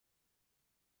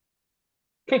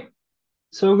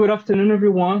So good afternoon,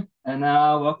 everyone, and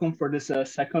welcome for this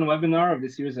second webinar of the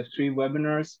series of three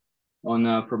webinars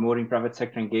on promoting private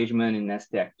sector engagement in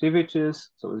ST activities.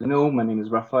 So as you know, my name is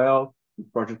Rafael,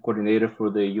 project coordinator for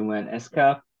the UN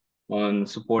ESCAP on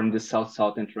supporting the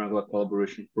South-South and Triangular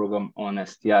Collaboration Program on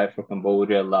STI for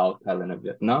Cambodia, Laos, Thailand, and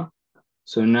Vietnam.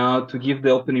 So now to give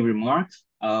the opening remarks,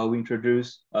 we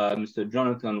introduce Mr.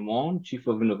 Jonathan Wong, Chief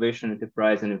of Innovation,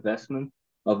 Enterprise, and Investment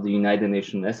of the United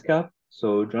Nations ESCAP.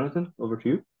 So Jonathan, over to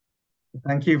you.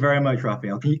 Thank you very much,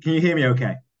 Raphael. Can you hear me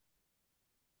okay?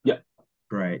 Yeah.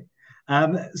 Great.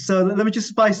 So let me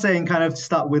just by saying, kind of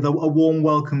start with a warm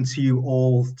welcome to you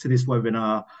all to this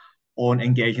webinar on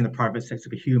engaging the private sector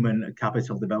for human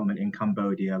capital development in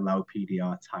Cambodia, Lao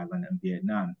PDR, Thailand, and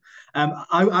Vietnam.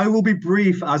 I will be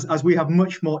brief as we have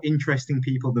much more interesting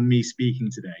people than me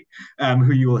speaking today,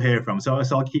 who you will hear from. So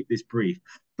I'll keep this brief.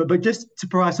 But just to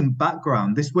provide some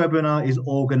background, this webinar is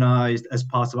organized as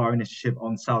part of our initiative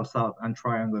on South-South and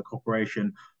Triangular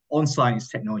Cooperation on Science,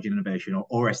 Technology, and Innovation,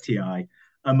 or STI,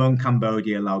 among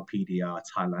Cambodia, Lao PDR,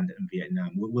 Thailand, and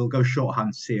Vietnam. We'll go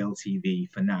shorthand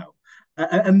CLTV for now.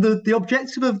 And the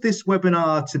objective of this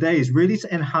webinar today is really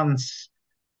to enhance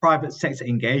private sector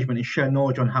engagement and share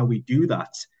knowledge on how we do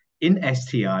that in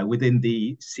STI within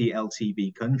the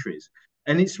CLTV countries.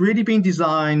 And it's really been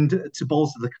designed to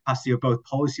bolster the capacity of both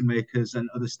policymakers and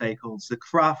other stakeholders to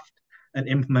craft and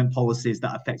implement policies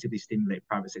that effectively stimulate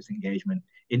private sector engagement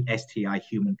in STI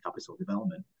human capital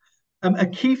development. A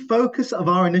key focus of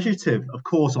our initiative, of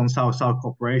course, on South-South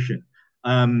cooperation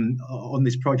on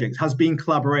this project has been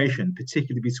collaboration,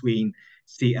 particularly between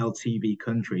CLTV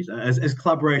countries, as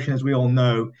collaboration, as we all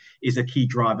know, is a key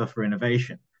driver for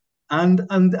innovation. And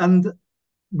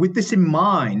with this in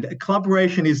mind,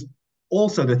 collaboration is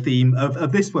also the theme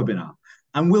of this webinar.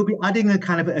 And we'll be adding a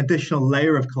kind of additional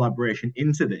layer of collaboration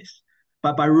into this,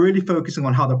 but by really focusing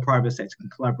on how the private sector can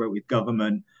collaborate with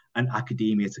government and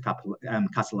academia to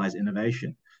catalyze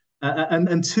innovation.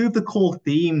 And two of the core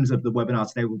themes of the webinar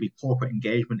today will be corporate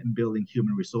engagement and building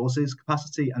human resources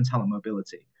capacity and talent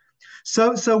mobility.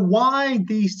 So why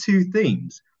these two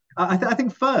themes? I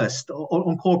think first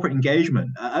on corporate engagement,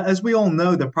 as we all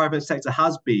know, the private sector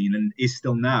has been and is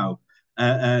still now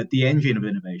the engine of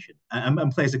innovation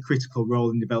and plays a critical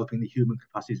role in developing the human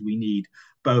capacities we need,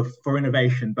 both for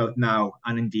innovation, both now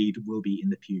and indeed will be in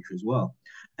the future as well.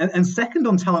 And second,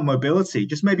 on talent mobility,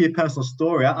 just maybe a personal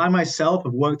story. I myself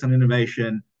have worked on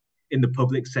innovation in the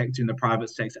public sector, in the private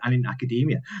sector, and in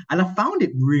academia. And I found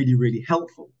it really, really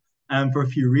helpful for a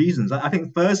few reasons. I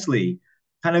think firstly,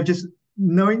 kind of just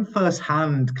knowing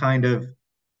firsthand kind of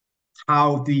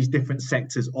how these different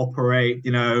sectors operate,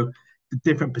 the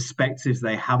different perspectives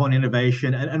they have on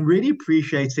innovation and really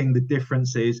appreciating the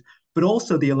differences, but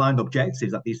also the aligned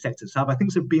objectives that these sectors have. I think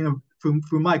it's been,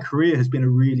 through my career, has been a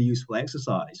really useful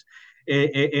exercise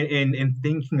in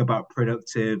thinking about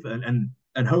productive and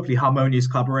hopefully harmonious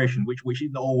collaboration, which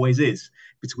it always is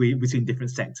between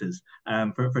different sectors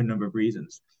for a number of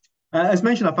reasons. As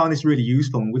mentioned, I found this really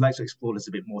useful, and we'd like to explore this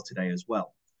a bit more today as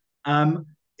well.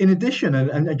 In addition,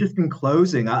 and just in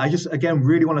closing, I just, again,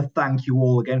 really want to thank you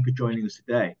all again for joining us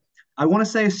today. I want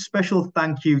to say a special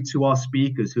thank you to our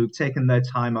speakers who've taken their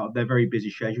time out of their very busy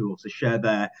schedules to share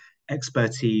their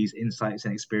expertise, insights,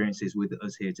 and experiences with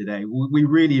us here today. We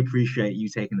really appreciate you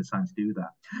taking the time to do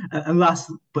that. And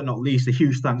last but not least, a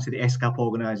huge thanks to the ESCAP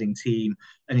organizing team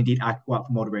and indeed ACWAP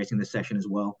for moderating the session as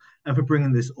well, and for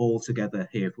bringing this all together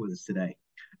here with us today.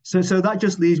 So that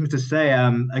just leads me to say,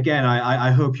 again,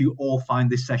 I hope you all find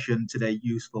this session today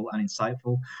useful and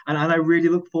insightful. And I really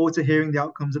look forward to hearing the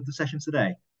outcomes of the session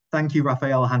today. Thank you,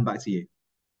 Rafael. I'll hand back to you.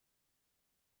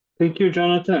 Thank you,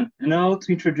 Jonathan. And now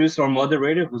to introduce our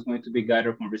moderator, who's going to be guiding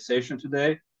our conversation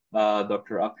today,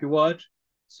 Dr. Apiwaj.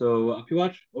 So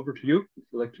Apiwaj, over to you. If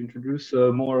you'd like to introduce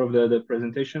more of the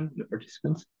presentation, the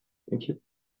participants. Thank you.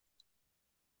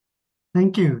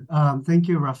 Thank you. Thank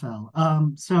you, Rafael.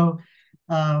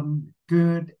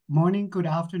 Good morning, good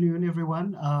afternoon,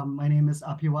 everyone. My name is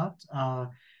Apiwat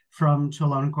from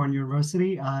Chulalongkorn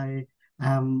University. I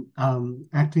am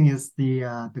acting as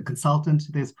the consultant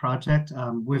to this project.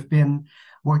 We've been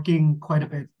working quite a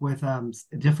bit with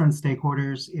different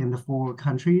stakeholders in the 4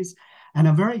 countries, and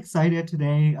I'm very excited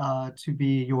today to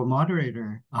be your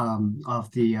moderator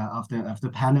of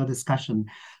the panel discussion.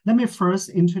 Let me first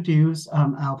introduce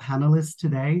our panelists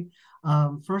today.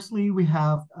 Firstly, we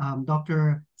have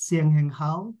Dr. Sieng Heng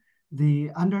Hao, the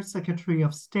Undersecretary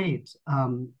of State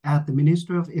at the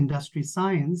Ministry of Industry,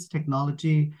 Science,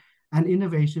 Technology, and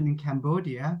Innovation in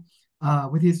Cambodia.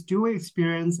 With his dual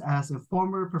experience as a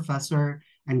former professor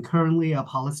and currently a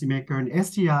policymaker in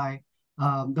STI,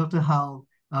 Dr. Hao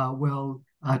will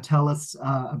tell us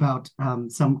about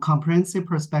some comprehensive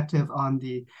perspective on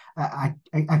the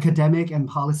academic and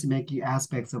policymaking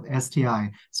aspects of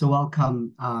STI. So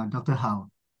welcome, Dr. Hao.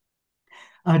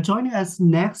 Joining us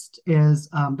next is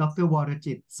Dr.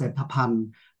 Warajit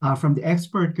Setapan from the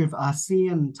expert group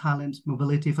ASEAN Talent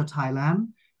Mobility for Thailand.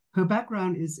 Her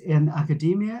background is in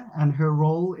academia, and her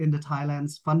role in the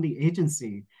Thailand's funding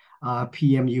agency,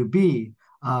 PMUB.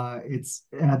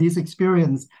 This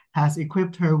experience has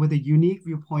equipped her with a unique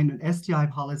viewpoint on STI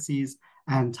policies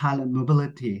and talent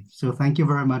mobility. So thank you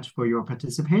very much for your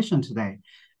participation today.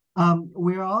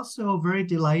 We're also very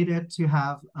delighted to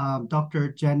have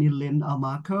Dr. Jenny Lynn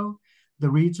Almaco, the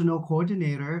regional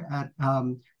coordinator at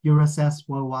Eurassess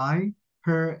Worldwide.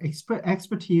 Her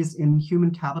expertise in human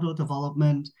capital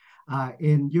development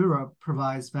in Europe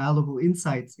provides valuable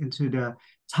insights into the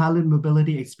talent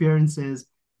mobility experiences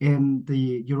in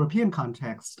the European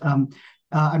context.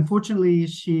 Unfortunately,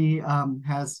 she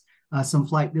has some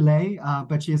flight delay,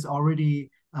 but she has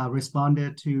already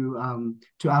responded to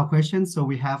our questions, so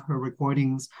we have her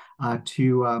recordings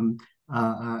to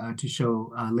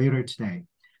show later today.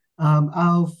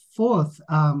 Our fourth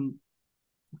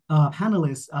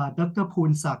panelist, Dr.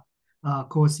 Poonsak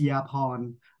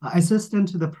Kosiapon, Assistant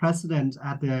to the President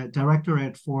at the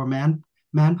Directorate for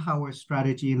Manpower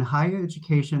Strategy in Higher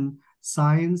Education,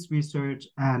 Science, Research,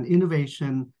 and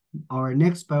Innovation, or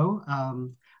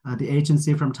NEXPO, the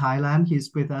agency from Thailand.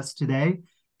 He's with us today.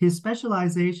 His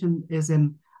specialization is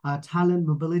in talent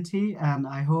mobility, and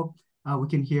I hope we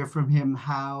can hear from him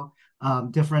how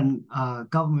different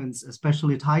governments,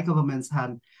 especially Thai governments,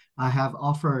 have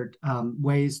offered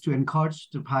ways to encourage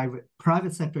the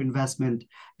private sector investment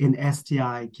in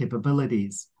STI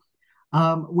capabilities.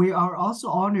 We are also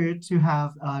honored to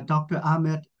have Dr.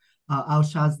 Ahmed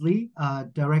Al-Shazli,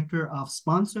 Director of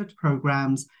Sponsored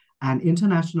Programs and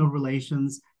International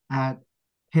Relations at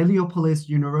Heliopolis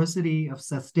University of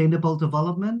Sustainable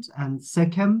Development and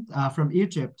SECAM from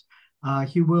Egypt.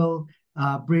 He will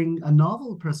bring a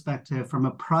novel perspective from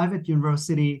a private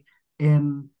university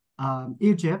in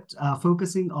Egypt,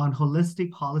 focusing on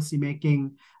holistic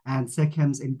policymaking and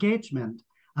SECAM's engagement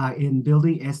in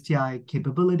building STI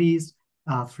capabilities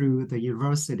through the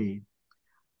university.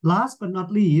 Last but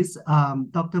not least,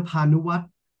 Dr. Panuwat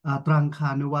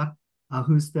Trangkanuwat,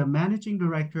 who's the Managing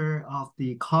Director of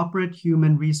the Corporate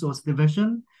Human Resource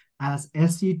Division as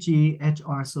SCG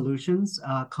HR Solutions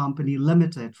Company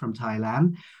Limited from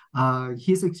Thailand.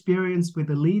 His experience with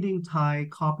the leading Thai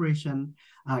corporation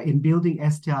in building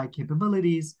STI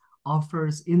capabilities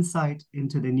offers insight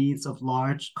into the needs of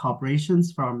large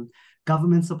corporations from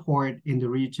government support in the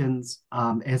region's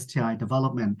STI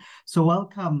development. So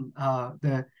welcome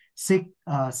the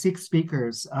six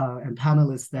speakers and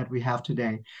panelists that we have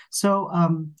today. So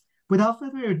without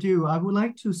further ado, I would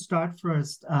like to start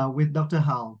first with Dr.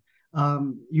 Hao.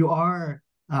 You are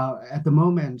at the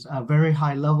moment a very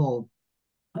high level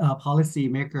policy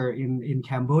maker in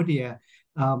Cambodia,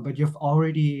 but you've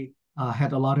already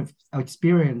had a lot of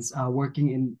experience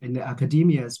working in the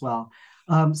academia as well.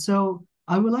 So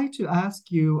I would like to ask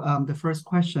you the first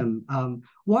question.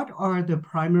 What are the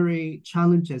primary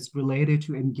challenges related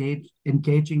to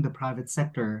engaging the private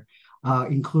sector,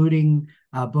 including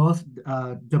both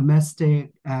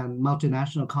domestic and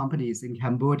multinational companies in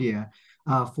Cambodia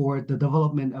for the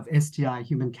development of STI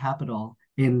human capital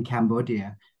in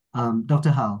Cambodia?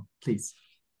 Dr. Hao, please.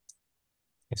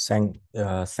 Thank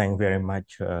very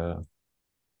much, Dr.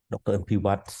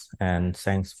 Mpiwat, and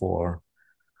thanks for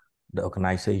the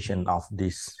organization of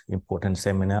this important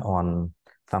seminar on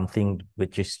something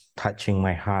which is touching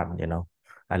my heart. You know,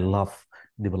 I love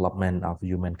development of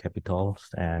human capitals,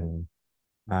 and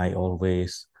I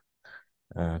always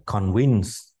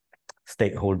convince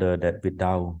stakeholders that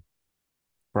without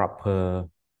proper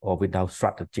or without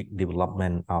strategic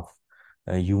development of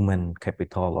human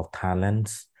capital of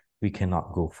talents, we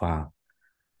cannot go far.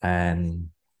 And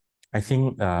I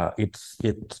think it's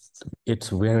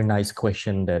a very nice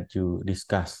question that you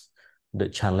discuss the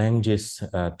challenges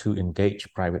to engage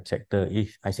private sector.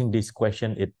 I think this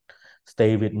question, it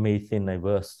stay with me since I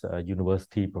was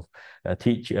university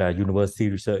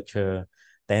researcher.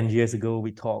 10 years ago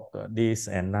we talked this,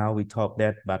 and now we talk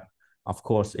that, but of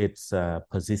course it's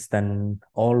persistent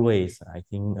always. I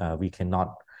think we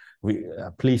cannot.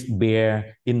 Please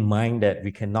bear in mind that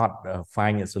we cannot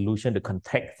find a solution. The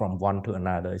context from one to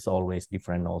another is always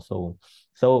different also.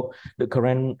 So the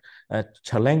current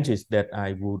challenges that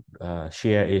I would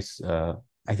share is,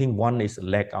 I think one is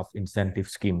lack of incentive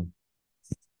scheme,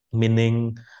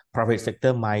 meaning private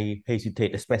sector might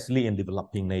hesitate, especially in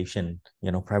developing nation.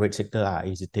 You know, private sector are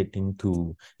hesitating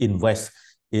to invest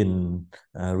in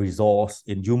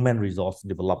in human resource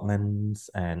developments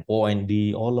and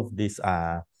R&D. All of these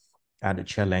are the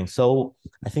challenge. So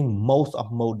I think most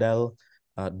of model,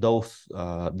 those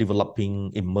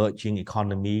developing emerging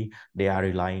economy, they are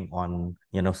relying on,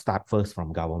 start first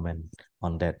from government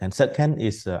on that. And second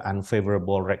is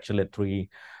unfavorable regulatory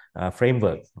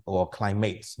framework or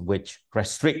climates which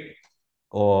restrict,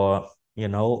 or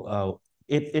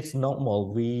it's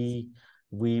normal.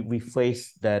 We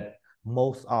face that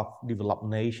most of developed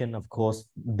nation, of course,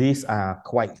 these are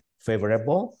quite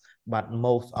favorable, but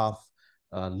most of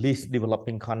least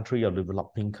developing country or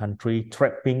developing country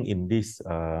trapping in this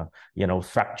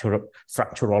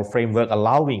structural framework,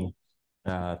 allowing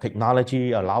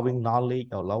technology, allowing knowledge,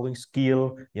 allowing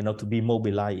skill, to be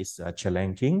mobilized is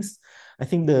challenging. I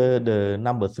think the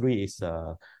number 3 is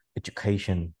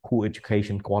education, poor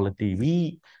education quality.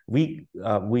 We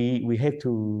have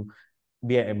to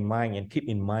bear in mind and keep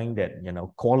in mind that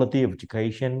quality of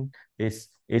education is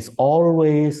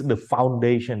always the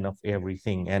foundation of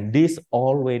everything, and this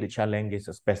always the challenges,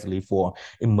 especially for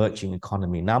emerging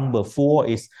economy. Number 4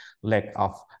 is lack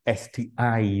of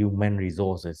STI human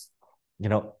resources.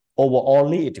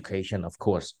 Overall education, of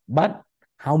course, but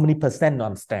how many percent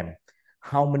on STEM?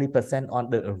 How many percent on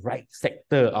the right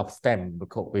sector of STEM?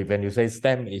 Because when you say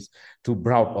STEM is too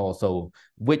broad also,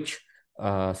 which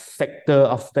sector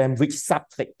of STEM, which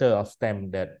subsector of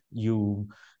STEM that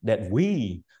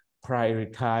we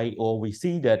prioritize, or we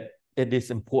see that it is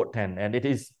important, and it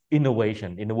is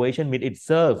innovation. Innovation means it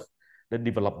serves the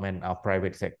development of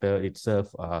private sector, it serves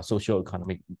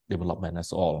socio-economic development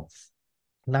as all.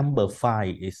 Number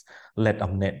 5 is lack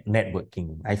of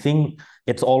networking. I think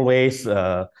it's always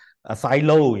a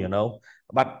silo,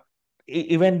 but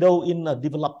even though in a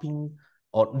developing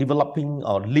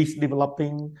or least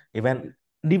developing, even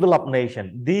developed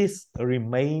nation, this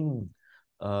remain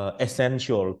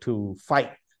essential to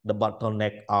fight the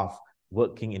bottleneck of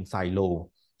working in silo.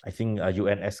 I think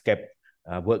UN ESCAP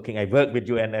I work with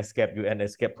UN ESCAP. UN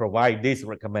ESCAP provide this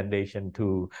recommendation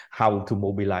to how to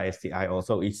mobilize STI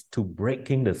also is to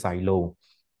breaking the silo.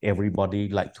 Everybody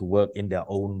like to work in their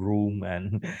own room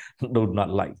and do not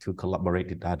like to collaborate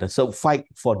with others. So fight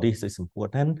for this is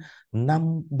important.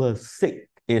 Number 6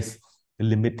 is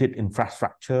limited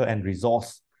infrastructure and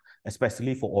resource,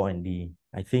 especially for R&D.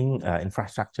 I think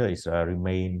infrastructure is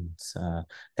remains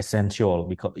essential,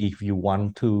 because if you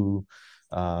want to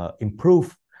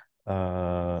improve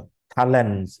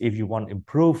talents, if you want to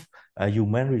improve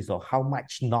human resource, how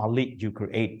much knowledge you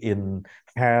create in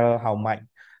health,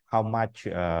 how much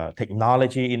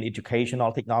technology in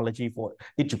educational technology, for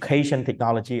education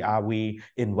technology are we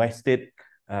invested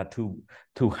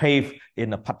to have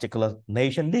in a particular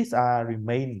nation. These are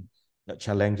remain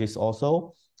challenges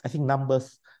also. I think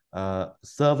numbers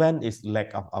 7 is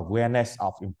lack of awareness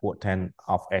of importance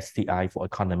of STI for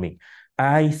economic.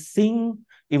 I think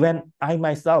even I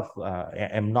myself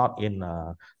am not in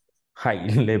a high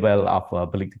level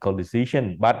of political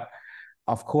decision, but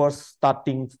of course,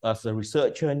 starting as a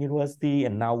researcher in university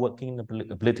and now working in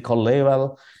the political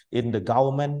level in the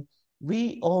government,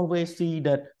 we always see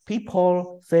that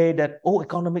people say that, oh,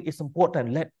 economic is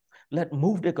important. Let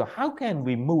move the economy. How can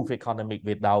we move economic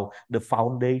without the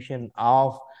foundation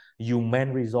of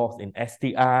human resource in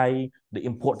STI, the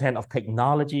importance of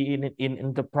technology in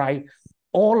enterprise?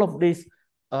 All of this,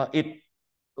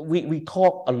 we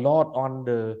talk a lot on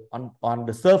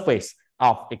the surface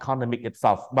of economic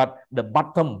itself, but the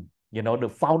bottom, the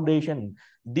foundation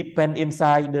depend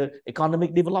inside the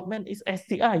economic development is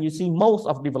STI. You see, most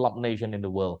of developed nations in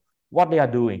the world, what they are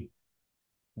doing,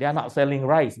 they are not selling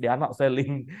rice, they are not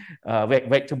selling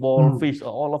vegetable, fish,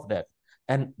 or all of that.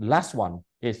 And last one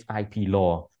is IP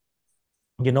law.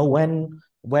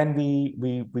 When we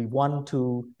want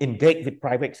to engage with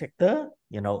private sector,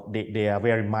 they are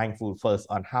very mindful first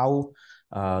on how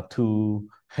to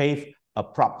have a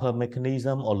proper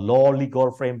mechanism or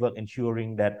legal framework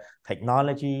ensuring that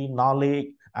technology, knowledge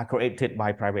are created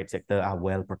by private sector are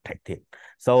well protected.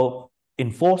 So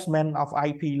enforcement of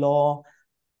IP law,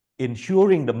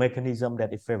 ensuring the mechanism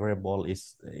that is favorable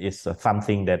is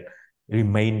something that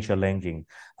remains challenging.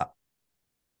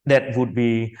 That would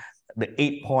be the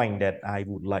 8 points that I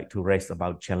would like to raise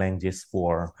about challenges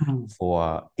for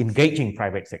engaging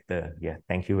private sector. Yeah,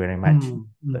 thank you very much.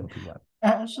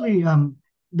 Actually,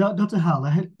 Dr. Hal,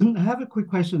 I have a quick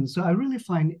question. So I really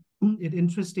find it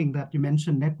interesting that you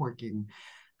mentioned networking.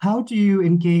 How do you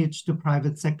engage the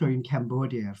private sector in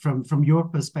Cambodia from your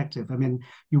perspective? I mean,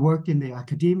 you worked in the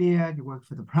academia, you worked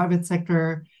for the private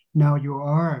sector. Now you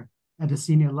are at a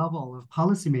senior level of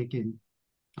policymaking.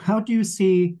 how do you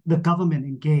see the government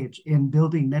engage in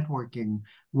building networking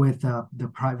with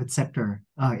the private sector,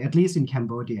 at least in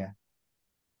Cambodia?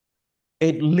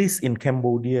 At least in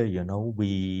Cambodia,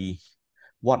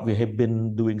 what we have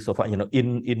been doing so far,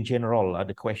 in general,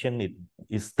 the question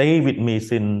is stay with me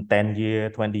since 10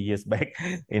 years, 20 years back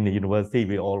in the university.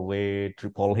 We always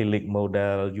triple helix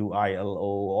model, UILO,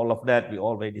 all of that we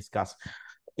always discuss.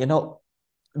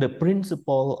 The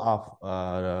principle of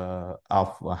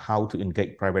how to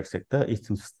engage private sector is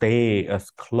to stay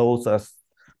as close as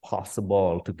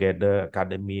possible together,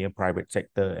 academia, private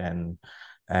sector, and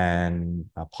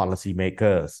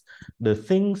policymakers. The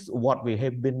things what we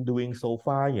have been doing so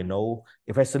far,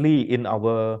 especially in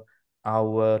our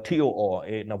TOR,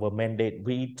 in our mandate,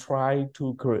 we try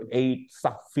to create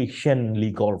sufficient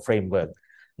legal framework.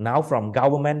 Now, from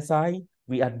government side,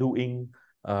 we are doing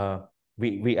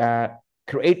we are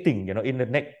creating,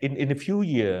 in the few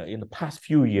years, in the past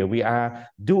few years, we are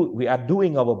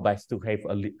doing our best to have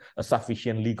a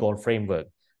sufficient legal framework,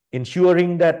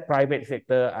 ensuring that private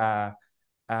sector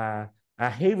are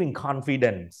having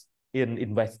confidence in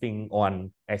investing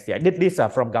on STI. These are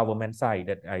from government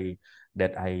side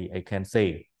that I can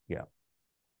say. Yeah.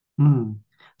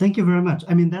 Thank you very much.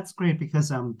 I mean, that's great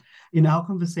because in our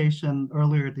conversation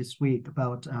earlier this week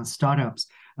about startups,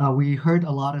 we heard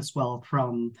a lot as well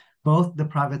from both the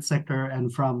private sector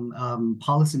and from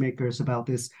policymakers about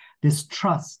this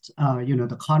trust,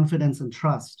 the confidence and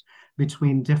trust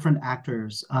between different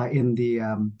actors in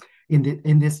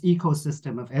this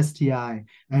ecosystem of STI,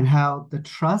 and how the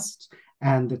trust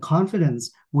and the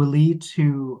confidence will lead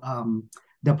to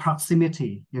the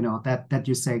proximity, that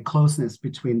you say, closeness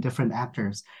between different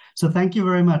actors. So thank you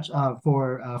very much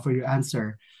for your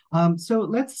answer. So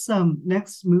let's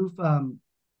next move to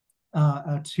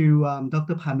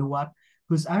Dr. Panuwat,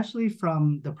 who's actually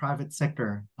from the private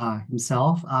sector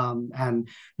himself, and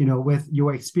with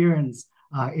your experience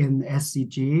in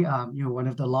SCG, one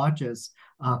of the largest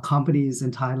companies in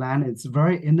Thailand. It's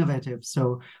very innovative.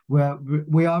 So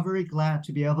we are very glad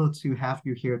to be able to have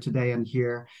you here today and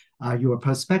hear your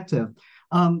perspective.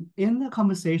 In the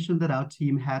conversation that our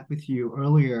team had with you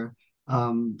earlier,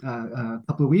 a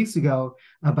couple of weeks ago,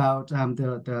 about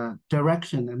the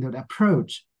direction and the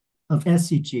approach of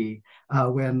SCG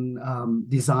when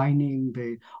designing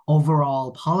the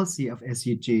overall policy of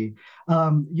SCG.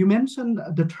 You mentioned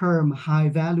the term high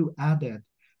value added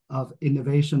of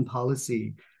innovation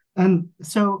policy. And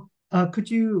so could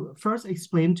you first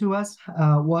explain to us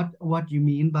what you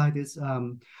mean by this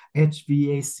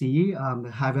HVAC,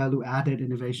 the high value added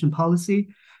innovation policy,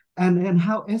 and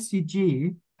how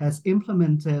SCG has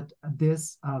implemented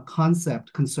this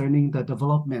concept concerning the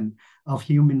development of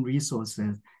human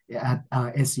resources at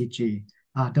SCG.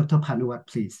 Dr. Panuwat,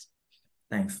 please.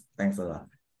 Thanks a lot.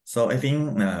 So I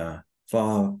think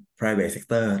for private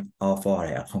sector or for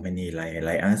a company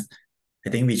like us, I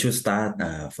think we should start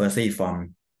firstly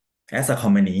from, as a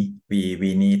company,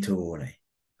 we need to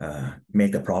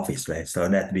make the profits, right, so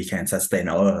that we can sustain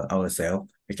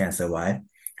ourselves, we can survive.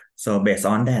 So based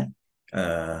on that,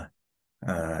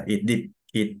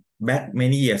 it back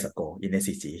many years ago in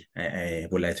SCG, I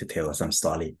would like to tell some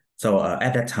story. So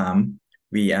at that time,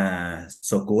 we are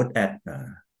so good at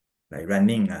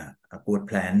running a good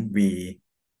plan. We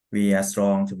are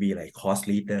strong to be like cost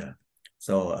leader.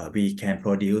 So we can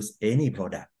produce any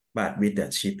product, but with the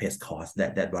cheapest cost.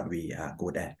 That's what we are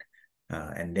good at.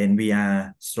 And then we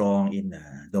are strong in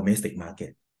the domestic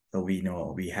market. So we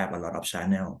know we have a lot of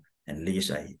channel and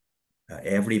reach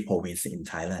every province in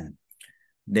Thailand.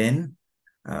 Then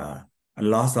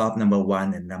lots of number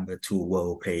one and number two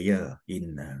world player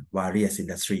in various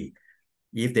industry.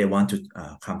 If they want to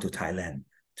come to Thailand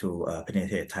to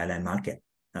penetrate Thailand market,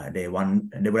 they would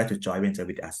like to join venture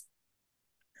with us.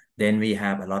 Then we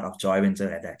have a lot of joint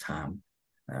venture at that time.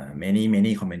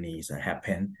 Many companies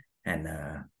happen, and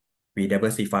we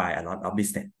diversify a lot of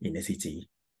business in SCG.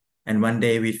 And one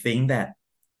day we think that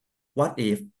what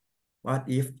if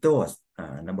those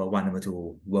number one, number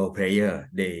two world player,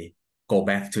 they go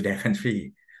back to their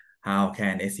country, how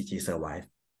can SCG survive?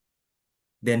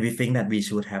 Then we think that we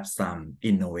should have some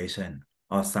innovation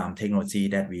or some technology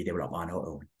that we develop on our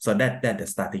own. So that's the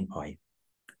starting point.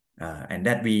 And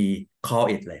that we call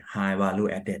it like high value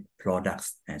added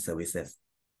products and services.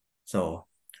 So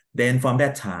then from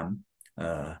that time,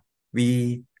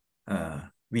 we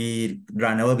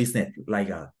run our business like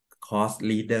a cost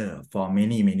leader for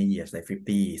many years, like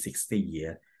 50, 60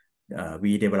 years.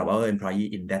 We develop our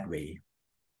employee in that way.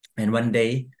 And one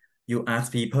day you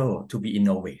ask people to be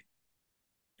innovative,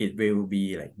 it will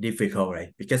be like difficult,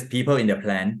 right? Because people in the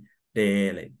plant,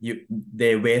 they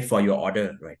wait for your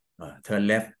order, right? Turn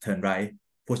left, turn right,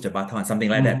 push the button, something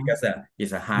like that, because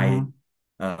it's a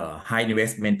high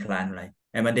investment plan, right?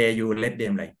 And one day you let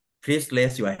them like, please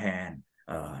raise your hand,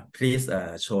 please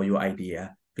show your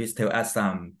idea, please tell us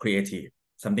some creative,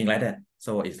 something like that.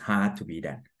 So it's hard to be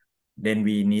that. Then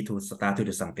we need to start to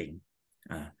do something.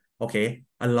 Okay,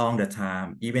 along the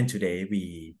time, even today,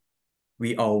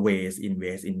 we always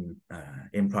invest in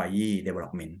employee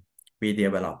development. We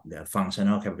develop the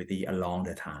functional capability along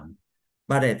the time.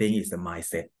 But I think it's the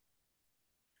mindset.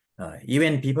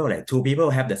 Even people like two people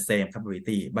have the same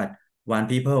capability, but one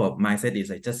people mindset is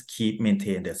like just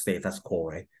maintain the status quo,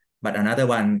 right? But another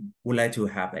one would like to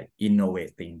have like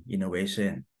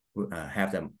innovation,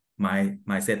 have the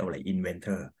mindset of like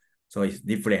inventor. So it's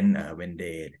different when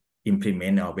they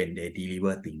implement or when they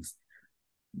deliver things.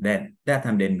 That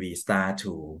time then we start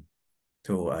to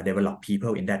develop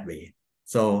people in that way.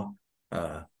 So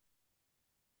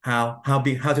how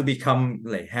to become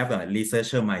like have a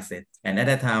researcher mindset. And at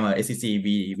that time SCG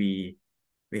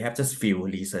we have just few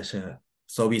researcher.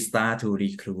 So we start to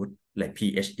recruit like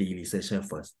PhD researcher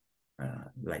first,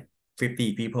 like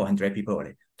 50 people, 100 people,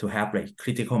 like, to have like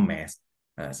critical mass,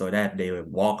 so that they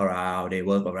walk around, they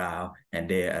work around, and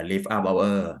they lift up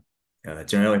our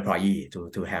general employee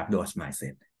to have those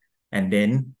mindset. And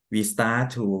then we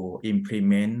start to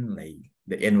implement like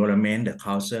the environment, the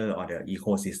culture, or the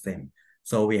ecosystem.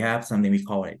 So we have something we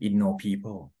call like inno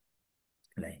people.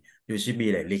 Like you should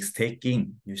be like risk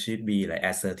taking, you should be like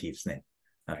assertiveness,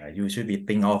 you should be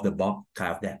think off the box,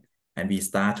 kind of that. And we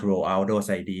start to roll out those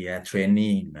ideas,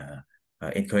 training,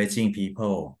 encouraging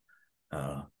people,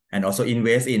 and also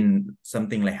invest in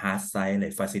something like hard science,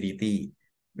 like facility.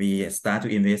 We start to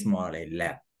invest more like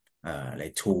lab,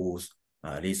 like tools,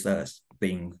 research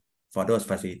thing for those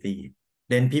facilities.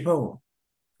 Then people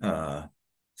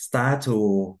start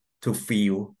to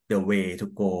feel the way to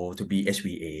go to be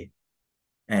HVA.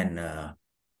 And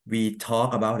we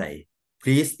talk about like,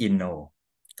 please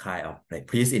kind of like,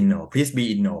 please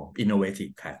be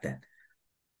innovative, kind of that.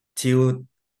 Till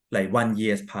like 1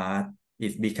 year's part,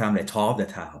 it become like talk of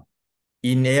the town.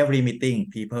 In every meeting,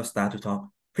 people start to talk,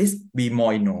 please be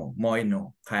more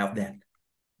kind of that.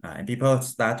 And people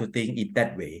start to think it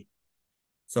that way.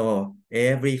 So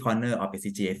every corner of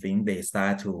SCG, I think they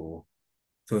start to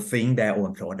think their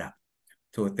own product,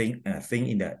 to think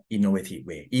in the innovative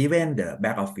way. Even the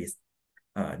back office,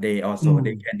 they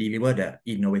can deliver the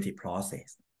innovative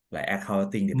process, like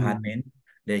accounting department.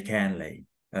 They can like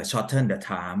shorten the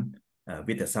time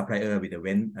with the supplier, with the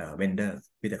vendor,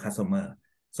 with the customer.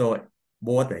 So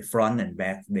both the front and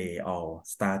back, they all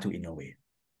start to innovate.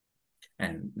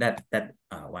 And that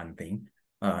one thing,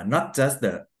 not just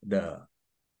the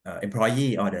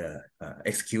employee or the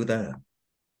executor,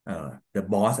 the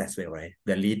boss as well, right?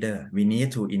 The leader, we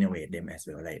need to innovate them as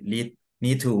well, like need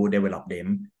to develop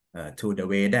them to the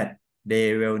way that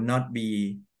they won't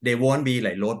be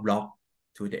like roadblock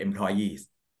to the employees.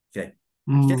 Okay.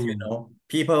 Because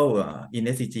people in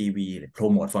SCG, we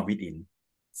promote from within.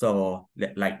 So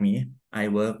like me, I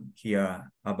work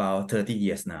here about 30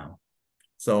 years now.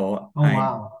 So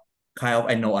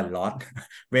I know a lot.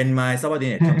 When my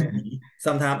subordinate comes to me,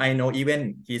 sometimes I know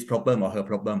even his problem or her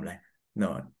problem. Like,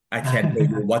 no, I can't tell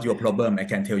you what your problem. I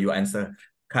can tell you answer.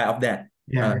 Kind of that.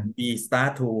 We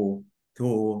start to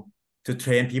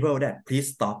train people that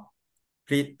please stop.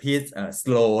 Please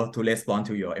slow to respond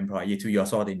to your employee, to your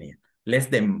subordinate.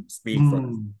 Let them speak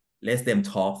first. Let them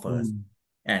talk first.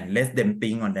 And let them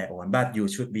think on their own. But you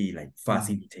should be like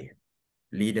facilitate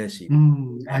leadership.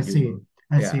 I see.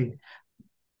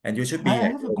 And you should be I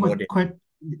like have a quick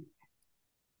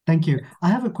thank you. I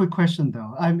have a quick question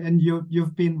though. And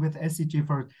you've been with SCG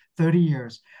for 30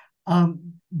 years.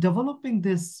 Developing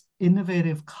this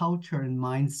innovative culture and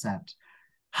mindset,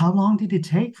 how long did it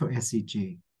take for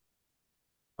SCG?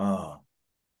 I'm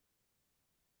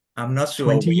not sure.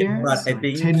 20 years, but I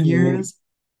think 10 years.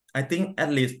 I think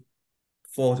at least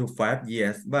 4 to 5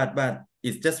 years. But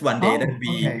it's just one day that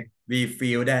we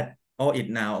feel that it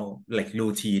now like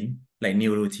routine, like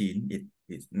new routine.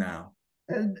 It's now.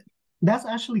 That's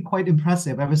actually quite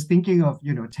impressive. I was thinking of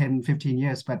 10, 15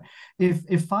 years, but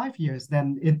if 5 years,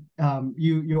 then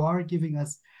you are giving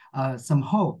us some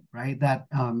hope, right? That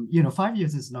 5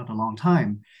 years is not a long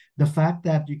time. The fact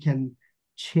that you can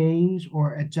change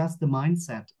or adjust the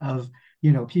mindset of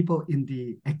people in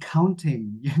the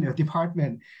accounting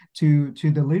department to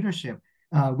the leadership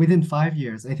within 5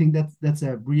 years, I think that's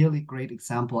a really great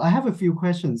example. I have a few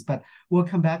questions, but we'll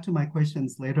come back to my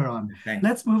questions later on. Thanks.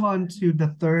 Let's move on to the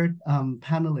third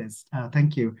panelist.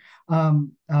 Thank you,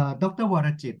 Dr.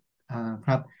 Warajit.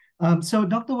 So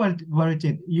Dr.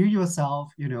 Warajit, you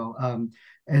yourself,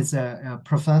 as a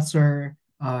professor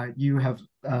you have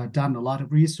done a lot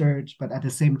of research, but at the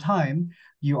same time,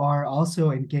 you are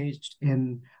also engaged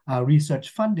in research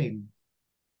funding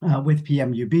with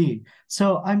PMUB.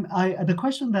 So the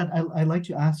question that I like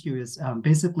to ask you is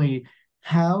basically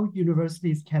how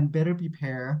universities can better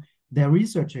prepare their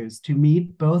researchers to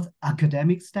meet both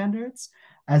academic standards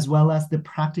as well as the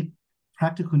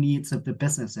practical needs of the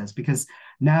businesses. Because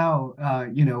now,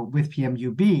 with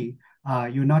PMUB,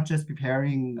 you're not just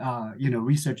preparing,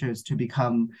 researchers to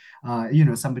become,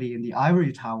 somebody in the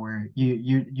ivory tower.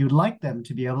 You'd like them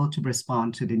to be able to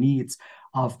respond to the needs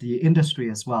of the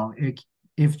industry as well.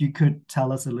 If you could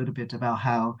tell us a little bit about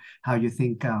how you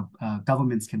think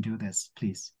governments can do this,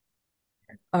 please.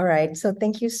 All right, so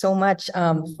thank you so much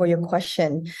for your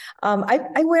question.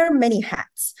 I wear many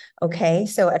hats, okay?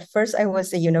 So at first I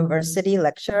was a university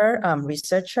lecturer,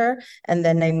 researcher, and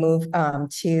then I moved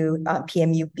to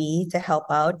PMUB to help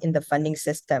out in the funding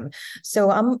system.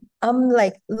 So I'm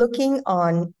like looking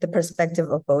on the perspective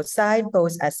of both sides,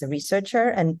 both as a researcher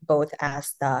and both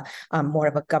as the more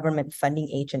of a government funding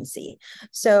agency.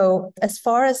 So as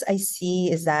far as I see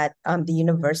is that the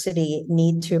university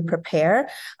need to prepare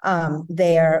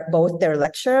both their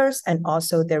lecturers and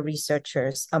also their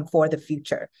researchers for the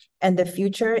future. And the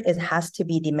future, it has to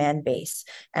be demand-based.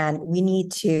 And we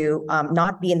need to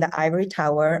not be in the ivory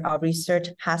tower. Our research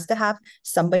has to have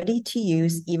somebody to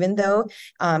use, even though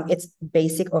it's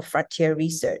basic or frontier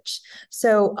research.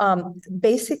 So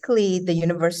basically, the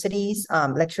universities,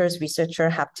 lecturers,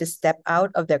 researchers have to step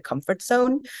out of their comfort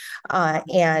zone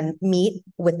and meet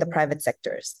with the private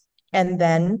sectors. And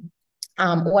then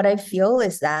what I feel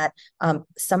is that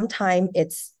sometimes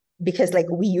it's because like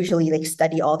we usually like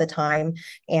study all the time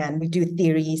and we do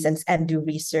theories and do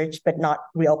research, but not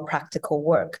real practical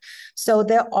work. So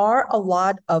there are a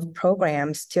lot of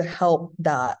programs to help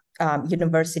the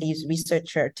universities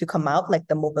researcher to come out, like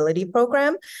the mobility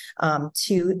program,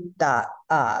 to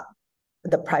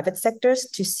the private sectors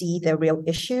to see the real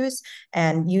issues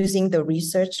and using the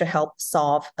research to help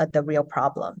solve the real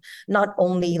problem. Not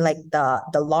only like the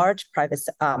large private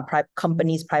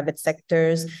companies, private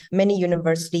sectors, many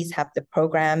universities have the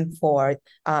program for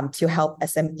to help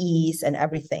SMEs and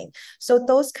everything. So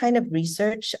those kind of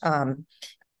research,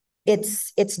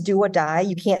 it's do or die.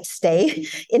 You can't stay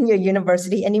in your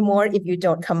university anymore. If you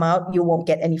don't come out, you won't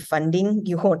get any funding.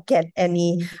 You won't get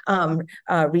any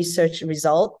research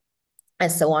result,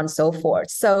 and so on and so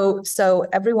forth. So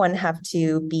everyone have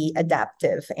to be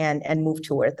adaptive and move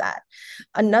toward that.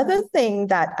 Another thing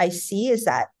that I see is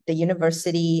that the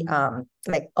university,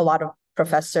 like a lot of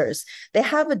professors, they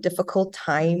have a difficult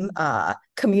time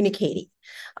communicating,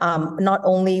 not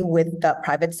only with the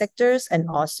private sectors and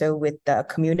also with the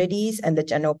communities and the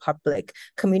general public,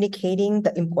 communicating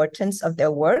the importance of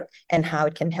their work and how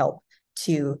it can help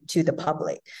to the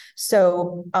public.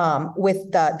 So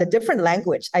with the different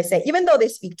language, I say, even though they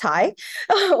speak Thai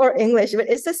or English, but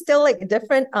it's just still like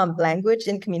different language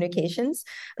in communications,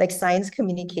 like science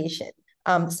communication.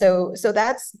 So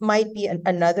that's might be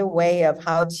another way of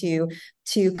how to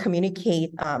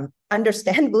communicate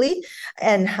understandably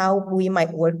and how we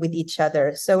might work with each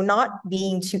other. So not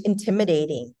being too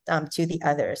intimidating to the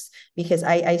others, because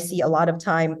I see a lot of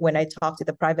time when I talk to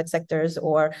the private sectors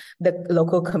or the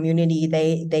local community,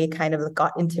 they kind of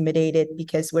got intimidated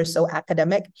because we're so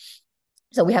academic.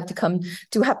 So we have to come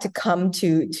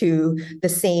to the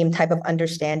same type of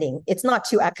understanding. It's not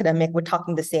too academic. We're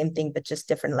talking the same thing, but just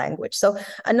different language. So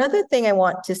another thing I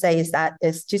want to say is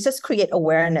to just create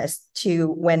awareness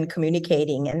to when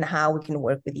communicating and how we can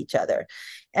work with each other.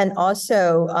 And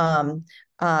also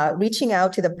reaching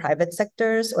out to the private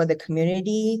sectors or the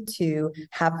community to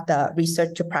have the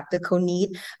research to practical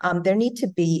need. There need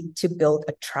to build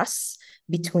a trust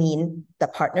between the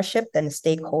partnership and the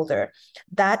stakeholder.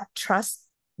 That trust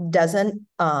doesn't,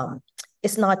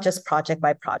 it's not just project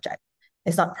by project.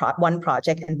 It's not one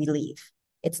project and we leave.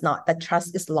 It's not. The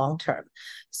trust is long-term.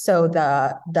 So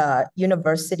the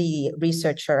university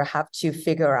researcher have to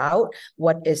figure out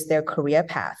what is their career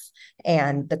path.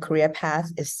 And the career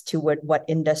path is toward what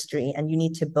industry, and you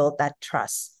need to build that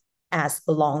trust as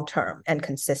long-term and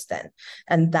consistent.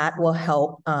 And that will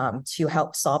help to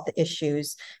help solve the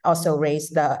issues, also raise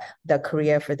the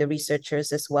career for the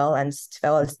researchers as well, and as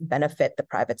well as benefit the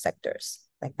private sectors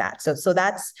like that. So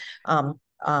that's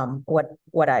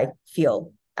what I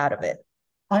feel out of it.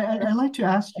 I'd like to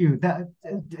ask you that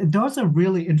those are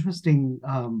really interesting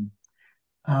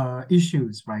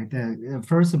issues, right?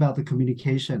 First about the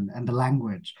communication and the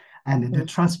language and the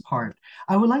trust part.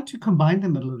 I would like to combine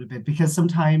them a little bit, because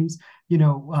sometimes,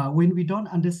 when we don't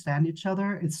understand each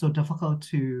other, it's so difficult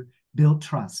to build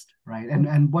trust, right?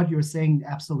 And what you're saying,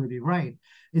 absolutely right.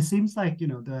 It seems like,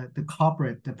 the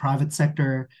corporate, the private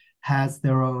sector has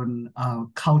their own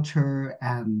culture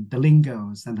and the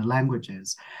lingos and the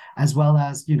languages, as well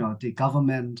as, the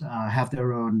government have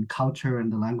their own culture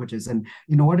and the languages. And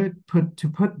in order to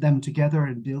put them together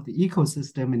and build the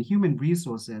ecosystem and human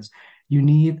resources, you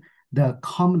need the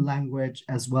common language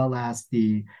as well as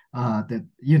the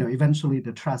eventually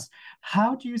the trust.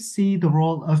 How do you see the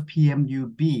role of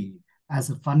PMUB as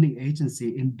a funding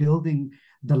agency in building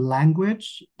the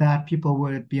language that people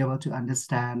would be able to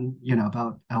understand,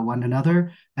 about one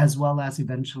another, as well as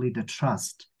eventually the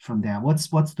trust from there?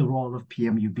 What's the role of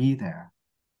PMUB there?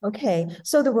 Okay,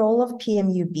 so the role of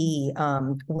PMUB,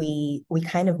 we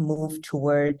kind of move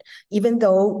toward, even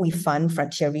though we fund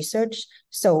frontier research,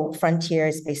 so frontier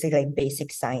is basically like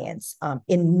basic science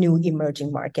in new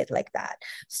emerging market like that.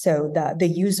 So the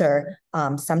user,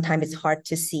 sometimes it's hard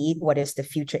to see what is the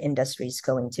future industry is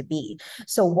going to be.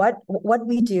 So what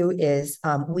we do is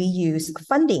we use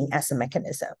funding as a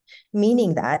mechanism,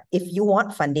 meaning that if you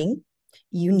want funding,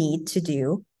 you need to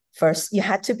do first, you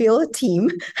had to build a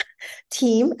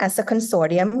team as a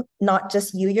consortium, not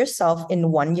just you yourself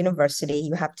in one university.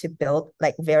 You have to build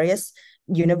like various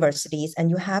universities, and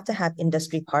you have to have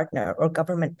industry partner or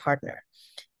government partner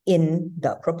in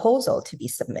the proposal to be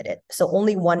submitted. So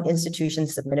only one institution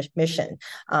submission,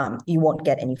 you won't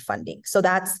get any funding. So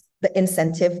that's the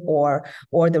incentive or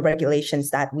the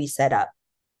regulations that we set up.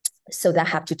 So that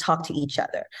have to talk to each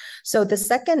other. So the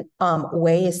second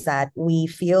way is that we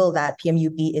feel that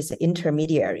PMUB is an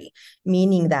intermediary,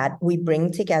 meaning that we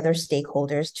bring together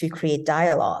stakeholders to create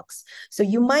dialogues. So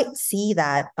you might see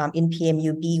that in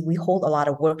PMUB, we hold a lot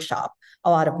of workshops, a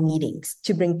lot of meetings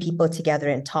to bring people together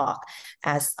and talk,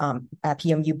 as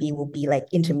PMUB will be like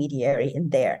intermediary in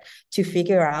there to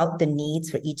figure out the needs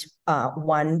for each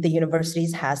one. The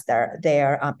universities has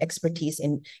their expertise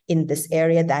in this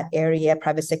area, that area,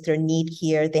 private sector need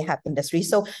here, they have industry.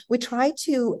 So we try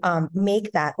to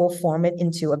make that or form it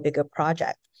into a bigger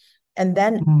project. And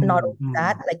then not only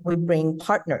that, like we bring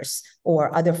partners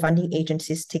or other funding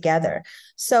agencies together.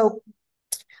 So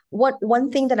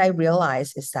one thing that I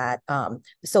realized is that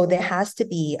so there has to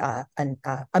be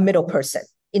a middle person,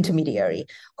 intermediary,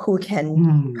 who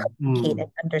can communicate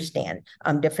and understand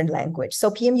different language.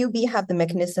 So PMUB have the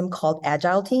mechanism called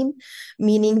Agile Team,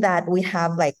 meaning that we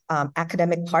have like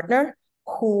academic partner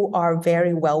who are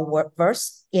very well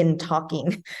versed in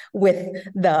talking with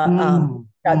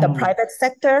the private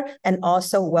sector, and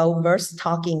also well versed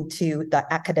talking to the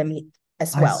academic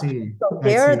as well. So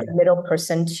they're the middle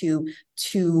person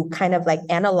to kind of like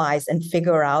analyze and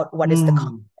figure out what is the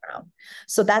common ground.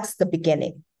 So that's the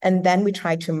beginning. And then we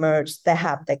try to merge, they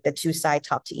have like the two sides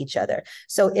talk to each other.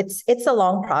 So it's a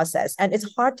long process, and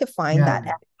it's hard to find that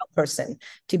person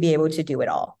to be able to do it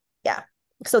all. Yeah.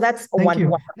 So that's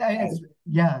one.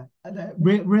 Yeah,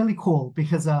 really cool,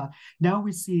 because now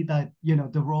we see that,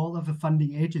 the role of a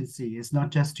funding agency is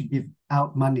not just to give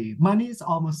out money. Money is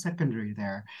almost secondary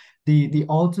there. The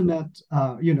ultimate,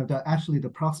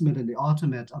 the proximate and the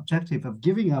ultimate objective of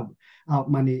giving out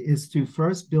money is to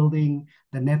first building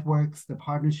the networks, the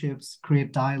partnerships,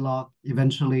 create dialogue,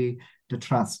 eventually the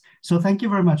trust. So thank you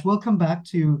very much. We'll come back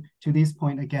to this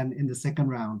point again in the second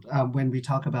round when we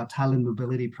talk about talent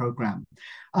mobility program.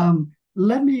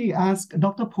 Let me ask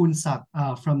Dr. Poonsak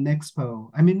from Nexpo.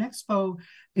 I mean, Nexpo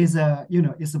is a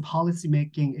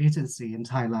policymaking agency in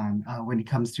Thailand when it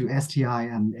comes to STI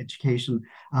and education,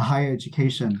 higher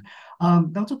education.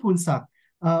 Dr. Poonsak,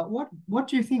 what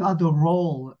do you think are the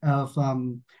role of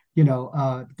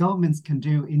governments can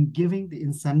do in giving the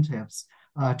incentives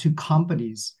to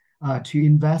companies to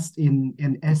invest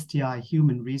in STI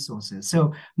human resources?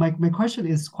 So my question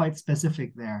is quite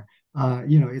specific there.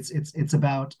 It's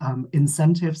about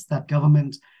incentives that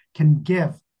government can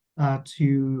give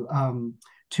to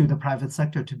the private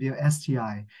sector to be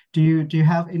STI. Do you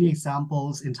have any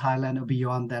examples in Thailand or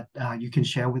beyond that you can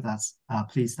share with us,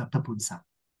 please, Dr. Poonsak?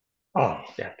 Oh,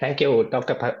 yeah. Thank you,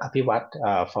 Dr.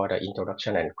 Apiwat, for the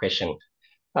introduction and question.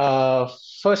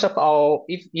 First of all,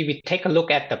 if we take a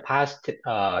look at the past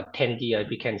 10 years,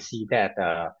 we can see that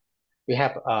we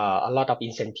have a lot of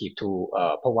incentive to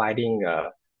providing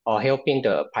or helping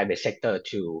the private sector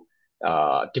to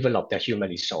develop the human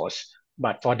resource.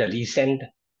 But for the recent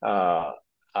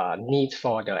needs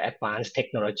for the advanced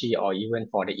technology or even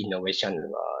for the innovation,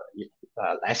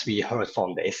 as we heard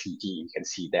from the SCG, you can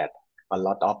see that a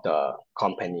lot of the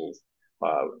companies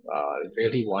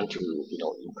really want to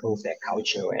improve their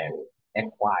culture and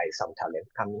acquire some talent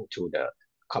coming to the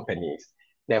companies.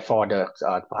 Therefore, the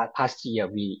past year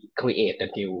we create a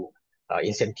new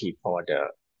incentive for the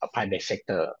private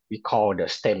sector. We call the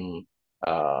STEM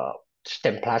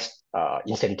plus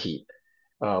incentive.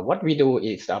 What we do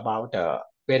is about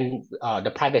when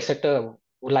the private sector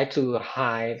would like to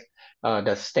hire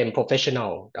the STEM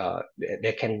professional,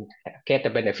 they can get the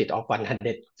benefit of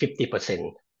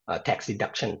 150% tax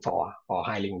deduction for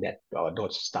hiring that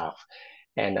those staff.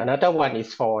 And another one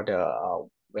is for the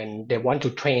when they want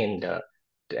to train the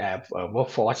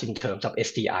workforce in terms of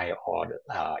STI or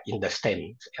in the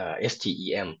STEM,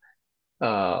 STEM.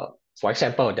 For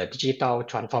example, the digital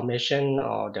transformation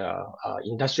or the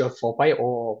industrial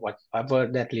 4.0, whatever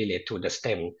that relate to the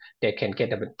STEM, they can get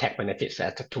the tax benefits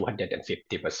at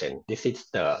 250%. This is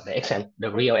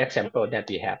the real example that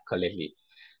we have currently.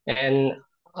 And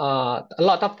a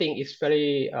lot of things is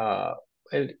very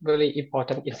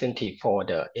important incentive for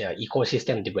the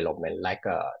ecosystem development, like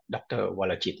Dr.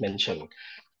 Walajit mentioned.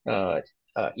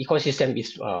 Ecosystem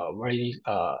is very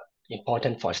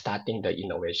important for starting the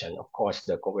innovation. Of course,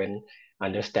 the government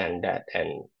understand that,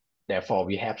 and therefore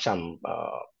we have some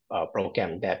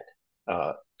program that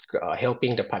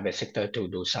helping the private sector to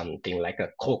do something like a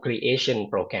co-creation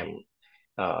program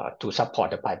to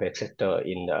support the private sector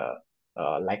in the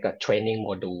like a training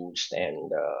modules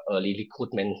and early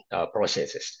recruitment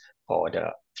processes for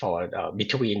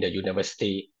between the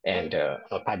university and the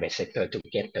private sector to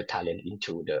get the talent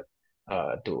into the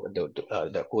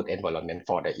good environment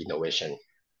for the innovation.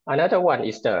 Another one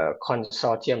is the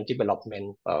consortium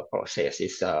development process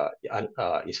is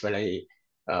very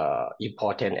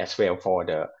important as well for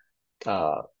the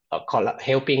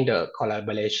helping the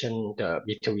collaboration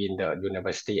between the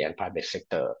university and private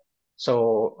sector.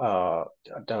 So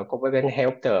the government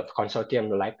helped the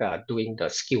consortium like doing the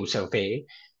skill survey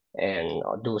and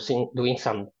doing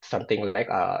something like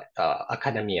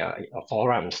academia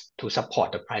forums to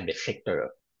support the private sector,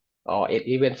 or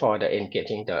even for the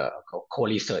engaging the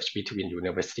co-research between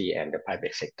university and the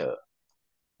private sector.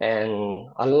 And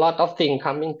a lot of things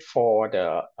coming for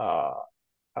the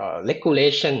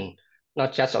regulation,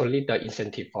 not just only the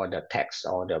incentive for the tax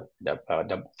or the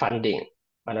funding.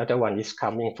 Another one is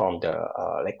coming from the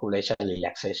regulation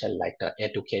relaxation, like the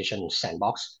education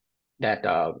sandbox, that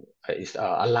is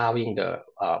allowing the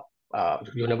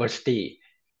university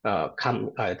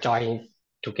join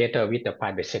together with the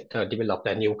private sector, develop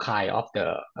a new kind of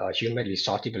the human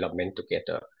resource development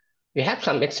together. We have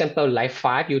some example like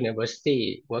 5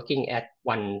 universities working at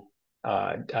one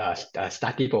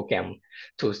study program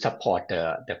to support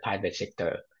the private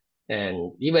sector.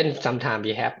 And even sometimes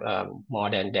we have more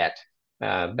than that,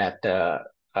 but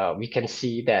we can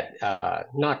see that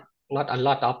not a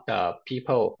lot of the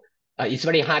people, it's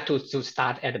very hard to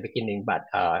start at the beginning, but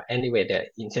anyway, the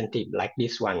incentive like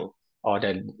this one or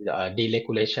the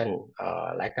deregulation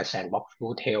like a sandbox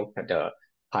would help the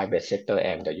private sector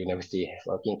and the university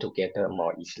working together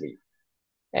more easily.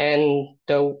 And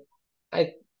from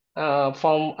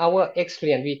our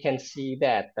experience, we can see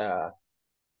that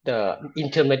the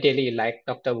intermediary, like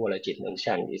Dr. Walajit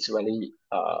mentioned, is very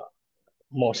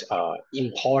most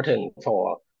important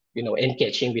for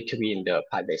engaging between the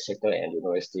private sector and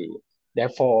university.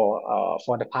 Therefore,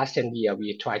 for the past 10 years,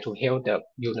 we try to help the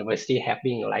university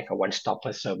having like a one-stop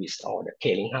service or the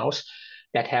clearing house,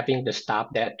 that having the staff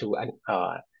there to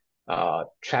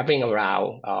traveling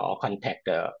around or contact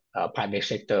the private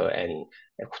sector and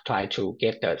try to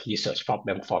get the research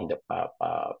problem from the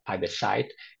private side,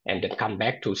 and then come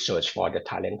back to search for the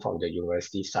talent from the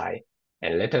university side.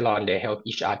 And later on, they help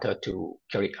each other to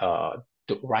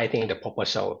writing the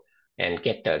proposal and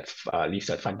get the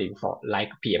research funding for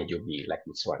like PMUB, like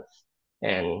this one.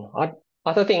 And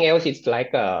other thing else is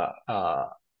like the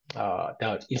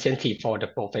incentive for the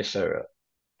professor.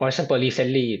 For example,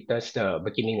 recently, that's the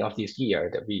beginning of this year,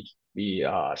 that we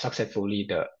successfully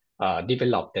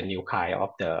developed the new kind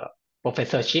of the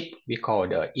professorship we call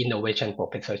the innovation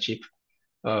professorship.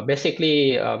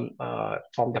 Basically,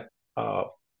 from the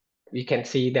we can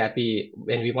see that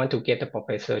when we want to get the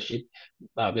professorship,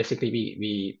 basically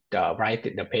we write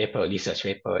the paper, research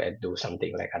paper, and do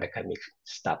something like academic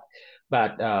stuff.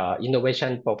 But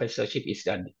innovation professorship is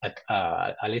a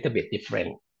little bit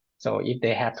different. So if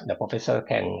they have the professor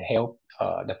can help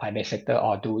the private sector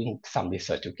or doing some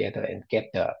research together and get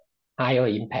the higher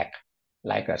impact,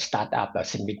 like a startup, a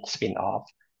spin-off,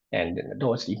 and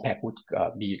those impact would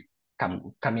be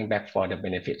coming back for the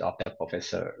benefit of the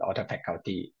professor or the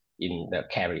faculty in the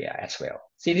career as well.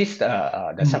 See this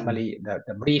the summary,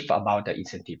 the brief about the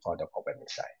incentive for the government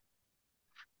side.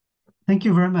 Thank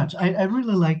you very much. I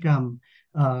really like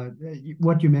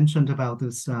what you mentioned about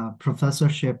this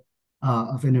professorship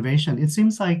of innovation. It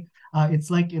seems like it's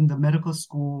like in the medical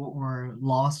school or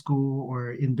law school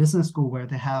or in business school where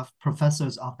they have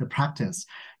professors of the practice,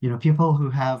 people who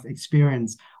have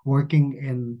experience working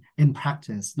in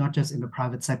practice, not just in the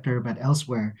private sector, but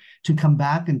elsewhere, to come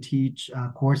back and teach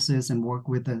courses and work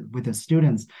with the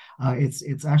students.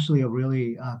 It's actually a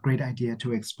really great idea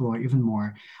to explore even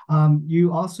more.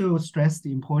 You also stress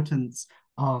the importance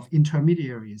of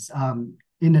intermediaries.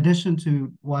 In addition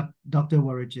to what Dr.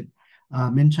 Warijit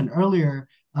mentioned earlier,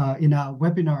 in our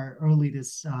webinar early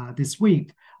this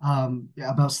week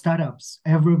about startups,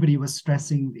 everybody was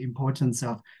stressing the importance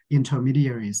of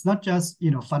intermediaries, not just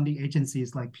funding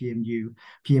agencies like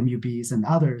PMUBs and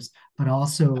others, but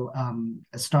also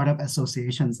startup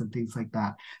associations and things like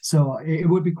that. So it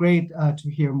would be great to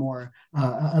hear more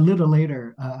a little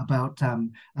later about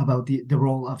the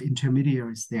role of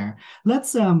intermediaries there.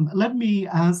 Let me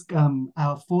ask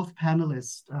our fourth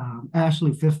panelist,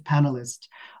 actually fifth panelist,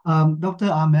 Dr.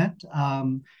 Ahmed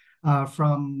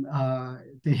from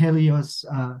the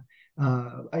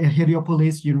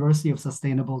Heliopolis University of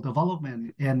Sustainable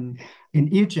Development in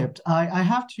Egypt. I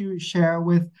have to share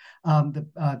with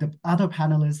the other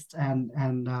panelists and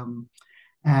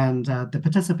the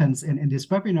participants in this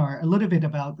webinar a little bit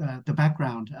about the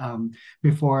background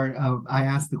before I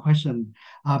ask the question,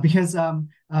 because and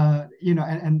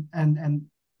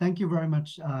thank you very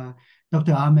much,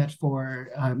 Dr. Ahmed, for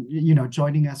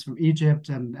joining us from Egypt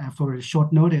and for a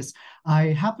short notice. I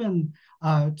happen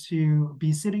to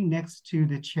be sitting next to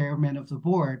the chairman of the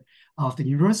board of the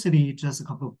university just a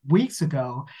couple of weeks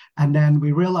ago, and then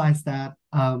we realized that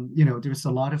there's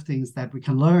a lot of things that we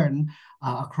can learn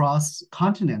across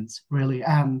continents, really,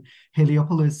 and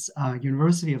Heliopolis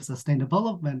University of Sustainable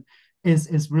Development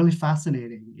is really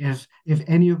fascinating. If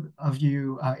any of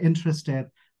you are interested,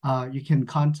 you can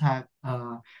contact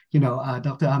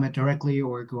Dr. Ahmed directly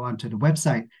or go onto the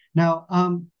website. Now,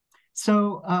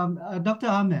 Dr.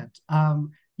 Ahmed,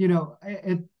 your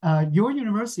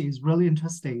university is really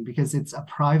interesting because it's a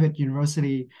private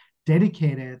university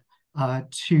dedicated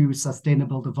to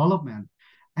sustainable development,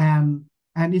 and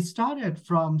it started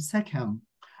from SECAM,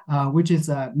 which is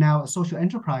now a social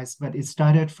enterprise, but it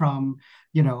started from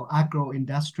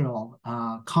agro-industrial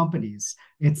companies.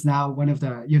 It's now one of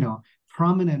the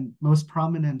most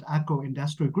prominent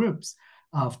agro-industrial groups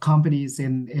of companies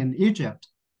in Egypt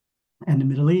and the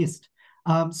Middle East.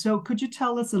 So could you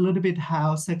tell us a little bit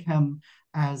how SECAM,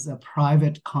 as a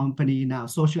private company, now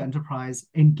social enterprise,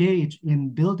 engage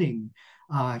in building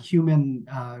human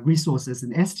resources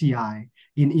in STI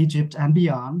in Egypt and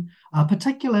beyond,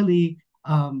 particularly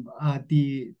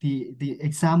the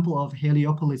example of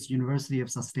Heliopolis University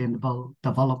of Sustainable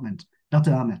Development?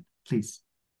 Dr. Ahmed, please.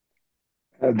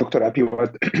 Dr.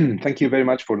 Apiwat, thank you very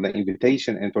much for the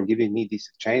invitation and for giving me this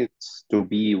chance to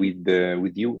be with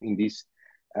you in this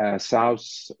South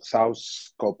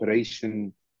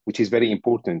cooperation, which is very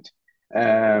important.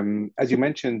 As you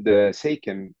mentioned,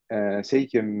 SECAM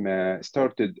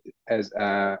started as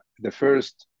the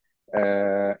first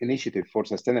initiative for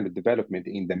sustainable development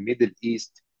in the Middle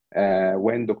East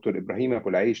when Dr. Ibrahim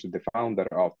Abu Laish, the founder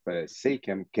of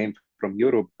SECAM, came from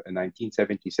Europe in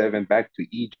 1977 back to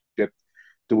Egypt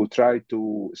to try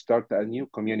to start a new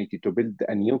community, to build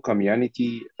a new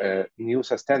community, new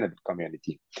sustainable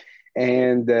community.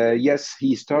 And yes,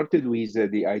 he started with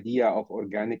the idea of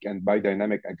organic and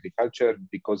biodynamic agriculture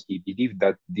because he believed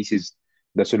that this is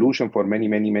the solution for many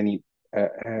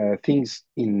things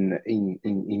in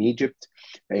Egypt,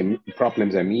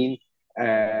 problems, I mean.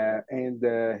 And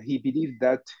he believed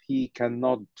that he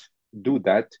cannot do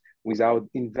that without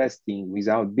investing,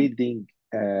 without building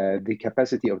the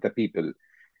capacity of the people.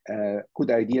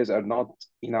 Good ideas are not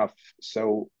enough.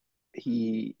 So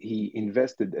he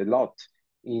invested a lot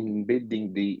in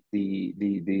building the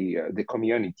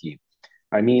community.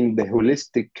 I mean, the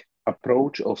holistic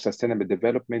approach of sustainable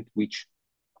development, which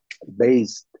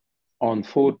based on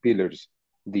 4 pillars: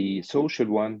 the social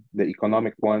one, the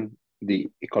economic one, the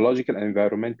ecological and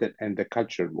environmental, and the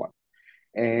cultural one.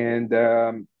 And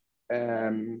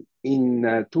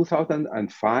in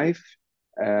 2005,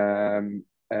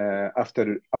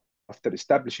 after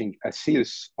establishing a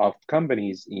series of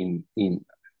companies in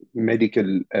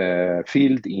medical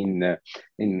field, in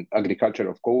agriculture,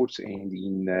 of course, and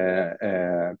in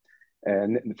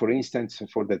for instance,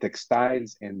 for the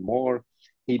textiles and more,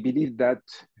 he believed that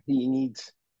he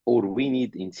needs, or we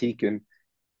need in SECAM,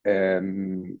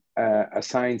 a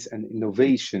science and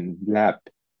innovation lab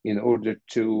in order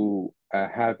to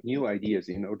have new ideas,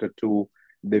 in order to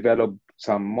develop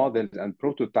some models and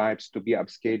prototypes to be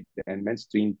upscaled and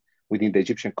mainstreamed within the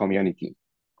Egyptian community.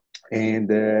 And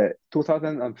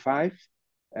 2005,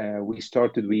 We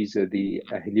started with the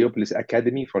Heliopolis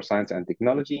Academy for Science and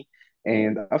Technology.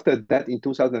 And after that, in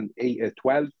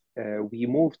 2012, we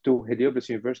moved to Heliopolis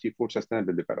University for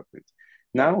Sustainable Development.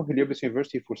 Now, Heliopolis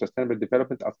University for Sustainable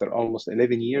Development, after almost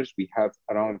 11 years, we have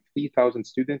around 3,000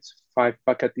 students, 5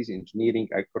 faculties: engineering,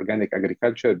 organic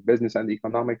agriculture, business and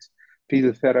economics,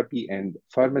 physiotherapy, and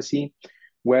pharmacy,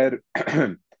 where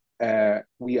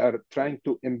we are trying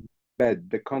to embed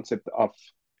the concept of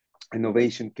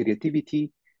innovation,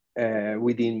 creativity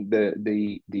within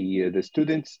the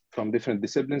students from different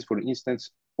disciplines. For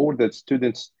instance, all the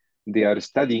students, they are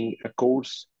studying a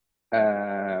course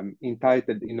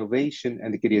entitled Innovation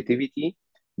and Creativity.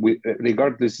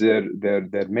 Regardless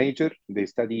their major, they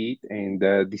study it, and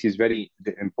this is very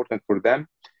important for them.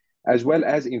 As well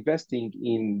as investing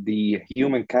in the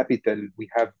human capital, we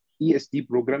have ESD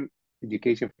program,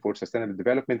 Education for Sustainable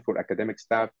Development, for academic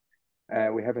staff.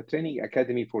 We have a training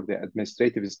academy for the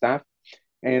administrative staff.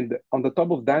 And on the top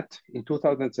of that, in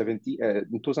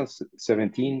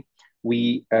 2017,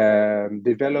 we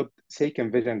developed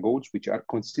SECAM vision goals, which are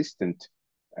consistent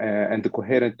and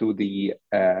coherent to the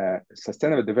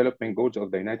Sustainable Development Goals of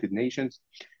the United Nations.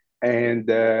 And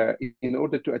in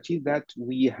order to achieve that,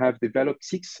 we have developed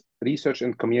 6 research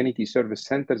and community service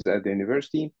centers at the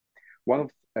university. One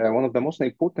of the most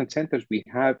important centers we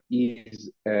have is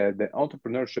the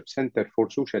Entrepreneurship Center for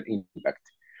Social Impact,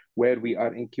 where we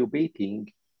are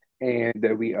incubating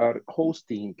and we are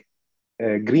hosting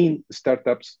green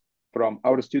startups from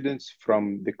our students,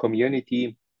 from the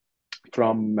community,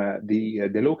 from the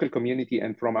local community,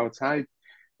 and from outside.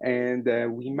 And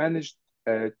we managed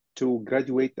to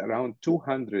graduate around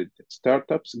 200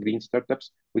 startups, green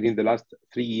startups, within the last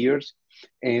 3 years.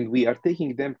 And we are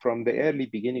taking them from the early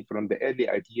beginning, from the early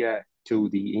idea to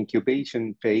the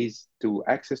incubation phase, to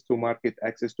access to market,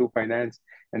 access to finance.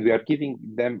 And we are giving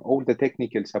them all the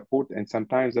technical support and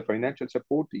sometimes the financial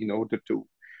support in order to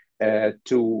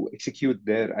execute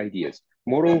their ideas.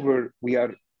 Moreover, we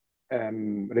are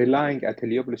relying at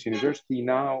Heliopolis University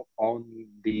now on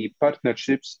the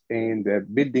partnerships and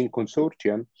building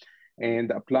consortium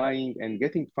and applying and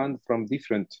getting funds from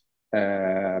different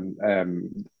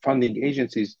funding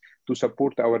agencies to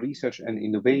support our research and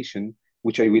innovation,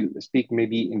 which I will speak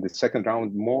maybe in the second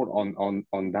round more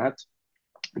on that.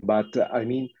 But I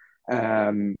mean,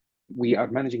 we are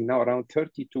managing now around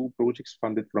 32 projects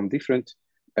funded from different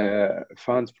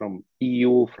funds, from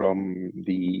EU, from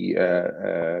the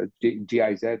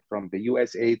GIZ, from the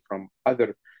USAID, from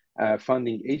other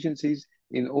funding agencies,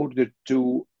 in order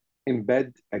to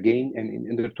embed again and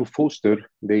in order to foster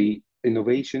the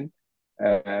innovation,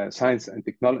 science and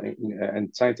technology,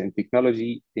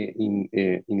 in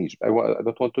Egypt. I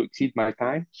don't want to exceed my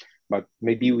time, but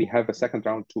maybe we have a second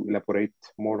round to elaborate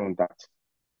more on that.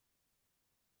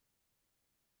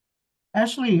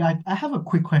 Actually, I have a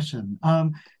quick question.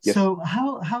 Yes. So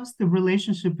how's the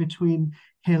relationship between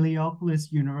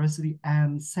Heliopolis University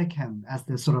and SECAM as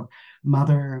the sort of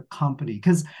mother company?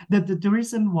 Because the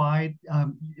reason why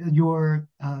your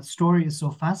story is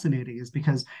so fascinating is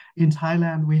because in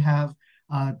Thailand we have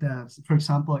for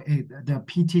example, the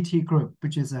PTT Group,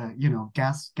 which is a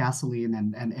gasoline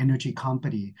and energy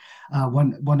company,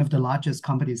 one of the largest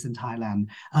companies in Thailand,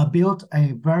 built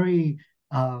a very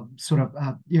a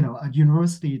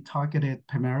university targeted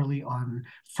primarily on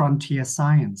frontier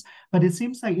science. But it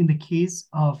seems like in the case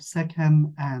of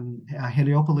SECAM and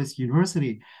Heliopolis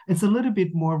University, it's a little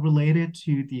bit more related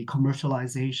to the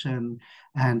commercialization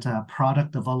and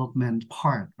product development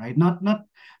part, right? Not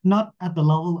at the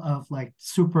level of like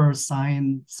super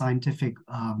scientific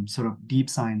sort of deep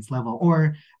science level,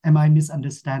 or am I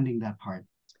misunderstanding that part?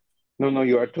 No,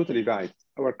 you are totally right.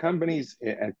 Our companies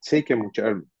at SECAM, which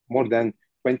are more than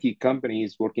 20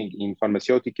 companies working in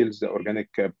pharmaceuticals, organic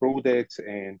products,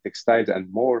 and textiles,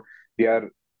 and more.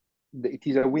 It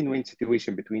is a win-win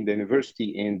situation between the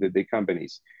university and the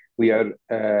companies. We are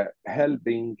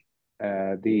helping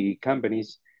the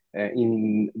companies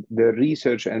in the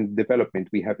research and development.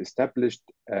 We have established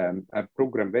a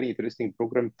program, very interesting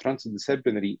program,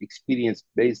 transdisciplinary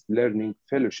experience-based learning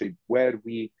fellowship, where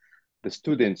the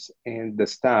students and the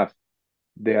staff,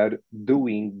 they are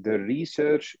doing the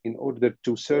research in order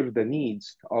to serve the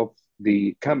needs of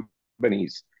the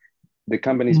companies. The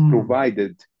companies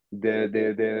provided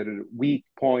their weak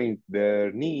point,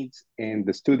 their needs, and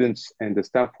the students and the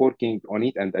staff working on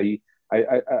it. And I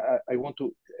want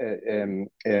to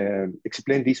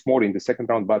explain this more in the second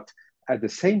round. But at the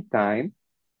same time,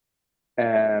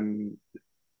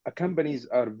 companies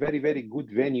are very, very good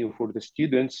venue for the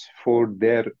students for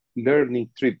their learning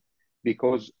trip,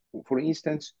 because, for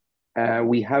instance,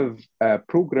 we have a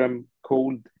program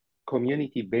called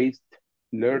community-based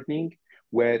learning,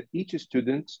 where each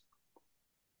student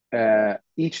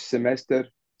each semester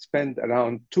spend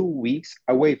around 2 weeks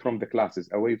away from the classes,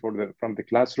 away from the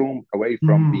classroom, away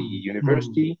from the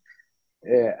university,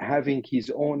 having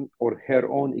his own or her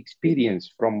own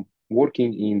experience from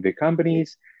working in the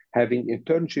companies, having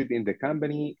internship in the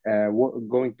company,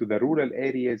 going to the rural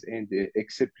areas and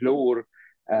explore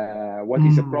what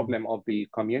is the problem of the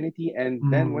community. And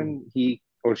then when he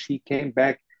or she came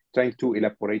back, trying to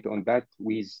elaborate on that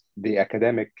with the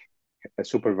academic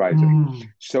supervisor.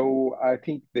 So I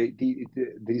think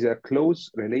there's a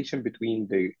close relation between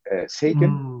the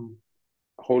SECAM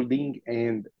holding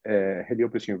and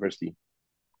Heliopoulos University.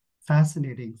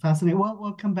 Fascinating, fascinating. Well,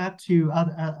 we'll come back to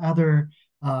other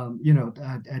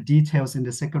details in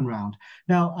the second round.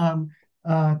 Now,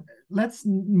 let's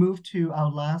move to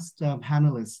our last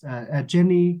panelist.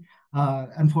 Jenny,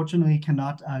 unfortunately,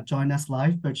 cannot join us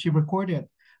live, but she recorded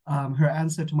her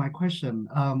answer to my question.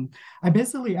 I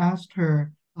basically asked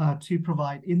her to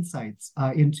provide insights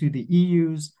into the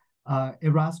EU's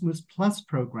Erasmus Plus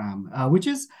program, which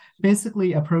is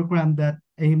basically a program that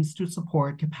aims to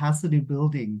support capacity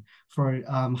building for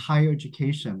higher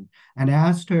education. And I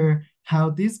asked her how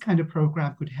this kind of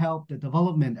program could help the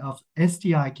development of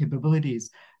STI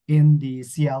capabilities in the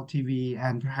CLTV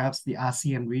and perhaps the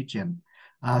ASEAN region.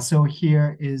 So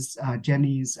here is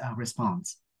Jenny's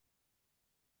response.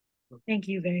 Thank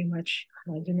you very much,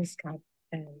 UNESCAP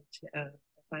and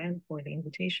Ryan, for the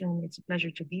invitation. It's a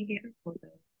pleasure to be here. I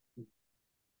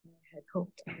had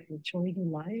hoped I would join you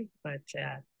live, but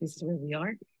this is where we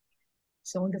are.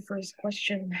 So on the first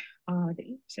question, the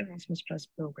EU's Erasmus Plus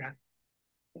program,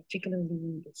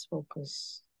 particularly its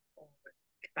focus on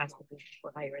capacity building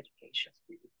for higher education,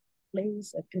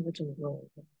 plays a pivotal role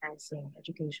in enhancing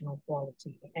educational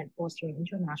quality and fostering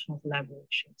international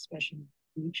collaboration, especially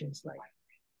in regions like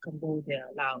Cambodia,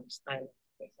 Laos, Thailand,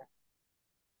 Viet Nam.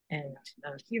 And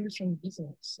here are some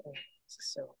reasons.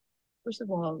 So, first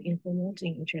of all, in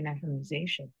promoting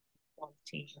internationalization,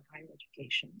 quality, and higher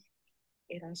education,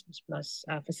 Erasmus Plus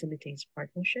facilitates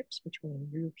partnerships between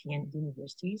European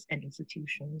universities and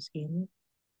institutions in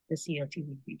the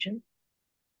CLTV region.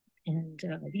 And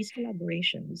these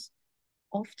collaborations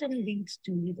often leads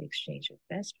to the exchange of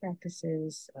best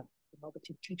practices,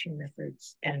 innovative teaching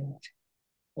methods, and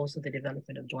also the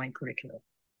development of joint curriculum.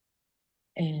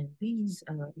 And these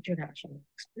international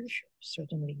exposure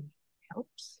certainly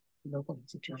helps local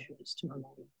institutions to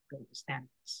align global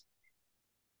standards.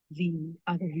 The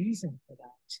other reason for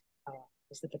that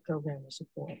is that the program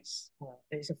supports,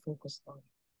 there is a focus on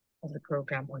the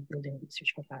program on building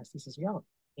research capacities as well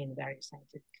in various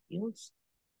scientific fields.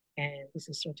 And this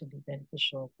is certainly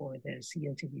beneficial for the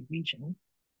CLTV region,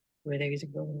 where there is a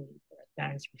growing need for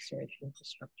advanced research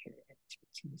infrastructure and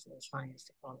expertise in science,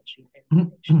 technology, and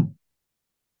innovation.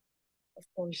 Of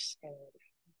course, we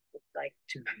would like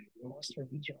to foster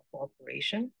regional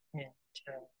cooperation, and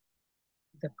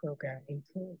the program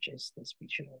encourages this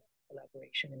regional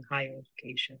collaboration in higher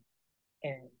education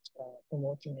and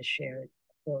promoting a shared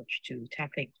approach to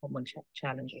tackling common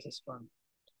challenges as well.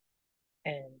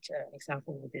 And an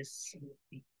example of this would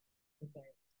be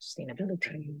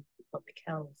sustainability, public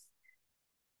health,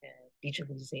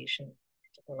 digitalization,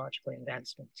 technological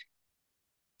advancement.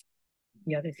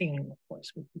 The other thing, of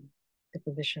course, would be the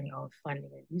provision of funding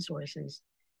and resources.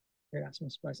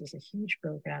 Erasmus Plus is a huge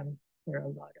program. There are a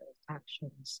lot of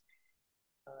actions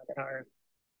that are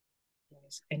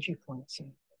entry points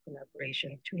in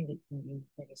collaboration between the EU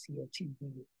and the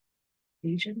CLTV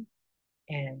region.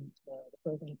 And the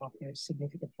program offers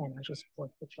significant financial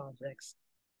support for projects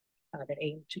that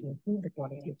aim to improve the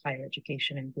quality of higher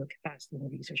education and build capacity in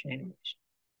research and innovation.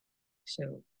 So,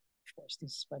 of course,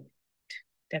 this will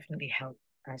definitely help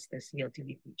as the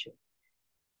CLTV region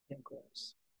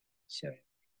grows. So,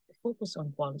 the focus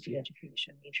on quality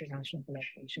education, international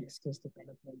collaboration, and skills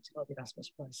development of Erasmus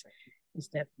Plus is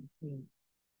definitely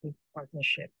a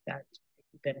partnership that will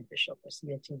be beneficial for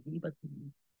CLTV, but we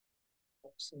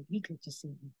also eager to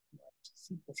see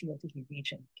what the CLTV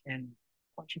region can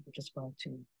contribute as well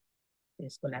to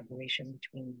this collaboration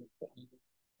between the EU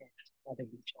and other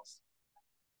regions.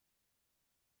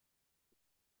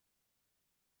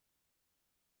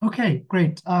 Okay,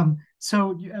 great.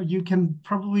 So you can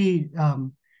probably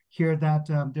hear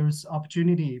that there's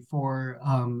opportunity for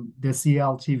the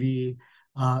CLTV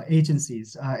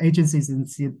agencies in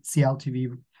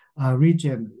CLTV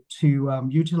region to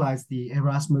utilize the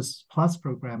Erasmus Plus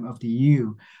program of the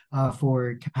EU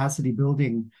for capacity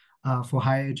building for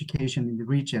higher education in the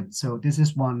region. So this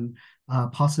is one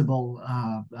possible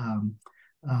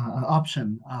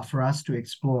option for us to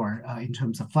explore in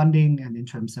terms of funding and in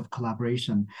terms of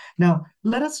collaboration. Now,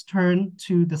 let us turn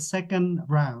to the second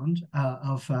round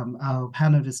of our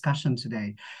panel discussion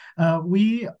today.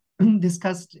 We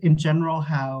discussed in general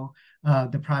how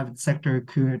the private sector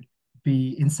could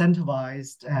be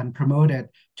incentivized and promoted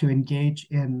to engage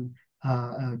in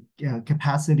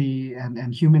capacity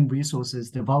and human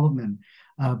resources development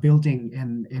building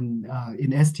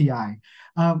in STI.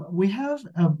 We have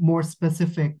a more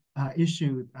specific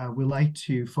issue we like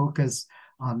to focus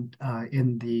on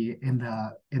in the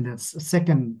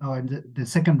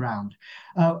second round.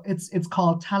 It's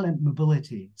called talent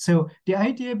mobility. So the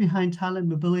idea behind talent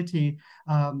mobility,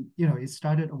 it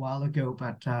started a while ago,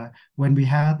 but when we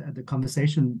had the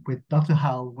conversation with Dr.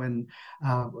 Hal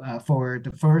for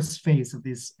the first phase of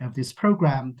this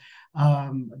program,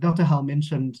 Dr. Hal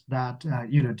mentioned that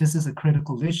this is a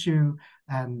critical issue,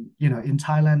 and in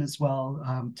Thailand as well,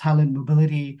 talent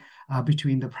mobility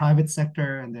between the private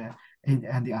sector and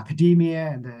the academia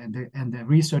and the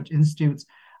research institutes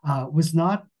was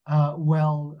not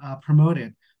well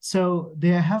promoted. So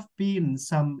there have been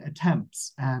some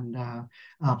attempts and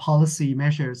policy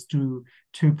measures to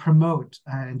promote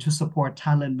and to support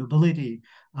talent mobility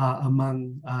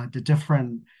among the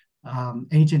different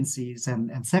agencies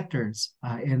and sectors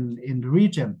in the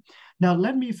region. Now,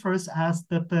 let me first ask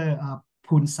Dr.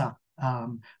 Poonsak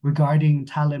regarding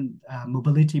talent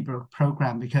mobility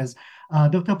program, because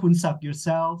Dr. Poonsak,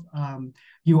 yourself,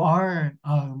 you are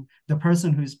the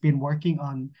person who's been working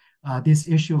on this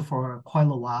issue for quite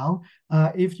a while.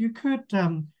 If you could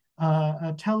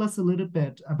tell us a little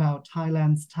bit about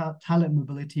Thailand's talent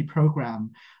mobility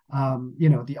program,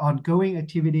 the ongoing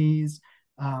activities,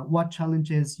 what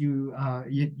challenges you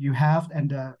have,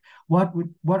 and what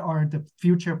are the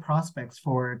future prospects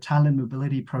for talent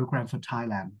mobility program for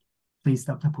Thailand? Please,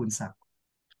 Dr. Poonsak.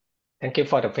 Thank you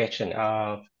for the question.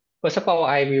 First of all,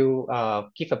 I will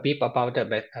give a brief about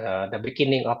the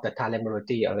beginning of the talent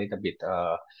mobility a little bit.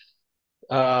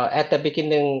 At the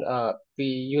beginning, we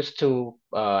used to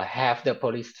have the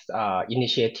police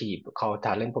initiative called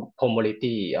talent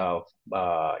mobility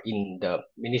in the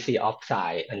Ministry of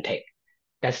Science and Tech.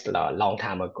 That's a long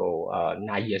time ago,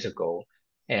 9 years ago.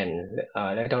 And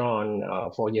later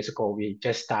on, 4 years ago, we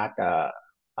just start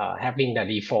having the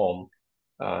reform.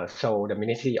 So the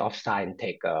Ministry of Science and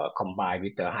Tech combined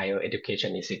with the higher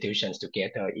education institutions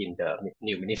together in the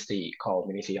new ministry called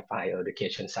Ministry of Higher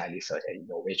Education, Science, Research and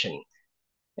Innovation.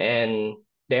 And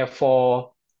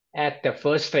therefore, at the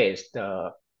first phase,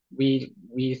 we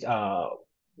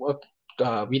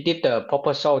did the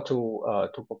proposal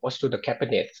to propose to the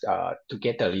cabinet to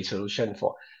get a resolution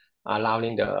for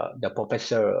allowing the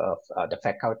professor of the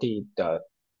faculty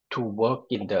to work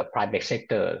in the private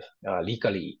sector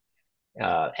legally,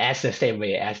 as the same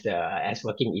way as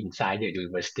working inside the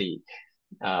university.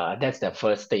 That's the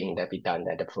first thing that we done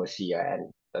at the first year,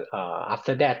 and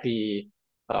after that we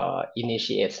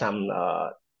initiate some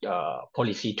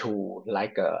policy to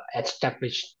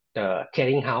establish the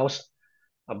clearing house,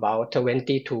 about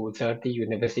 20 to 30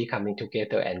 universities coming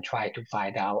together and try to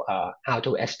find out how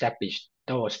to establish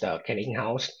those clearing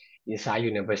house inside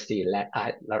university,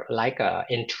 like a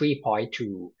entry point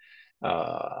to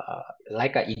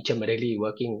like an intermediary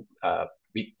working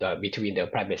between the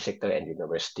private sector and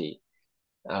university.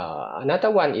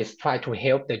 Another one is try to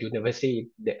help the university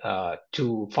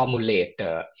to formulate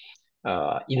the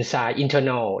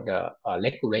internal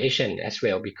regulation as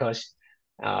well, because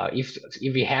if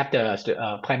we have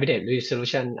the private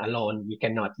resolution alone, we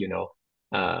cannot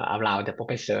allow the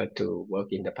professor to work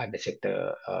in the private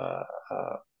sector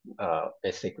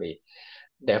basically.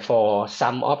 Therefore,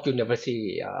 some of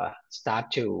university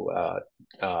start to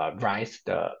rise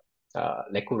the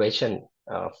regulation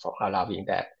for allowing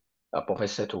that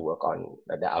professor to work on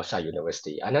the outside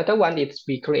university. Another one is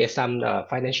we create some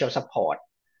financial support.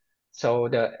 So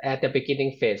at the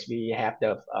beginning phase, we have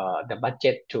the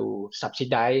budget to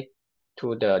subsidize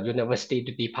to the university,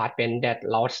 the department that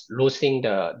losing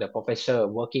the professor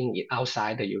working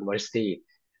outside the university.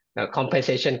 The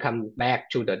compensation come back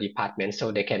to the department so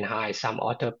they can hire some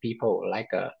other people, like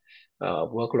a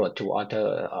workload to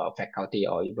other faculty,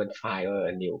 or even hire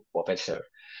a new professor.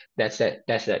 That's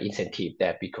the incentive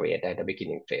that we create at the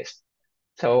beginning phase.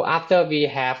 So after we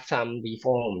have some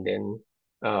reform, then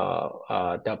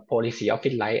the policy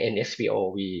office like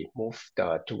NSPO, we move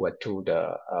toward to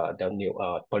the new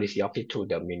policy office to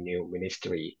the new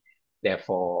ministry.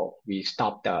 Therefore, we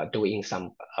stopped doing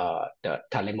some the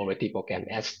talent mobility program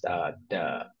as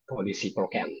the policy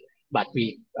program, but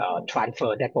we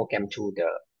transfer that program to the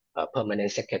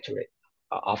permanent secretary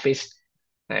office.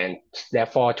 And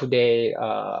therefore, today,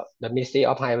 the Ministry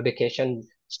of Higher Education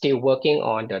still working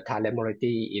on the talent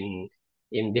mobility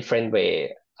in different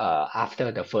way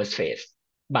after the first phase.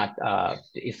 But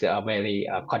it's very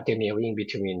continuing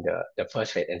between the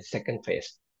first phase and second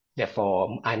phase.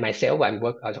 Therefore, I myself, I'm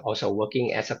also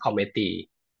working as a committee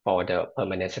for the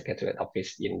Permanent Secretariat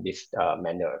Office in this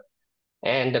manner.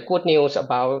 And the good news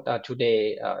about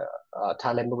today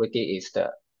talent mobility is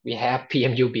we have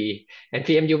PMUB and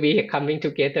PMUB coming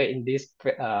together in this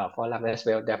forum as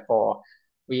well. Therefore,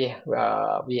 we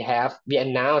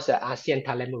announced the ASEAN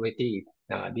talent mobility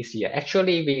this year.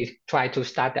 Actually, we try to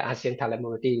start the ASEAN talent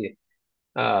mobility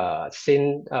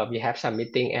since we have some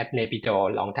meeting at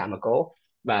Naypyidaw a long time ago.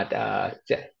 But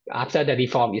after the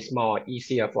reform, it's more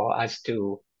easier for us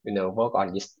to work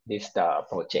on this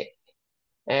project.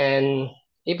 And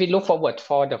if we look forward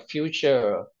for the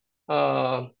future,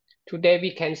 today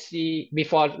we can see,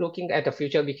 before looking at the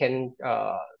future, we can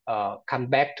come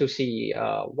back to see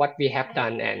what we have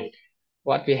done and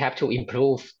what we have to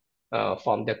improve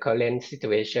from the current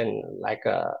situation, like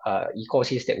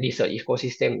ecosystem, research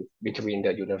ecosystem between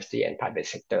the university and private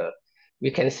sector. We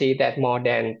can see that more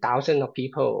than thousands of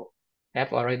people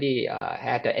have already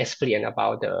had the experience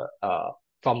about the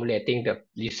formulating the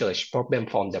research problem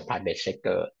from the private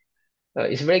sector.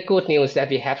 It's very good news that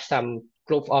we have some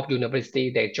group of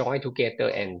university they join together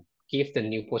and give the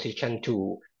new position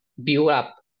to build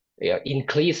up,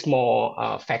 increase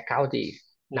more faculty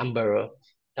number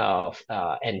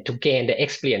and to gain the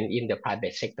experience in the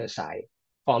private sector side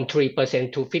from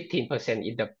 3% to 15%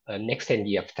 in the next 10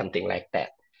 years, something like that.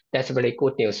 That's very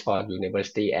good news for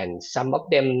university, and some of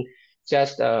them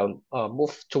just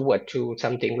move toward to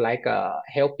something like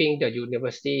helping the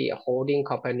university holding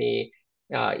company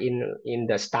in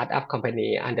the startup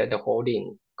company under the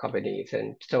holding companies.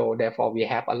 And so therefore we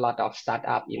have a lot of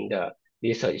startup in the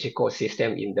research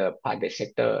ecosystem in the private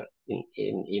sector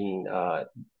in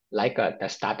like the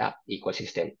startup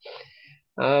ecosystem.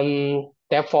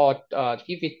 Therefore,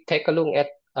 if we take a look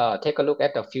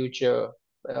at the future,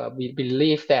 we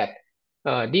believe that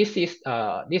this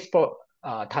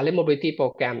talent mobility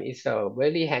program is a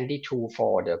very handy tool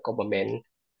for the government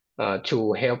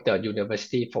to help the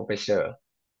university professor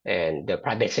and the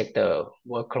private sector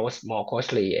work more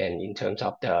closely and in terms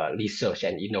of the research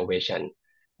and innovation.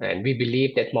 And we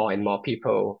believe that more and more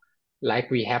people,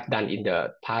 like we have done in the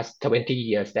past 20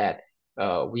 years, that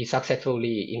we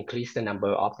successfully increase the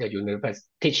number of the university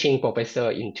teaching professor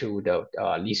into the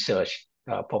research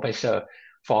professor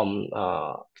from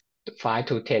 5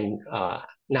 to 10.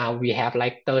 Now we have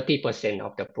like 30%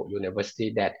 of the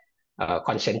university that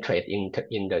concentrate in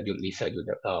the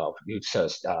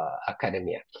research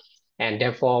academia. And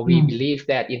therefore, we believe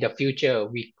that in the future,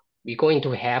 we're going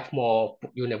to have more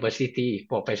university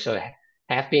professors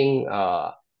having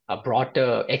a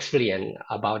broader experience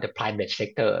about the private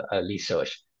sector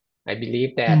research. I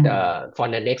believe that for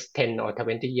the next 10 or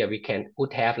 20 years,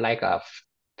 would have like a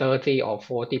 30 or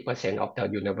 40% of the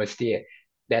university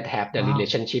that have the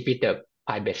relationship with the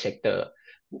private sector.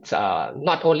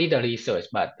 Not only the research,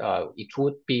 but it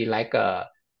would be like a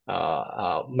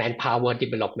manpower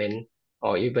development,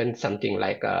 or even something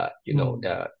like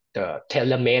the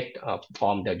tailor-made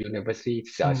from the university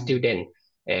student,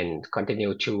 and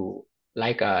continue to,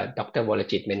 like Dr.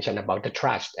 Wolajit mentioned about the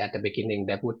trust at the beginning,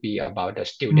 that would be about the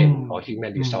student or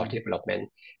human resource development.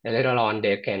 And later on,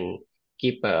 they can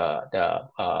keep the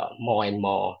more and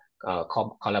more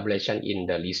collaboration in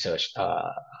the research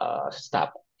stuff.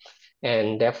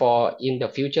 And therefore, in the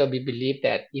future, we believe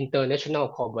that international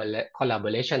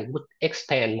collaboration would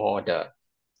expand more the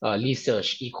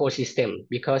research ecosystem,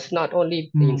 because not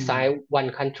only inside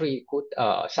one country could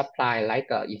supply like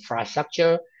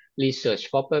infrastructure, research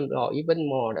problem, or even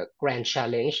more the grand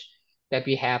challenge that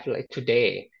we have like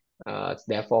today.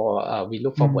 Therefore, we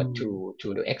look forward to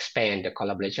expand the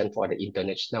collaboration for the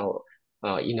international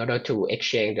in order to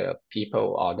exchange the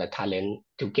people or the talent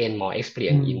to gain more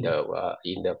experience in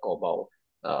the global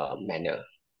manner.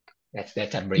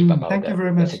 That's a brief about thank you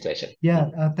very much. the situation. Yeah,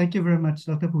 thank you very much,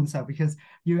 Dr. Poonsa, because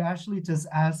you actually just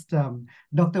asked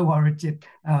Dr. Wolajit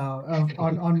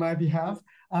on my behalf,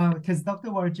 because Dr.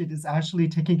 Wolajit is actually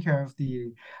taking care of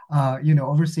the,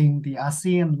 overseeing the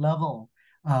ASEAN level,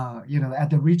 at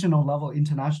the regional level,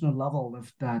 international level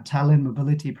of the talent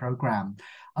mobility program.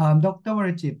 Dr.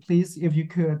 Wolajit, please, if you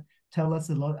could tell us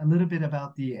a little bit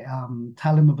about the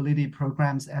talent mobility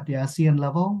programs at the ASEAN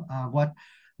level.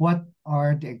 What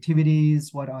are the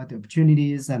activities, what are the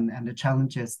opportunities and the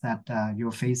challenges that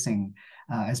you're facing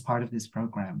as part of this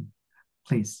program,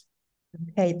 please?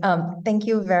 Okay, thank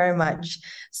you very much.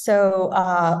 So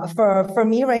for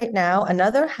me right now,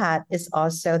 another hat is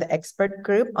also the expert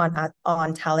group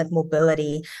on talent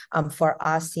mobility for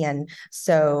ASEAN.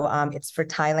 So it's for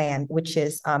Thailand, which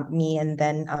is me, and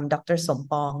then Dr.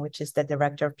 Sompong, which is the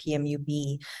director of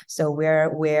PMUB. So we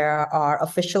are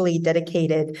officially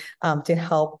dedicated to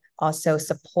help also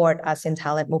support ASEAN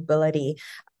talent mobility.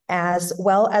 As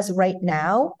well as right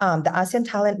now, the ASEAN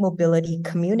Talent Mobility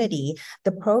Community,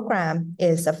 the program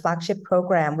is a flagship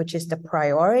program, which is the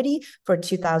priority for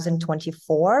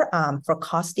 2024 for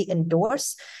COSTI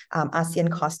endorsed. ASEAN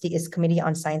COSTI is Committee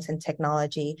on Science and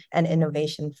Technology and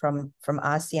Innovation from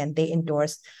ASEAN. They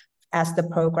endorsed as the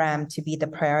program to be the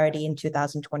priority in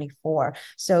 2024.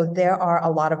 So there are a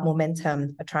lot of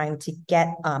momentum trying to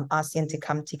get ASEAN to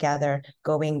come together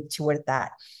going toward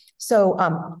that. So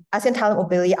ASEAN Talent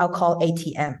Mobility, I'll call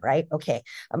ATM, right? Okay.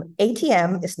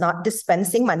 ATM is not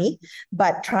dispensing money,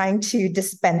 but trying to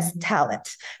dispense talent,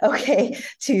 okay,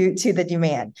 to the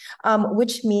demand,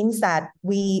 which means that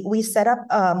we set up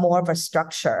more of a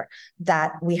structure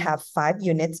that we have 5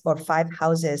 units or 5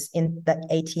 houses in the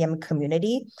ATM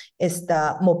community. Is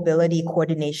the Mobility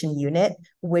Coordination Unit,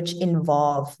 which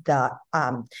involve the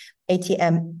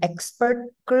ATM expert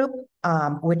group,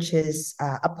 which is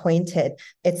appointed.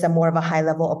 It's a more of a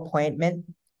high-level appointment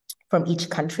from each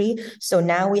country. So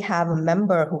now we have a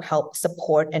member who helps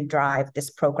support and drive this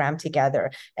program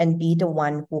together and be the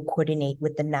one who coordinate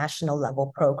with the national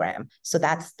level program. So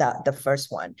that's the first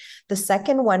one. The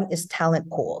second one is talent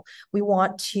pool. We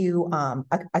want to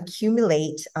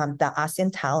accumulate the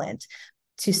ASEAN talent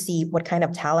to see what kind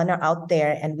of talent are out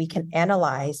there, and we can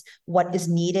analyze what is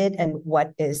needed and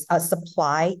what is a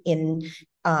supply in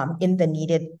the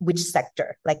needed, which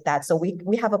sector, like that. So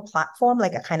we have a platform,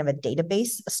 like a kind of a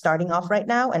database starting off right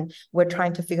now, and we're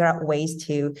trying to figure out ways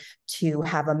to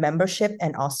have a membership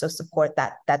and also support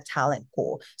that talent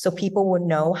pool, so people will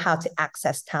know how to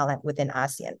access talent within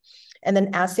ASEAN. And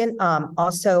then ASEAN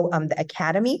also the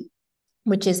academy,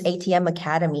 which is ATM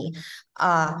Academy,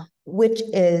 which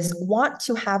is want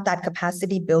to have that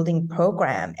capacity building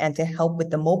program and to help with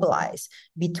the mobilize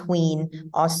between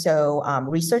also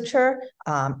researcher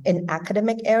in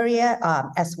academic area,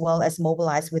 as well as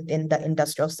mobilize within the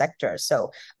industrial sector.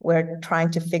 So we're trying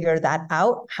to figure that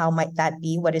out. How might that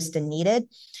be? What is the needed?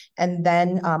 And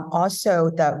then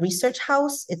also the research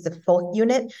house, it's the 4th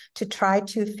unit to try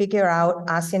to figure out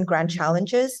ASEAN grand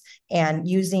challenges and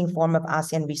using form of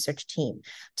ASEAN research team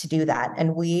to do that.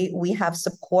 And we have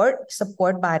support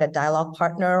by the dialogue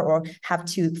partner, or have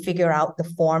to figure out the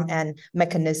form and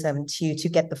mechanism to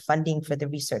get the funding for the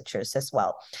researchers as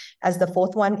well. As the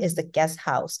 4th one is the guest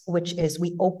house, which is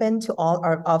we open to all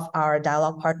of our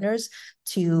dialogue partners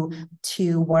to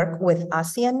work with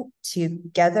ASEAN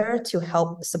together to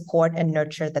help support and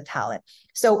nurture the talent.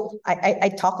 So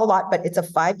I talk a lot, but it's a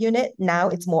 5 unit. Now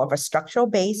it's more of a structural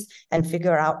base and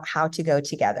figure out how to go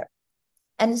together.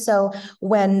 And so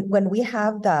when we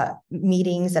have the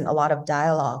meetings and a lot of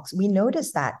dialogues, we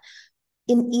notice that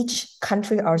in each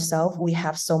country ourselves, we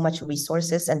have so much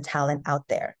resources and talent out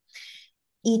there.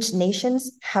 Each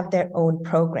nations have their own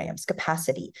programs,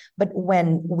 capacity. But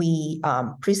when we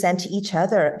present to each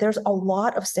other, there's a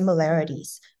lot of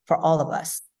similarities for all of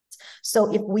us.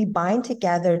 So if we bind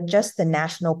together just the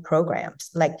national programs,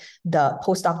 like the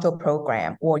postdoctoral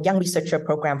program or young researcher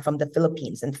program from the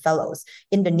Philippines and fellows,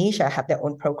 Indonesia have their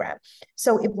own program.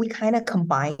 So if we kind of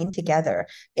combine together,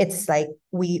 it's like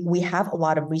we have a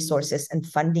lot of resources and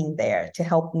funding there to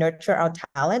help nurture our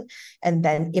talent. And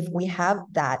then if we have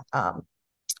that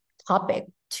topic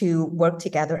to work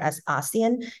together as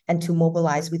ASEAN and to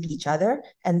mobilize with each other,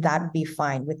 and that would be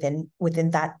fine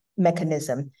within that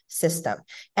mechanism system.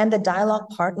 And the dialogue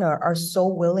partner are so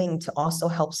willing to also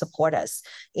help support us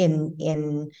in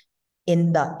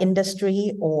the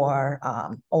industry or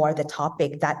the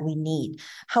topic that we need.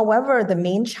 However, the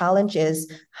main challenge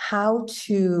is how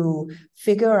to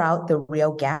figure out the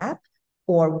real gap,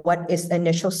 or what is the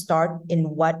initial start in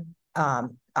what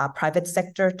private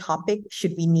sector topic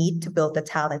should we need to build the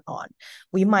talent on.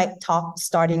 We might talk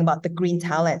starting about the green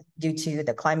talent due to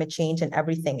the climate change and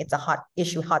everything. It's a hot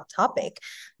issue, hot topic,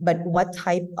 but what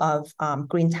type of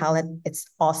green talent, it's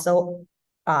also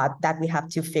that we have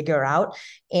to figure out.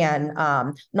 And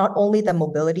not only the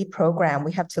mobility program,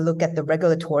 we have to look at the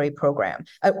regulatory program,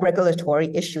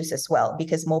 regulatory issues as well,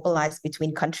 because mobilized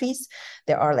between countries,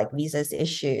 there are like visas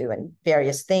issue and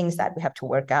various things that we have to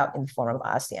work out in the form of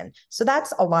ASEAN. So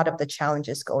that's a lot of the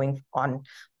challenges going on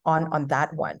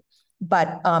that one.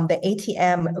 But the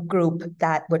ATM group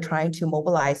that we're trying to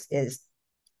mobilize is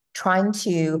trying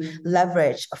to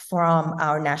leverage from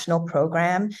our national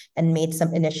program and made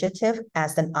some initiative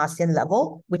as an ASEAN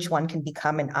level, which one can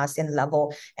become an ASEAN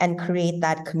level, and create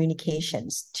that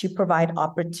communications to provide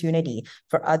opportunity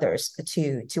for others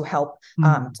to help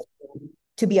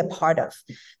to be a part of.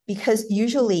 Because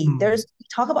usually we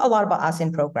talk about a lot about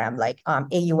ASEAN program like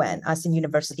AUN, ASEAN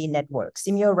University Network,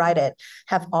 Simeo United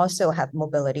have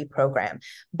mobility program,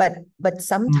 but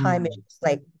sometimes it's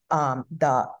like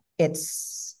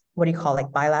it's what do you call, like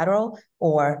bilateral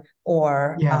or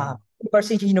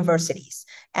universities,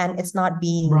 and it's not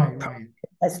being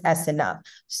as enough.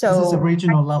 So this is a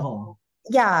regional level.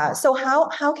 Yeah. So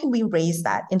how can we raise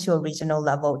that into a regional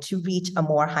level to reach a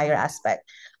more higher aspect?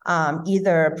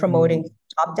 Either promoting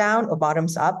top down or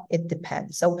bottoms up, it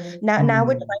depends. So now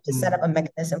we're trying to set up a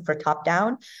mechanism for top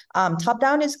down. Top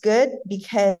down is good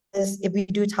because if we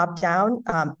do top down,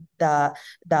 the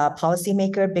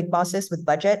policymaker, big bosses with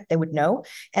budget, they would know.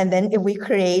 And then if we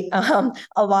create a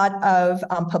lot of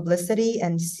publicity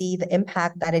and see the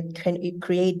impact that it can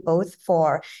create both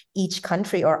for each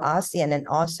country or ASEAN, and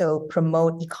also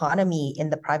promote economy in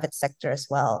the private sector as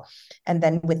well. And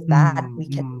then with that, we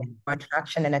can get more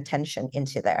traction and attention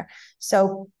into there. So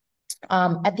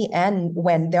at the end,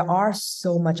 when there are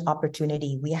so much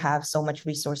opportunity, we have so much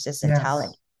resources and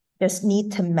talent, just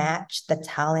need to match the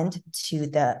talent to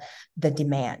the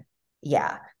demand.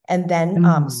 Yeah. And then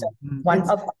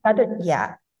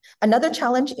another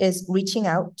challenge is reaching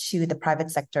out to the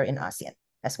private sector in ASEAN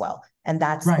as well. And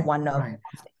that's one of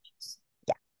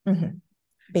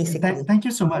basically. Thank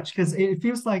you so much, because it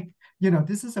feels like,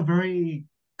 this is a very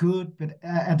good, but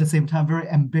at the same time, very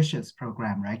ambitious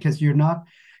program, right? Because you're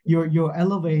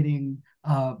elevating,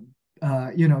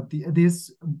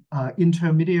 this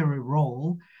intermediary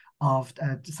role of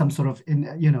some sort of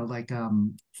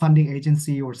funding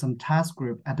agency or some task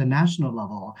group at the national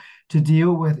level to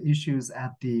deal with issues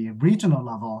at the regional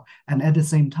level, and at the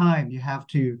same time you have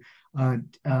to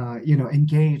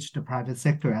engage the private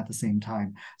sector at the same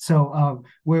time. So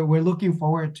we're looking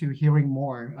forward to hearing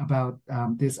more about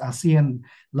this ASEAN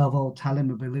level talent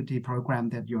mobility program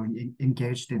that you're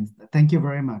engaged in. Thank you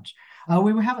very much.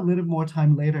 We will have a little more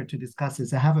time later to discuss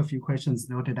this. I have a few questions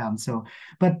noted down.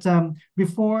 But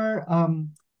before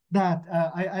that,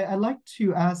 I'd like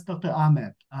to ask Dr.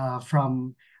 Ahmed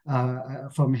from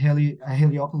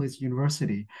Heliopolis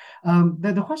University.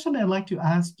 The question I'd like to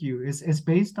ask you is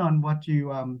based on what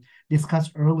you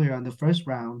discussed earlier in the first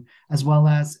round, as well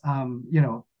as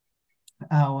our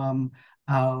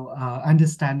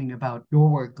understanding about your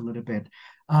work a little bit.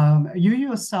 You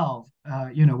yourself,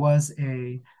 was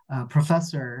a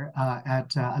professor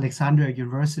at Alexandria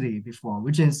University before,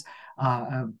 which is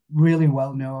a really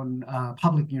well-known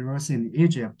public university in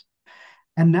Egypt.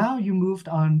 And now you moved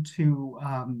on to,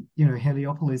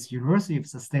 Heliopolis University of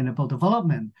Sustainable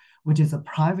Development, which is a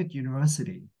private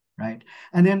university, right?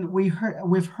 And then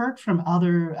we've heard from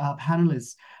other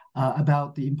panelists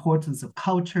about the importance of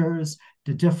cultures,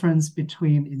 the difference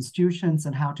between institutions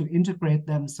and how to integrate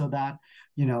them so that,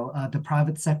 the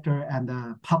private sector and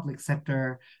the public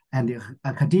sector and the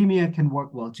academia can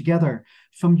work well together.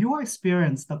 From your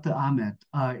experience, Dr. Ahmed,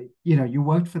 you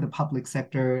worked for the public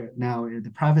sector, now in the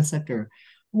private sector.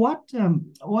 What's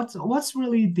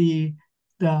really the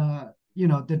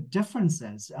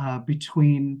differences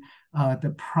between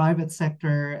the private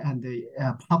sector and the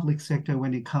public sector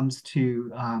when it comes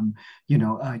to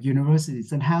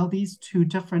universities, and how these two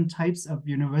different types of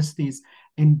universities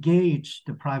engage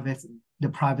the private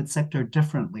sector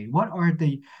differently? What are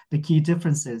the key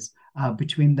differences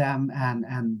between them,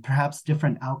 and perhaps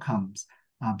different outcomes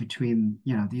between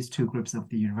these two groups of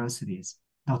the universities?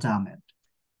 Dr. Ahmed.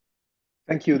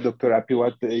 Thank you, Dr.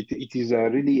 Apiwat. It is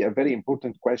really a very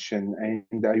important question,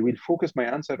 and I will focus my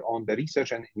answer on the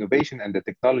research and innovation and the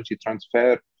technology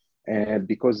transfer,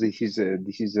 because this is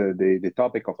the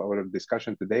topic of our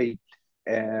discussion today.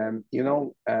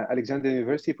 Alexandria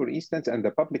University, for instance, and the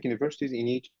public universities in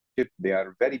Egypt, they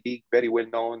are very big, very well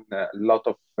known, a lot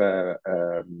of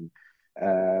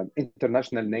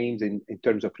international names in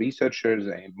terms of researchers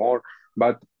and more.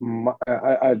 But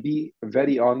I'll be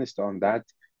very honest on that.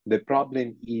 The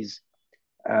problem is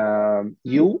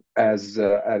you as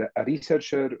a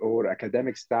researcher or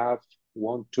academic staff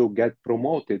want to get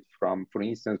promoted from, for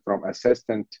instance, from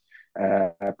assistant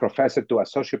professor to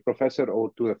associate professor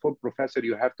or to a full professor.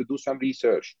 You have to do some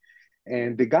research.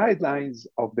 And the guidelines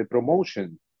of the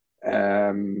promotion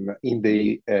in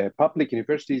the public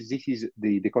universities, this is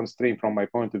the constraint from my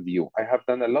point of view. I have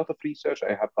done a lot of research.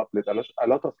 I have published a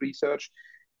lot of research.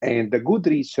 And the good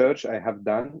research I have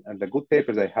done and the good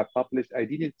papers I have published, I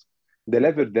didn't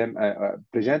delivered them,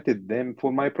 presented them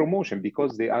for my promotion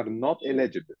because they are not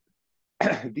eligible.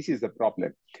 This is the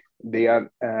problem. They are,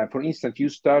 for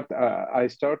instance, I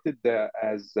started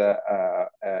as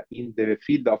in the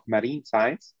field of marine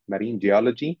science, marine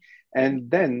geology, and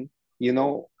then, you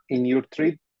know, in your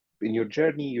trip, in your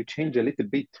journey, you change a little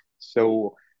bit.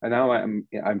 So now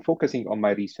I'm focusing on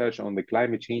my research on the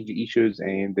climate change issues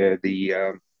and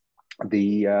the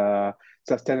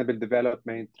sustainable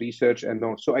development research, and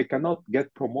so I cannot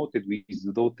get promoted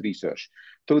with those research.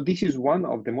 So this is one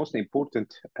of the most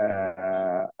important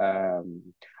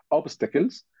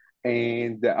obstacles.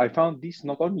 And I found this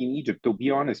not only in Egypt, to be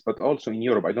honest, but also in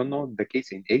Europe. I don't know the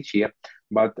case in Asia,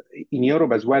 but in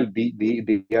Europe as well,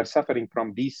 they are suffering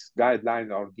from these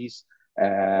guidelines or these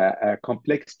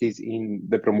complexities in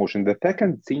the promotion. The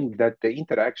second thing, that the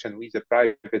interaction with the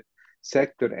private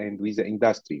sector and with the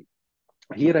industry.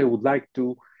 Here, I would like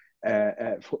to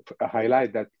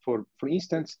highlight that, for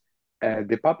instance,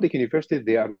 the public universities,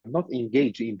 they are not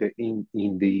engaged in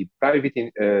the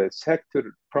private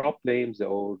sector problems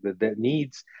or the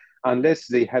needs unless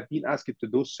they have been asked to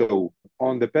do so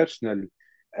on the personal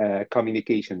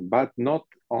communication, but not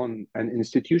on an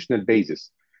institutional basis.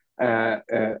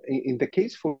 In the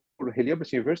case for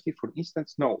Heliobas University, for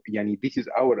instance, no, yani, this is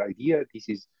our idea,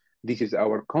 this is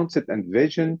our concept and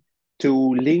vision,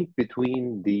 to link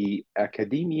between the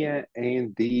academia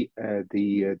and the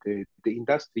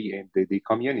industry and the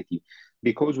community,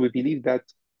 because we believe that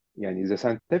the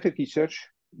scientific research,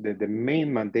 the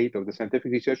main mandate of the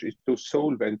scientific research is to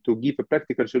solve and to give a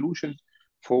practical solution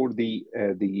for the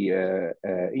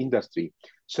industry.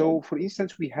 So, for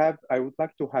instance, I would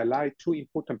like to highlight two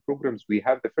important programs we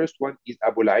have. The first one is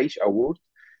Abu Laish Award.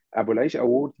 Abu Laish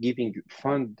Award, giving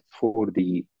fund for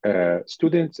the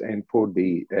students and for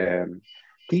the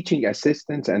teaching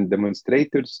assistants and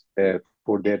demonstrators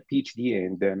for their PhD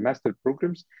and their master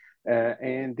programs.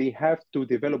 And they have to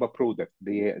develop a product.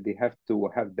 They have to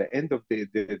have the end of the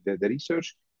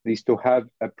research is to have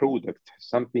a product,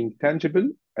 something tangible.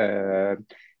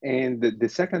 And the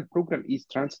second program is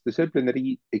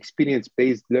transdisciplinary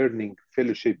experience-based learning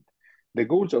fellowship. The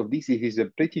goals of this is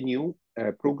a pretty new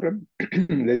program,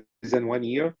 less than 1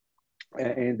 year.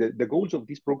 And the goals of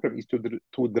this program is to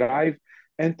drive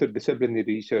interdisciplinary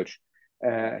research.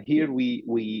 Here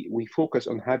we focus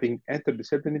on having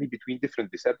interdisciplinary between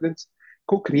different disciplines,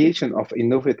 co-creation of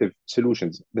innovative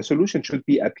solutions. The solution should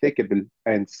be applicable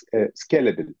and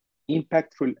scalable,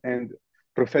 impactful and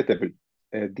profitable.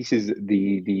 This is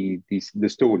the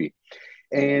story.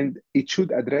 And it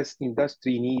should address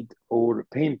industry need or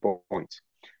pain points.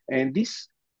 And this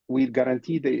will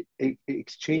guarantee the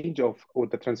exchange of, or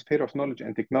the transfer of knowledge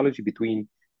and technology between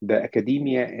the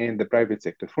academia and the private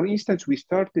sector. For instance, we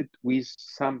started with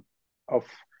some of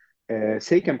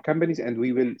SECAM companies, and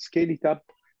we will scale it up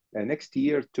next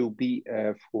year to be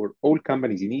for all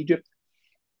companies in Egypt.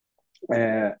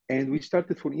 And we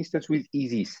started, for instance, with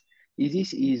EZIS.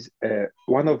 EZIS is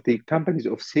one of the companies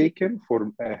of SECAM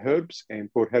for herbs and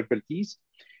for herbal teas.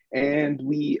 And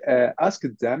we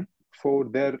asked them for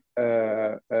their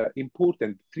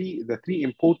three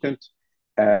important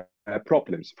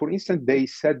problems. For instance, they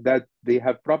said that they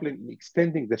have problem in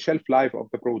extending the shelf life of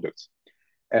the products,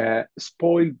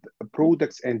 spoiled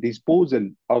products and disposal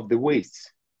of the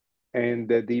wastes, and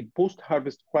the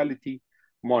post-harvest quality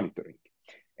monitoring.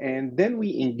 And then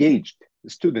we engaged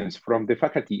students from the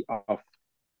Faculty of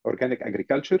Organic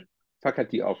Agriculture,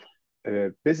 Faculty of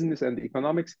Business and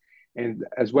Economics, and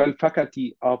as well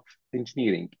Faculty of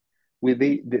Engineering.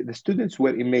 The students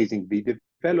were amazing. They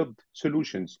developed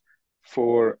solutions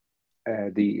for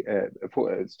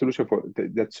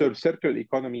that serve circular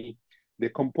economy, the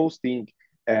composting,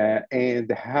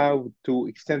 and how to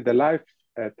extend the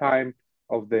lifetime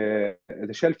of the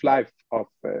shelf life of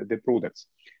the products.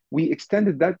 We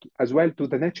extended that as well to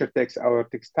the NatureTex, our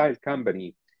textile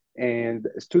company, and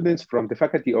students from the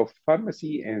Faculty of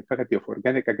Pharmacy and Faculty of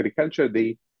Organic Agriculture.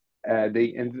 They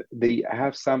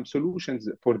have some solutions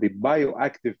for the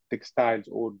bioactive textiles,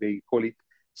 or they call it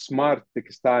smart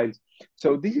textiles.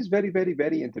 So this is very, very,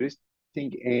 very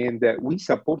interesting, and we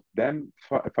support them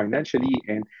financially.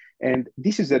 And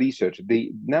this is the research.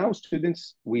 Now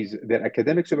students with their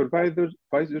academic supervisors,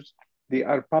 they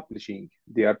are publishing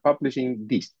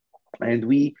this. And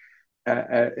we,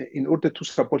 in order to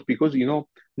support, because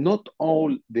not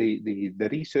all the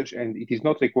research, and it is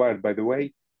not required, by the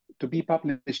way, to be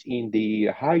published in the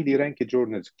highly ranked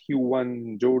journals,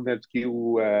 Q1 journals,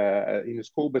 in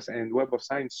Scopus and Web of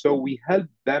Science. So we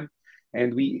helped them,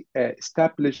 and we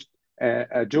established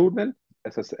a journal,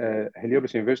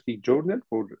 Heliobas University Journal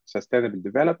for Sustainable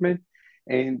Development,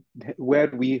 and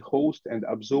where we host and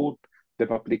absorb the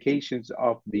publications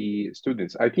of the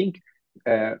students. I think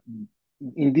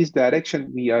in this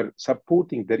direction, we are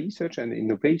supporting the research and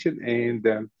innovation, and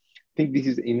I think this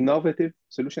is an innovative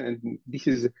solution, and this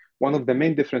is one of the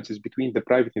main differences between the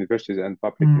private universities and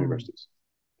public universities.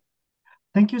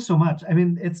 Thank you so much. I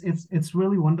mean, it's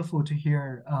really wonderful to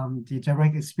hear the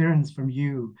direct experience from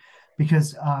you,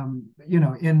 because you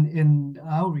know, in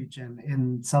our region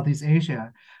in Southeast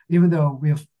Asia, even though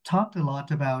we've talked a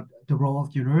lot about the role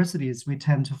of universities, we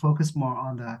tend to focus more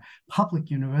on the public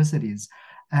universities,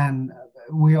 and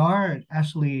we are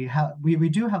actually we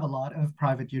do have a lot of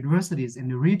private universities in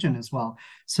the region as well.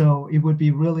 So it would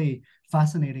be really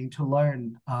fascinating to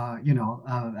learn, you know,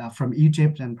 from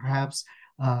Egypt and perhaps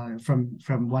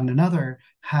from one another,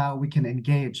 how we can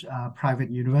engage private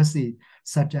university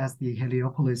such as the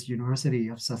Heliopolis University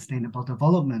of Sustainable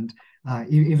Development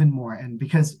even more. And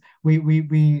because we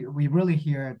really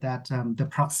hear that the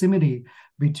proximity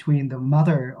between the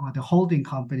mother or the holding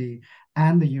company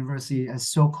and the university is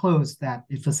so close that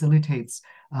it facilitates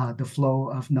the flow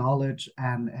of knowledge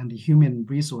and the human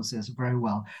resources very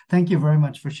well. Thank you very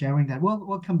much for sharing that.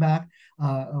 We'll come back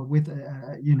with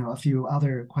you know, a few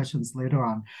other questions later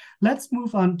on. Let's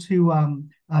move on to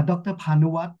Dr.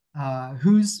 Panuwat,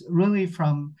 who's really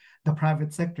from the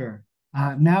private sector.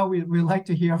 Now we'd like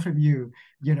to hear from you,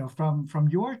 you know, from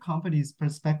your company's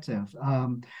perspective.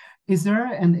 Is there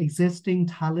an existing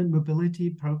talent mobility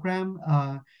program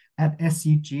at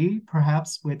SCG,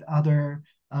 perhaps with other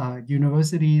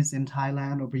universities in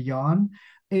Thailand or beyond?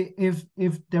 If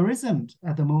there isn't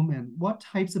at the moment, what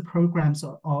types of programs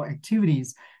or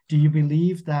activities do you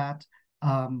believe that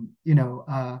you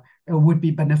know, would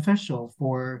be beneficial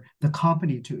for the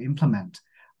company to implement?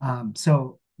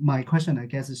 So my question, I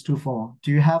guess, is twofold.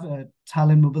 Do you have a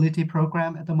talent mobility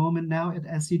program at the moment now at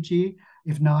SCG?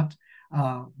 If not,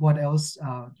 what else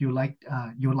you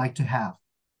would like to have?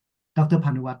 Dr.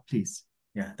 Panuwat, please.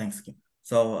 Yeah, thanks, Kim.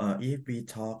 So if we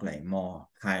talk like more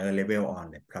higher level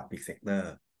on the public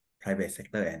sector, private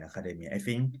sector, and academia, I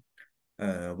think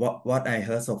what I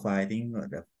heard so far, I think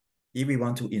if we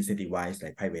want to incentivize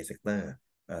like private sector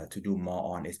to do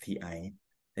more on STI,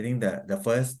 I think the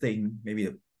first thing, maybe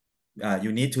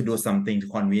you need to do something to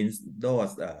convince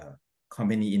those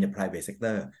companies in the private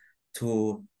sector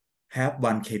to have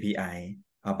one KPI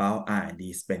about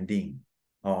R&D spending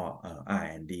or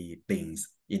R&D things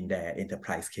in their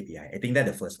enterprise KPI. I think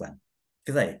that's the first one.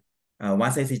 Because like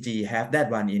once SCG have that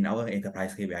one in our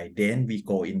enterprise KPI, then we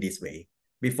go in this way.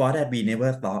 Before that, we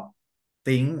never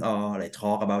think or like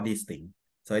talk about this thing.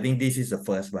 So I think this is the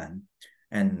first one.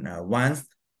 And once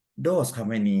those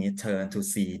companies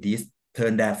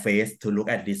turn their face to look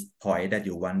at this point that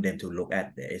you want them to look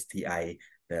at the STI,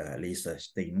 the research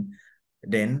thing,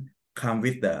 then come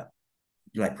with the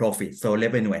like profit, so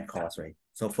revenue and cost, right?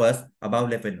 So first about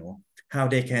revenue, how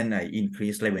they can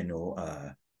increase revenue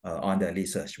on the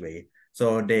research way.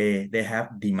 So they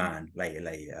have demand, like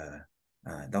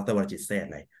Dr. Wajid said,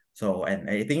 like, so, and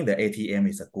I think the ATM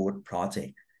is a good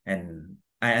project, and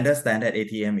I understand that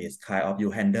ATM is kind of,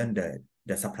 you handle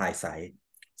the supply side,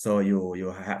 so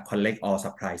you have collect all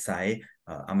supply side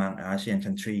among Asian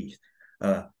countries.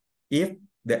 If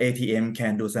the ATM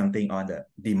can do something on the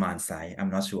demand side, I'm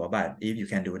not sure, but if you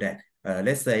can do that,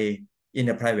 let's say in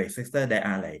the private sector, there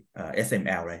are like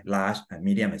SML, right? Large,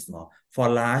 medium, and small. For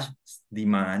large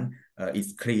demand,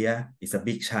 it's clear, it's a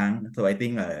big chunk. So I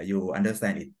think you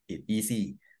understand it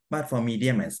easy. But for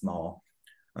medium and small,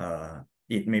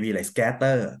 it may be like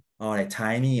scatter or like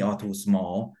tiny or too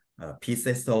small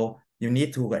pieces. So you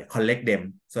need to like collect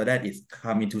them so that it's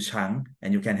come into chunk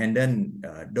and you can handle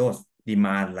those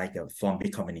demand like from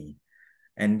big company.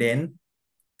 And then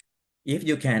if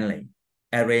you can like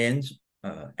arrange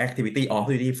activity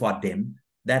opportunity for them,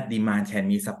 that demand can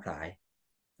meet supply.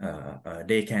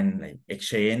 They can like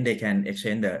exchange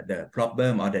the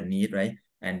problem or the need, right?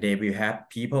 And they will have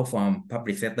people from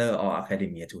public sector or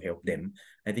academia to help them.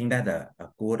 I think that's a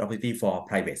good opportunity for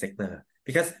private sector,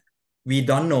 because we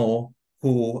don't know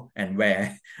who and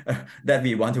where that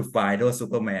we want to find those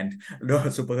superman,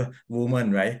 those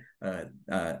superwoman, right?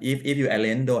 If you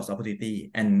arrange those opportunity,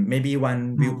 and maybe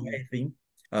one view, I think,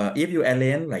 if you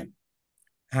arrange like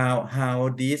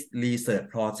how this research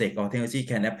project or technology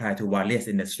can apply to various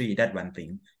industry, that one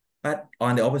thing. But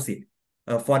on the opposite,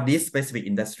 for this specific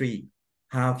industry,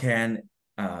 how can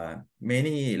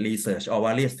many research or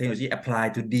various technology apply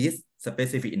to this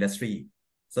specific industry?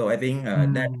 So I think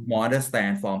that more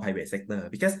understand from private sector,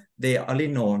 because they are only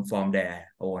known from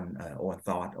their own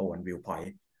thought, own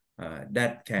viewpoint.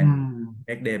 That can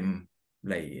make them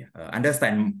like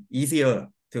understand easier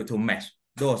to match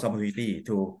those opportunity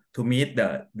to meet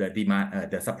the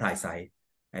demand, the supply side,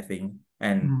 I think,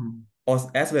 and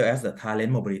as well as the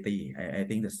talent mobility. I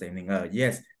think the same thing.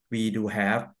 Yes, we do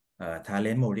have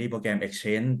talent mobility program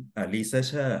exchange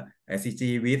researcher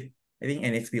SCG with, I think,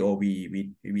 NXPO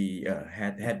we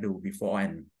had do before,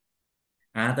 and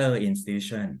other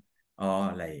institution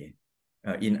or like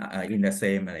in the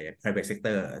same like private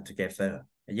sector together.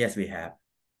 Yes, we have.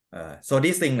 So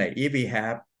this thing, like if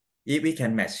we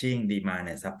can matching demand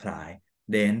and supply,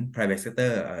 then private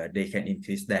sector they can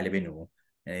increase their revenue.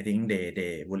 And I think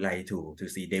they would like to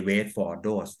see, they wait for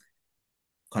those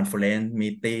conference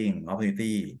meeting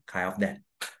opportunity kind of that.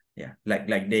 Yeah,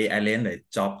 like they arrange the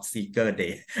job seeker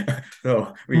day.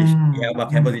 So we have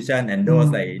vacant position, and those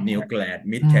like new grad,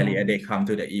 mid career, they come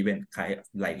to the event kind of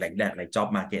like that, like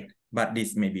job market. But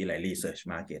this may be like research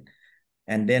market.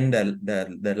 And then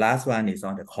the last one is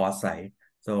on the cost side.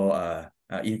 So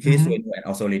increase revenue and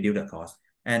also reduce the cost.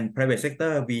 And private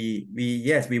sector, we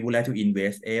would like to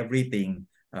invest everything,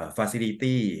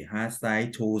 facility, hard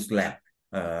side, tools, lab,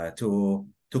 to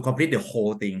complete the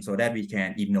whole thing so that we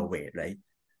can innovate, right?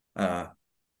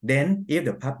 Then if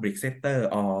the public sector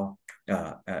or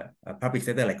public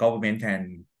sector like government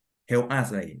can help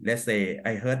us, like let's say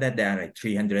I heard that there are like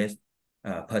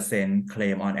 300%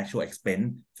 claim on actual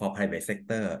expense for private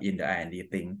sector in the R&D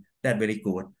thing. That's very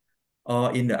good.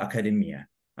 Or in the academia,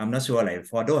 I'm not sure, like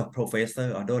for those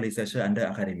professor or those researcher under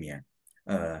academia,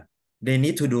 they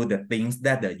need to do the things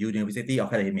that the university or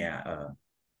academia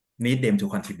need them to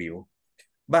contribute.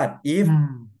 But if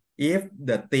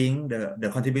the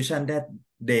contribution that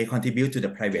they contribute to the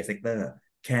private sector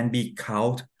can be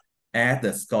counted as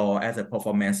the score, as a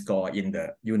performance score in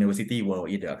the university world,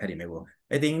 in the academic world,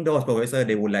 I think those professors,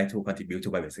 they would like to contribute to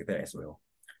private sector as well.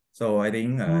 So I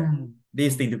think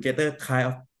these things together kind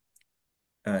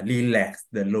of relax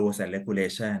the rules and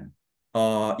regulation,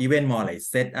 or even more like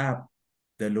set up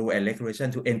the rule and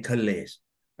regulation to encourage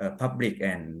public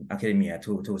and academia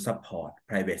to support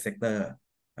private sector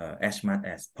as much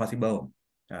as possible.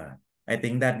 I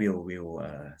think that will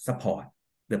support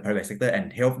the private sector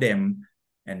and help them.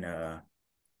 And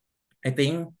I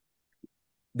think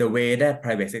the way that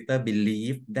private sector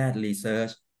believe that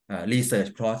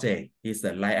research project is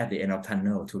the light at the end of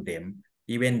tunnel to them,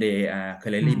 even they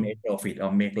currently make profit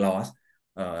or make loss.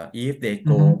 If they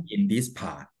go in this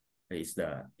path, is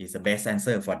the best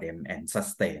answer for them and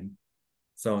sustain.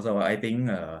 So I think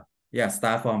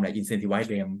start from like incentivize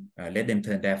them, let them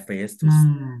turn their face to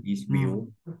this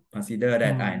view. Consider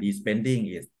that R&D spending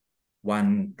is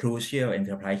one crucial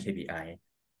enterprise KPI,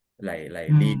 like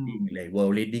leading, like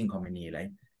world leading company,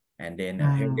 right? And then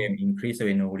help them increase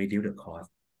revenue, reduce the cost.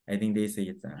 I think this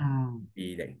is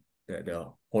be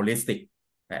the holistic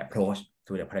approach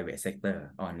to the private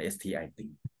sector on the STI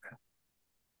thing.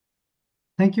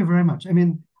 Thank you very much. I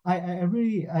mean, I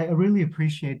really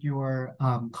appreciate your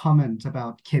comment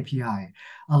about KPI.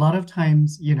 A lot of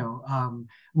times, you know,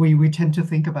 we tend to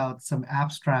think about some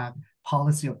abstract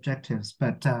policy objectives,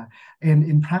 but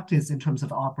in practice, in terms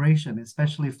of operation,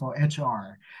 especially for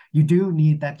HR, you do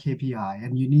need that KPI,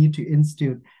 and you need to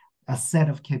institute a set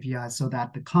of KPIs so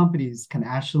that the companies can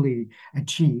actually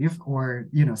achieve, or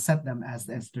set them as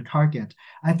the target.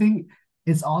 I think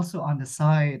it's also on the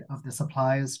side of the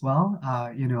supply as well,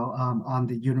 on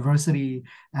the university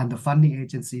and the funding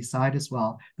agency side as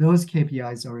well. Those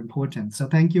KPIs are important. So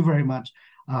thank you very much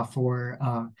for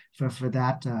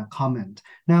that comment.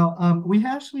 Now, we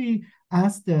actually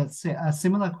asked a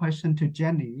similar question to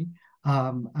Jenny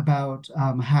about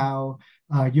how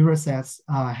EUROSES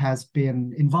has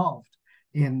been involved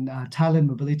in talent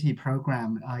mobility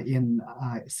program in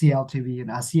CLTV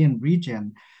and ASEAN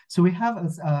region. So we have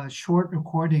a short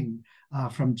recording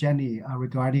from Jenny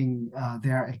regarding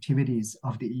their activities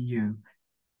of the EU.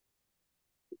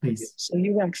 Please. So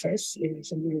EUROSES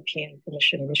is a European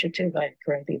Commission initiative. I'm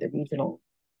currently the regional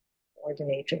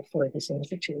coordinator for this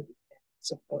initiative. It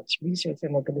supports research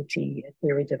and mobility and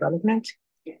theory development.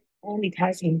 And it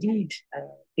has indeed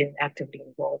been actively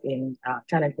involved in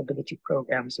talent mobility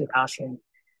programs with ASEAN.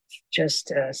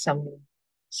 Just some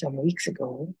weeks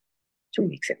ago, 2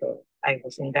 weeks ago, I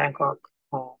was in Bangkok,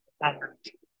 Thailand,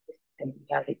 and we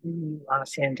had the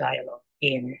EU-ASEAN dialogue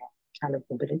in talent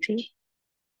mobility.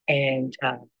 And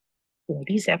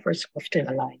these efforts often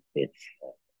align with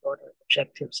the broader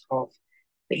objectives of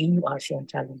the EU-ASEAN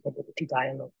talent mobility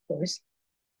dialogue first.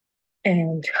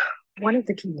 And one of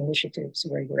the key initiatives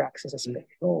where EUROSES has played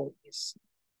a role is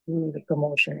through the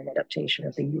promotion and adaptation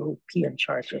of the European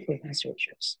Charter for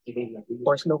Researchers, of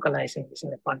course, localizing this in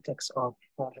the context of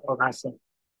ASEAN.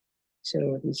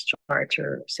 So this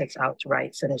charter sets out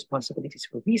rights and responsibilities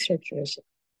for researchers,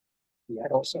 We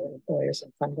are also employers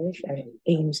and funders, and it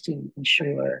aims to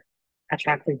ensure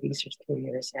attractive research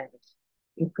careers and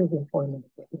improve employment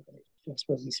opportunities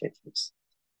for researchers.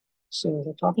 So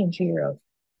we're talking here of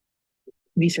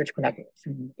research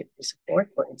collaboration, support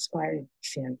for inspiring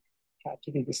and have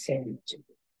to be the same to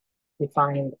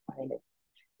define the pilot,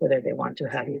 whether they want to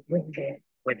have it written,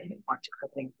 whether they want to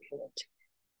have it when it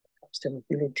comes to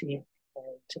mobility,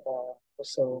 and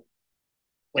also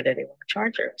whether they want to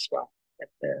charge her as well. But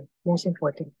the most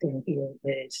important thing here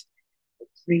is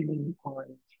really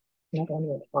on not only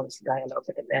on the policy dialogue,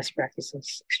 but the best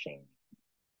practices exchange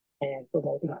and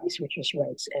promoting researchers'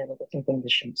 rights and working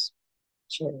conditions.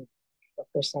 So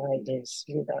Dr. Sai is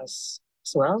with us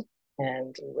as well,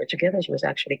 and we're together. She was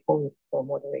actually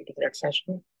co-moderating that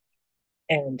session,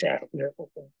 and we're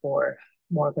hoping for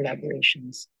more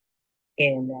collaborations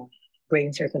in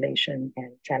brain circulation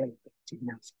and talent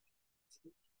analysis.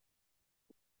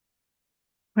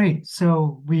 Great.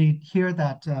 So we hear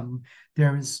that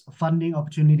there is funding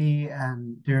opportunity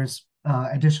and there's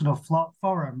additional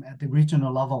forum at the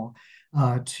regional level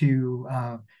to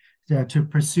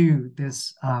pursue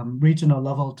this regional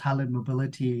level talent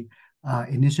mobility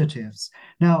initiatives.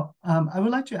 Now, I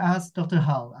would like to ask Dr.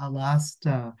 Hal, our last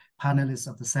panelist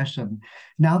of the session,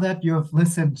 now that you have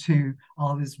listened to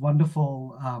all these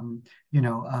wonderful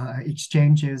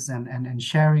exchanges and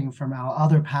sharing from our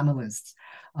other panelists,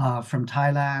 from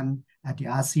Thailand at the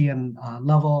ASEAN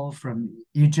level, from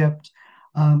Egypt.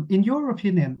 In your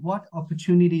opinion, what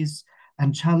opportunities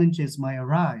and challenges might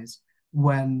arise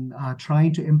when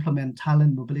trying to implement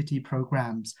talent mobility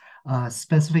programs,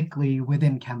 specifically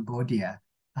within Cambodia?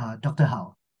 Dr.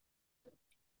 Hao.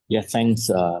 Yeah, thanks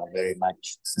very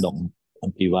much, Dr.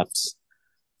 Ampiwat.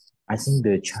 I think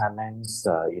the challenge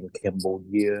in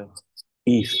Cambodia,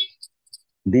 if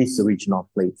this regional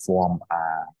platform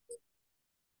are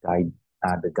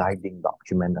the guiding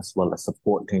document as well as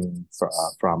supporting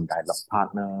from dialogue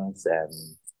partners and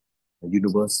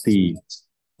university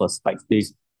perspective.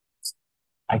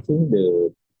 I think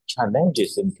the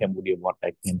challenges in Cambodia, what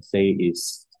I can say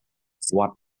is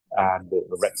what are the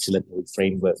regulatory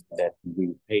framework that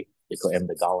we take, because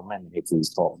the government, if we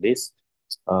talk this,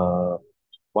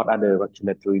 what are the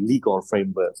regulatory legal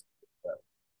framework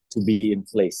to be in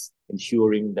place,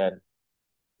 ensuring that,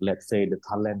 let's say, the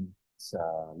talent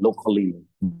locally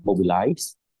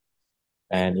mobilized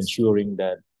and ensuring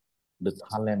that the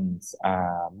talents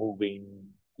are moving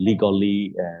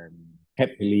legally and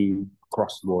happily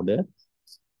cross-border.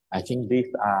 I think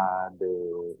these are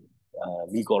the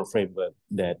legal framework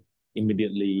that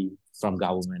immediately from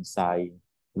government side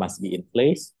must be in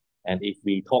place. And if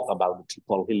we talk about the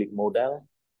triple helix model,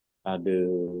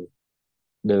 the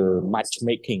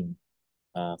matchmaking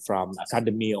from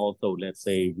academy also, let's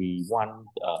say we want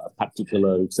a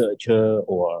particular researcher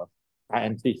or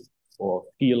scientist or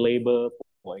skilled labor,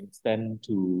 for instance,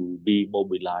 to be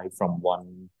mobilized from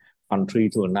one country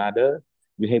to another.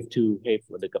 We have to have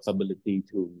the capability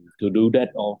to do that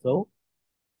also.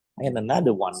 And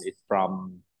another one is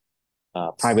from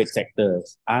private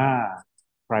sectors.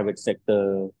 Private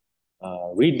sector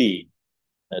ready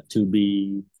to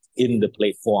be in the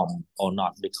platform or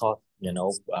not, because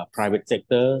private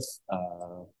sectors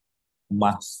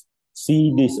must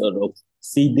see this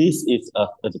is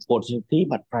an opportunity,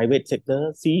 but private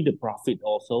sector see the profit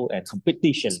also, and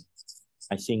competition,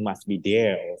 I think, must be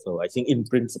there also. I think in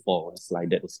principle it's like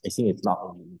that. I think it's not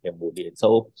only in Cambodia.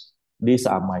 So these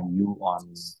are my view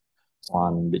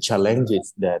on the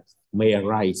challenges that may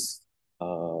arise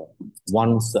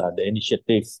once the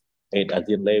initiatives at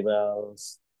ASEAN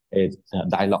levels, at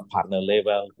dialogue partner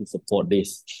level to support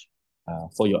this.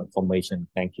 For your information,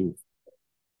 thank you.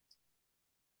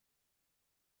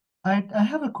 I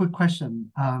have a quick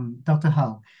question, Dr.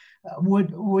 Hao.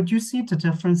 Would you see the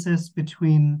differences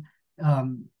between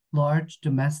large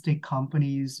domestic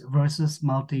companies versus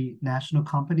multinational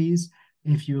companies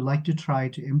if you like to try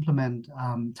to implement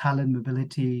talent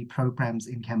mobility programs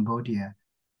in Cambodia?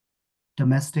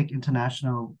 Domestic,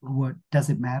 international, does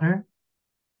it matter?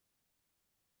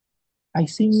 I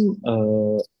think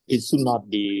it should not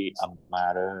be a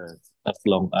matter as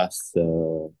long as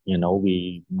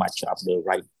we match up the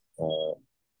right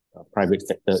private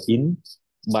sector in.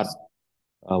 But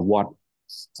what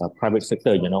private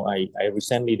sector, I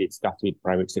recently discussed with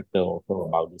private sector also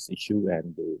about this issue,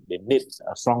 and they need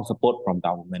a strong support from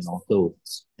government also.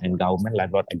 And government,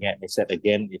 like what again I said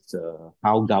again, it's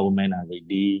how government are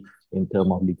ready in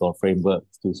terms of legal framework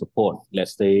to support.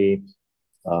 Let's say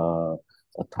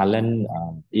a talent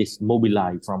is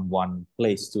mobilized from one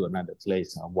place to another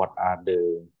place. What are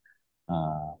the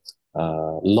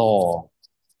law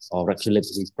or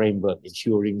regulatory framework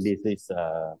ensuring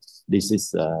this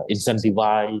is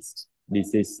incentivized,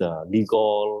 this is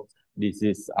legal, this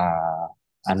is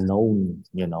unknown,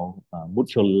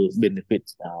 mutual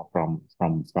benefits from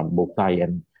both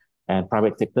sides. And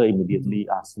private sector immediately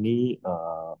asked me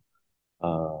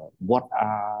what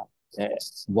are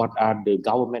the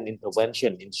government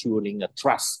intervention ensuring a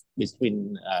trust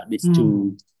between these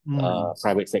two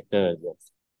private sector.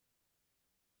 Yes.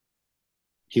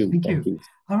 Thank you.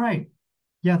 All right.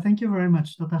 Yeah, thank you very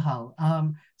much, Dr.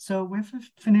 Hao. So we've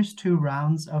finished 2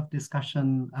 rounds of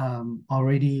discussion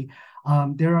already.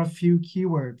 There are a few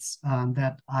keywords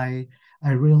that I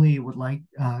really would like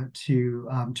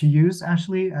to use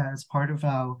actually as part of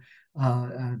our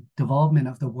development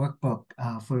of the workbook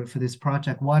for this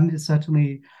project. One is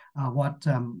certainly what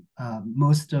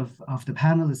most of the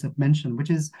panelists have mentioned, which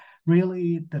is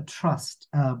really the trust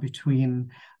between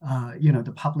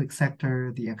the public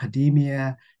sector, the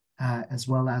academia, as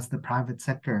well as the private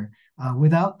sector.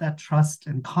 Without that trust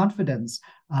and confidence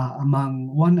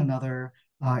among one another,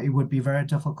 it would be very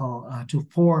difficult to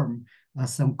form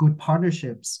some good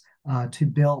partnerships to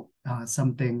build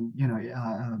something,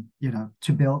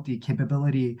 to build the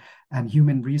capability and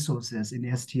human resources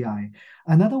in STI.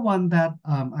 Another one that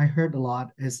I heard a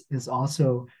lot is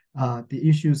also the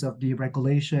issues of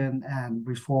deregulation and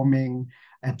reforming,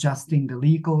 adjusting the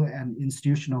legal and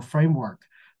institutional framework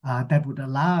that would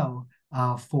allow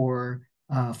for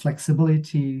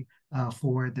flexibility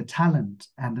for the talent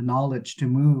and the knowledge to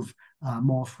move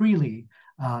more freely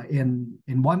in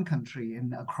one country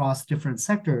and across different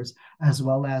sectors, as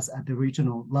well as at the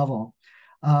regional level.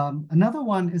 Another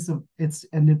one is the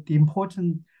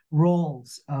important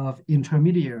roles of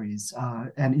intermediaries,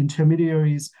 and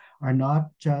intermediaries are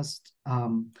not just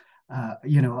funding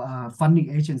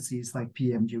agencies like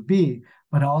PMUB,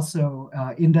 but also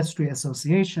industry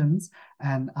associations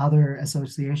and other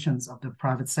associations of the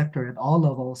private sector at all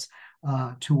levels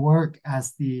to work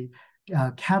as the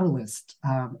catalyst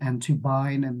and to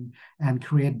bind and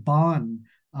create bond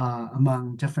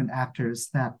among different actors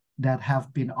that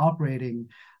have been operating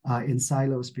in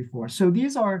silos before. So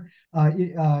these are,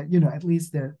 at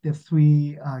least the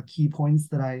 3 key points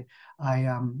that I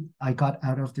got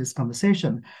out of this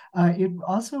conversation. It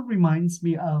also reminds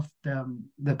me of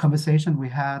the conversation we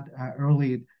had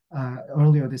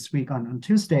earlier this week on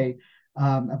Tuesday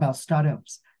about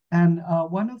startups. And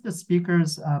one of the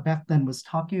speakers back then was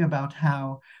talking about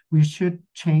how we should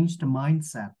change the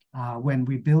mindset when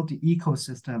we build the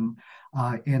ecosystem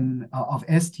of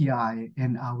STI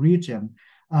in our region.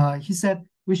 He said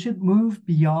we should move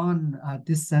beyond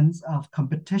this sense of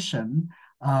competition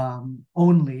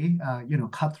only,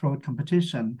 cutthroat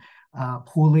competition,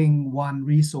 pulling one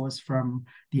resource from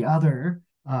the other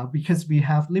because we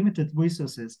have limited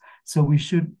resources. So we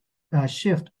should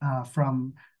shift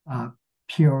from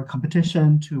pure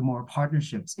competition to more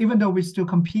partnerships. Even though we still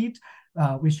compete,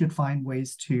 we should find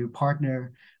ways to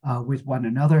partner with one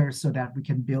another so that we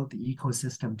can build the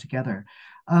ecosystem together.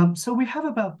 So we have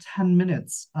about 10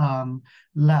 minutes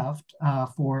left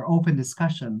for open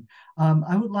discussion.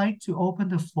 I would like to open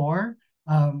the floor,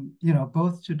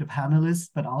 both to the panelists,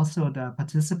 but also the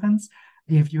participants.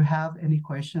 If you have any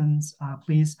questions,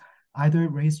 please either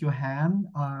raise your hand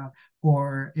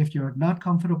or if you're not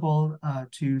comfortable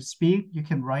to speak, you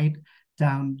can write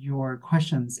down your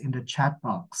questions in the chat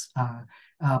box.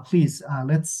 Please,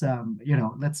 let's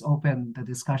open the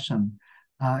discussion.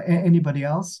 Anybody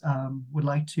else would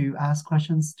like to ask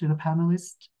questions to the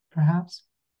panelists, perhaps?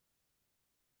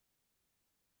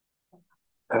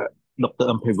 Dr.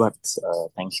 Amprivat,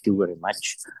 thank you very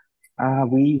much.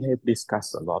 We have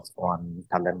discussed a lot on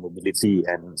talent mobility,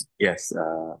 and yes,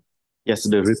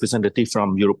 the representative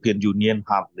from European Union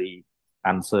have the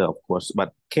answer, of course,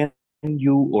 but can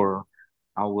you or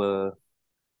our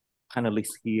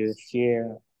panelists here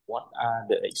share what are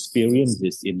the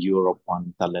experiences in Europe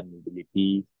on talent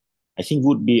mobility? I think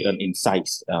would be an insight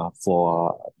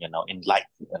for, enlighten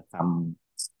some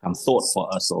thought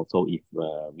for us also if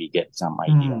we get some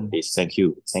idea on this. Thank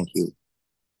you. Thank you.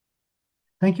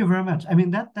 Thank you very much. I mean,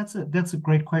 that's a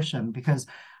great question because,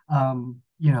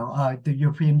 the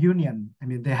European Union, I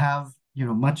mean, they have,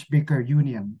 much bigger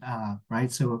union, right?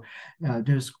 So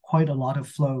there's quite a lot of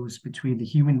flows between the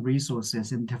human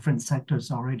resources in different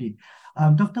sectors already.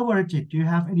 Dr. Warajit, do you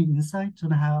have any insight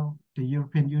on how the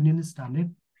European Union is done it?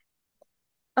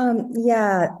 In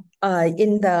the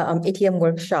ATM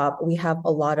workshop, we have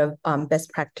a lot of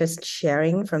best practice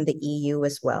sharing from the EU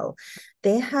as well.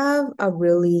 They have a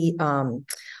really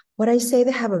What I say,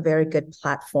 they have a very good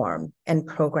platform and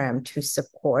program to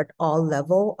support all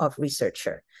level of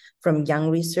researcher, from young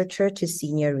researcher to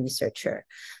senior researcher.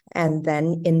 And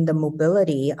then in the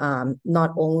mobility,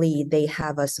 not only they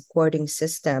have a supporting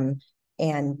system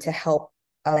and to help,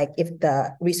 like if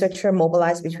the researcher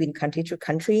mobilized between country to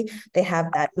country, they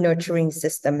have that nurturing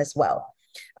system as well.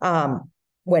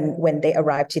 When they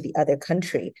arrive to the other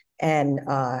country, and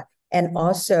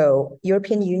also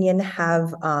European Union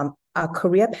have a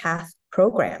career path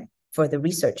program for the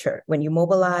researcher. When you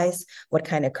mobilize, what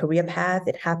kind of career path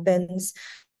it happens.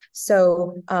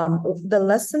 So the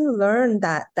lesson learned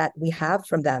that we have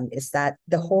from them is that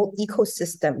the whole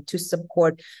ecosystem to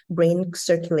support brain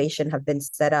circulation have been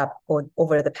set up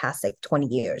over the past like 20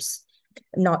 years,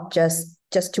 not just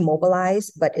to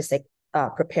mobilize, but it's like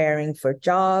preparing for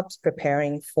jobs,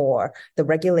 preparing for the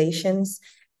regulations.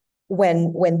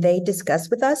 When they discuss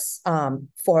with us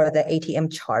for the ATM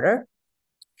charter,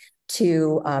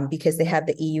 because they have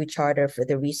the EU charter for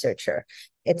the researcher,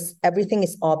 everything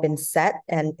is all been set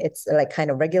and it's like kind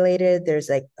of regulated. There's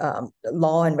like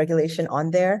law and regulation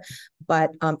on there,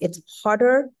 but it's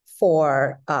harder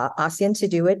for ASEAN to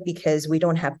do it because we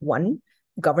don't have one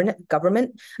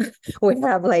government. We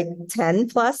have like 10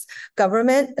 plus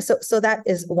government. So that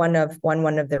is one of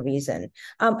the reason.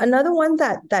 Another one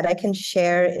that I can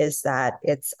share is that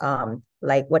it's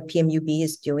like what PMUB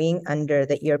is doing under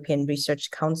the European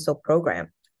Research Council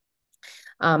program.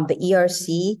 The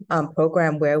ERC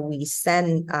program, where we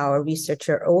send our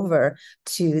researcher over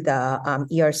to the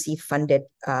ERC funded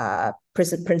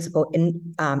principal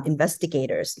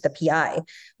investigators, the PI,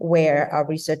 where our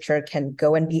researcher can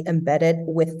go and be embedded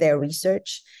with their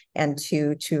research and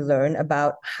to learn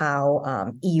about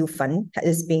how EU fund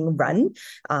is being run,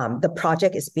 the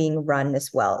project is being run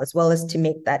as well as to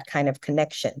make that kind of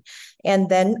connection. And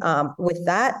then with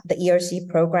that, the ERC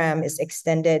program is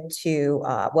extended to,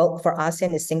 well, for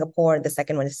ASEAN is Singapore, the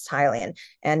second one is Thailand,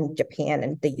 and Japan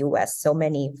and the US. So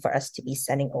many for us to be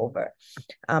sending over.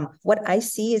 What I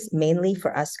see is mainly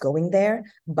for us going there,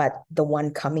 but the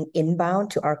one coming inbound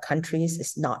to our countries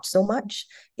is not so much.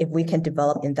 If we can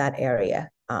develop in that area,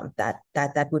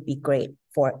 that would be great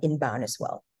for inbound as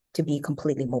well, to be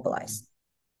completely mobilized.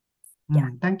 Yeah.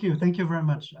 Thank you very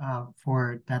much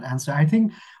for that answer. I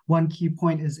think one key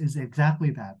point is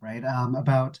exactly that, right?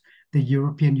 About the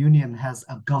European Union has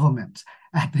a government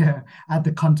at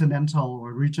the continental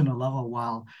or regional level,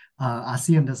 while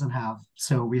ASEAN doesn't have.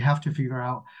 So we have to figure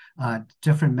out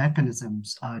different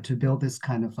mechanisms to build this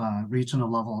kind of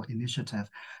regional level initiative.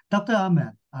 Dr.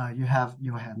 Ahmed, you have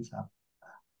your hands up.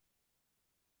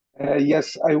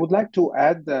 Yes, I would like to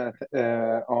add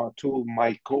to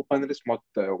my co-panelists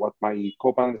what my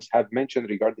co-panelists have mentioned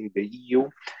regarding the EU.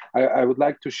 I would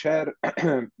like to share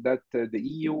that the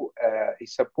EU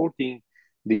is supporting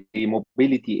the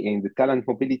mobility and the talent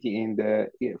mobility in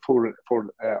for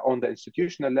on the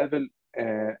institutional level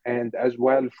and as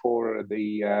well for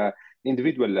the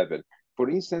individual level. For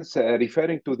instance,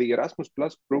 referring to the Erasmus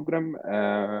Plus program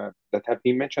that have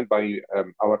been mentioned by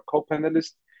our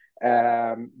co-panelists,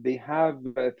 they have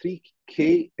three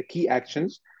key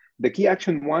actions. The key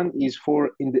action one is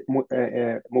for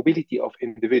mobility of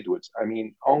individuals. I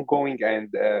mean, ongoing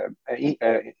and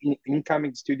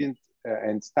incoming students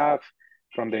and staff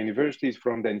from the universities,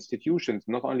 from the institutions,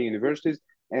 not only universities,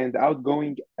 and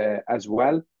outgoing as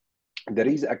well. There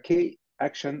is a key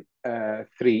action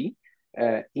 3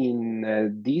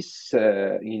 in this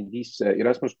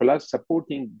Erasmus Plus,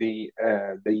 supporting the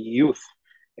youth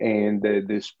and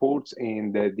the sports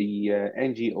and the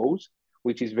NGOs,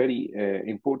 which is very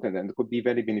important and could be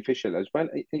very beneficial as well.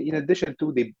 In addition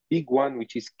to the big one,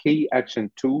 which is K Action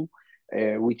 2,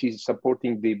 which is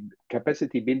supporting the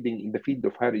capacity building in the field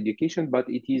of higher education, but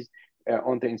it is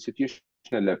on the institutional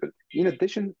level. In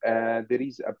addition, there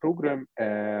is a program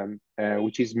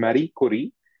which is Marie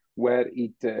Curie, where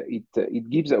it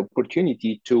gives an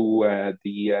opportunity to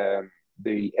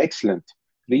the excellent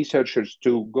researchers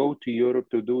to go to Europe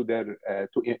to do their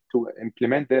to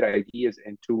implement their ideas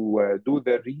and to do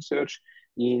their research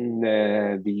in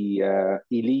the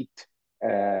elite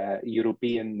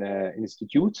European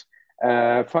institutes.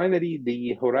 Finally,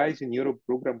 the Horizon Europe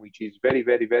program, which is very,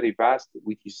 very, very vast,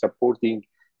 which is supporting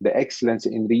the excellence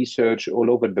in research all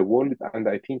over the world. And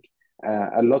I think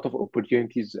a lot of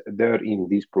opportunities there in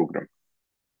this program.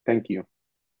 Thank you.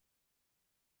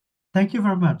 Thank you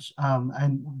very much.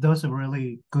 And those are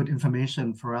really good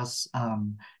information for us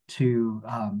to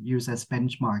use as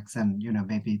benchmarks and,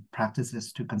 maybe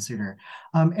practices to consider.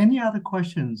 Any other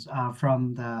questions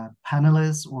from the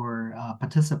panelists or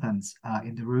participants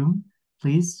in the room?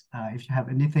 Please, if you have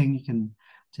anything, you can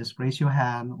just raise your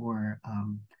hand or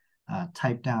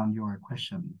type down your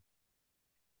question.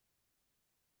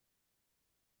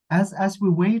 As we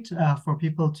wait for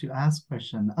people to ask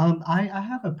question, I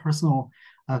have a personal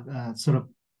sort of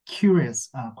curious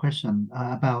question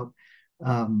about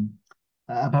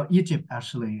Egypt,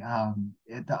 actually,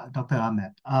 Dr.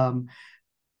 Ahmed.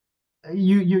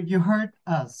 You heard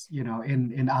us,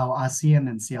 in our ASEAN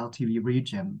and CLTV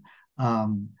region,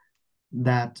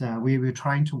 that we were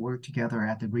trying to work together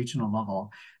at the regional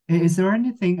level. Is there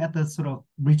anything at the sort of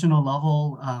regional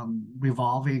level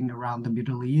revolving around the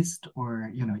Middle East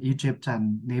or Egypt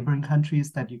and neighboring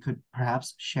countries that you could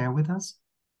perhaps share with us?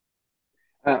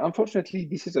 Unfortunately,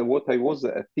 this is what I was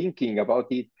thinking about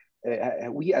it.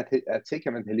 We at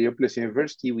CECAM and Heliopolis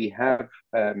University, we have,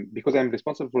 because I'm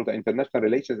responsible for the international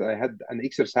relations, I had an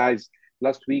exercise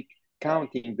last week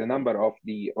counting the number of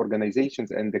the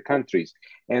organizations and the countries.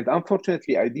 And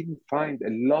unfortunately, I didn't find a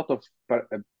lot of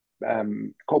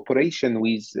cooperation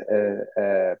with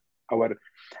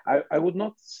I would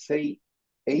not say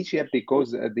Asia,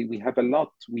 because we have a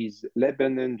lot with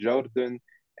Lebanon, Jordan,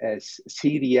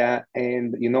 Syria,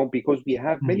 and because we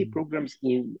have many programs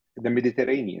in the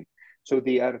Mediterranean, so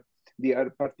they are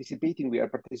participating. We are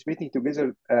participating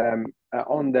together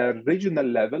on the regional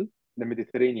level, the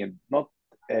Mediterranean, not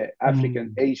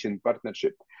African Asian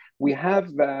partnership. We have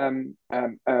a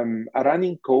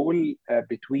running call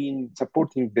between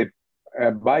supporting the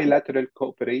bilateral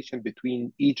cooperation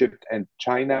between Egypt and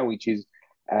China, which is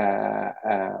 10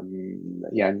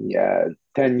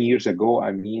 years ago,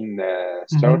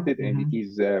 started, and it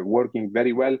is working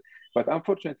very well. But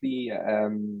unfortunately,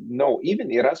 no,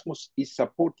 even Erasmus is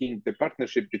supporting the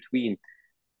partnership between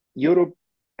Europe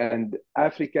and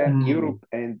Africa, Europe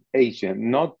and Asia,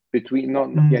 not between,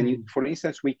 for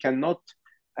instance, we cannot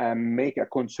make a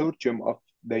consortium of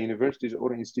the universities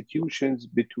or institutions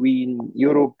between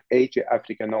Europe, Asia,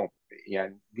 Africa. No,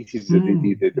 this is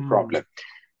the problem.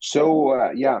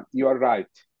 So you are right.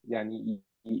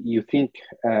 You think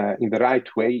in the right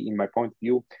way. In my point of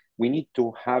view, we need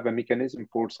to have a mechanism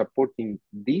for supporting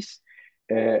this,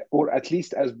 or at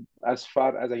least as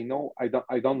far as I know, I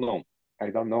don't know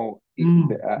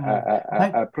if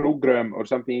a program or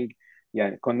something,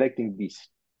 connecting this.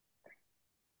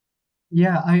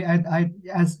 Yeah,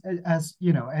 as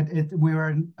we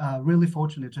were really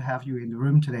fortunate to have you in the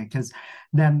room today, because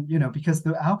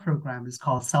our program is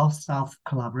called South-South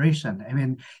collaboration. I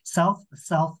mean, South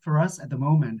for us at the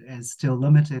moment is still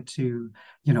limited to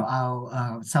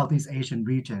our Southeast Asian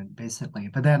region, basically.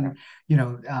 But then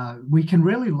we can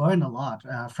really learn a lot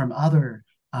from other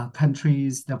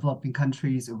countries, developing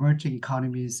countries, emerging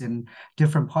economies in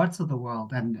different parts of the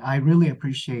world. And I really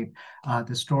appreciate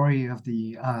the story of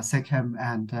the CECAM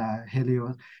and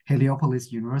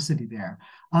Heliopolis University there.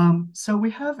 So we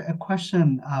have a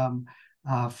question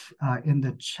in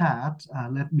the chat.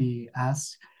 Let me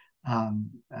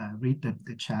read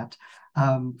the chat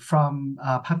from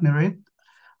Patnarit.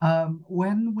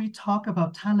 When we talk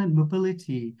about talent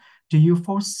mobility, do you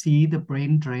foresee the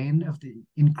brain drain of the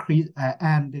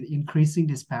increasing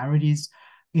disparities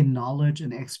in knowledge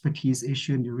and expertise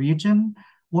issue in the region?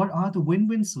 What are the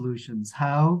win-win solutions?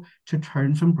 How to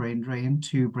turn from brain drain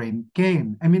to brain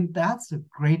gain? I mean, that's a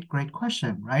great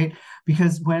question, right?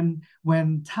 Because when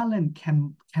talent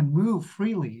can move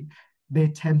freely, they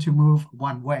tend to move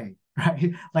one way,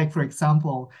 right? Like, for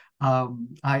example,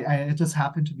 I just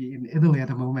happen to be in Italy at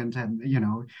the moment, and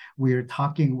we're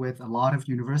talking with a lot of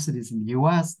universities in the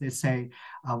US. They say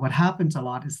what happens a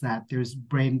lot is that there's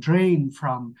brain drain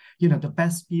from the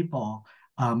best people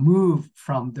move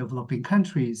from developing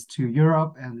countries to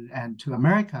Europe and to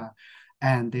America,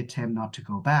 and they tend not to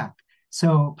go back.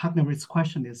 So Patnarit's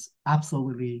question is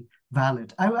absolutely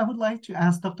valid. I would like to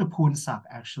ask Dr. Poonsak,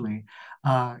 actually,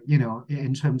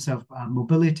 in terms of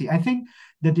mobility. I think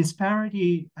the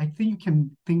disparity, you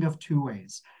can think of two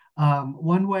ways.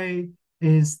 One way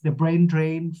is the brain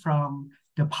drain from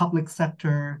the public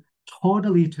sector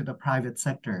totally to the private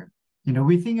sector.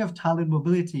 We think of talent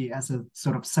mobility as a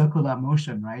sort of circular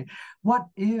motion, right? What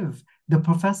if the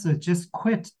professor just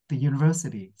quit the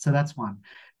university? So that's one.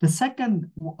 The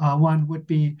second one would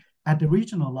be at the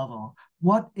regional level.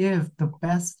 What if the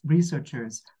best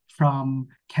researchers from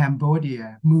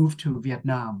Cambodia move to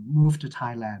Vietnam, move to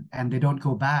Thailand, and they don't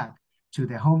go back to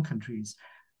their home countries?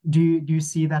 Do you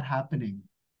see that happening?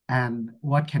 And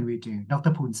what can we do?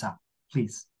 Dr. Poonsak,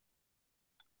 please.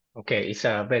 Okay, it's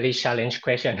a very challenging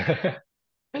question.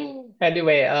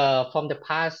 Anyway, from the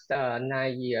past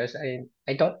 9 years, I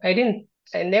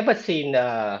never seen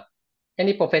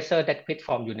any professor that quit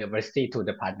from university to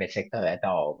the private sector at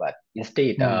all. But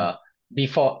instead,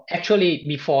 before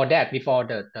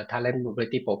the talent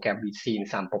mobility program, we've seen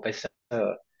some professor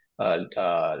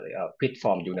quit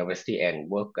from university and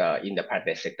work in the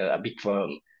private sector, a big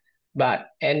firm. But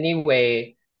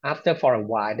anyway, after for a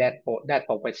while, that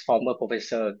former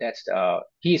professor,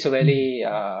 he's a very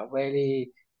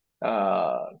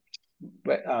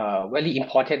very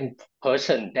important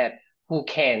person that who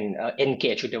can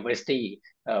engage university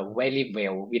very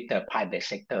well with the private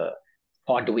sector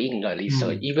for doing the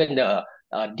research, even the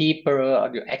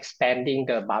deeper expanding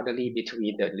the boundary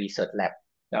between the research lab,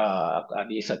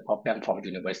 research program from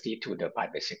university to the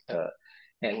private sector,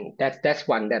 and that's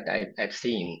one that I've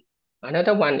seen.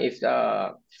 Another one is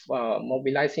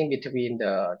mobilizing between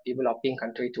the developing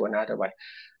country to another one.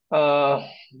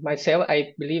 Myself,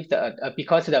 I believe that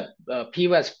because the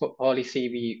previous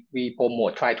policy, we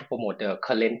try to promote the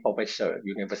current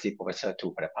university professor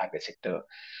to the private sector.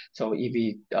 So if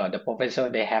the professor,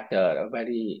 they have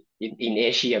in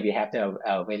Asia, we have the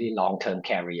very long-term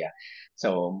career.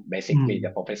 So basically the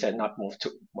professor not move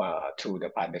to the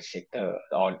private sector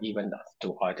or even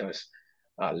to others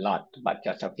a lot, but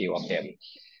just a few of them.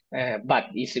 But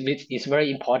it's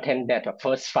very important that the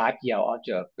first 5 years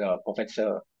of the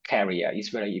professor career is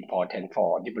very important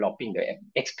for developing the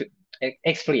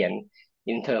experience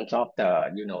in terms of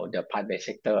the private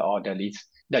sector or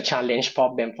the challenge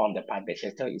problem from the private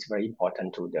sector is very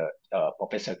important to the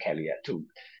professor career to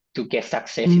get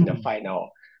success in the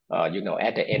final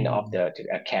at the end of the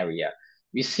career.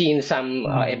 We've seen some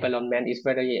environment is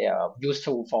very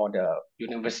useful for the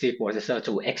university professor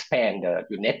to expand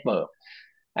the network.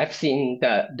 I've seen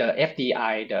the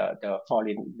FDI, the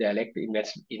foreign direct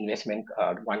investment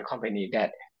one company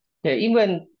that they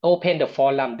even open the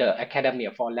forum, the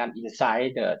academia forum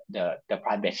inside the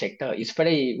private sector. It's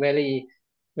very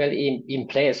in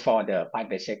place for the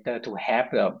private sector to have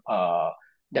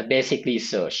the basic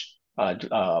research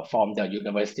from the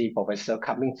university professor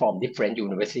coming from different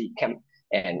university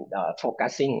and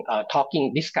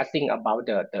discussing about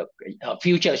the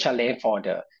future challenge for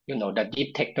the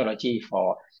deep technology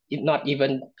for not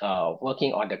even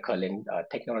working on the current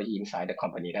technology inside the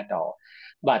company at all.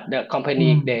 But the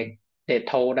company, they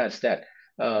told us that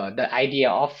the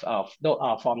idea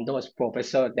from those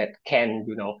professors that can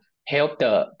help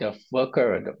the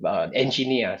worker, the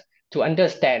engineers to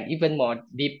understand even more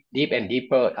deep and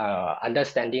deeper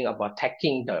understanding about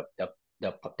tackle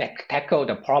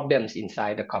the problems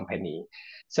inside the company.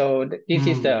 So this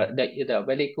is the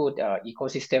very good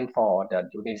ecosystem for the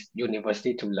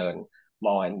university to learn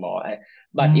more and more,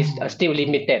 but it's still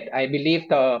limited. I believe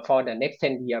for the next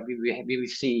 10 years we will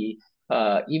see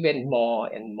even more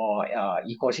and more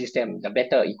ecosystem, the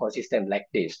better ecosystem like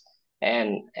this.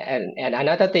 And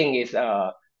another thing is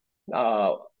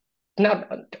not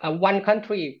one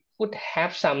country would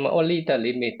have some only the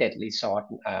limited resource.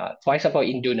 For example,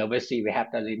 in university, we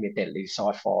have the limited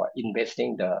resource for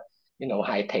investing the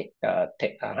high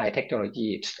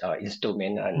technology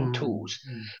instrument and tools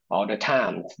all the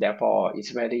time. Therefore,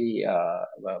 it's very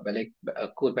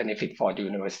good benefit for the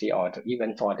university or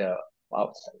even for the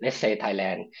let's say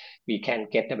Thailand. We can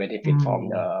get the benefit from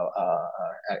the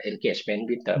engagement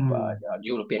with the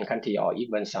European country or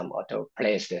even some other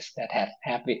places that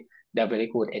have it. The very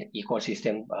good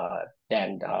ecosystem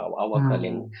than our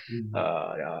current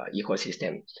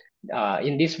ecosystem.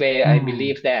 In this way, I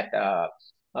believe that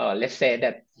let's say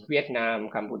that Vietnam,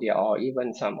 Cambodia, or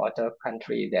even some other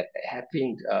country that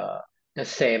having the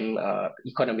same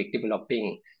economic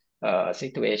developing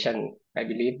situation, I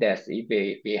believe that if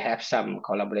we have some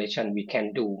collaboration, we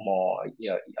can do more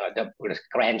the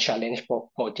grand challenge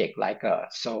project like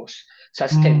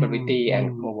sustainability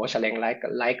and global challenge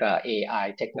like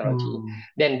AI technology.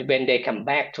 Then when they come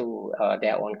back to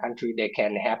their own country, they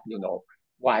can have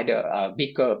wider,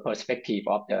 bigger perspective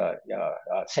of the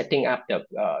setting up the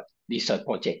research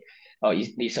project or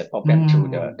research program to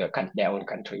their own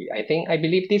country. I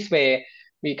believe this way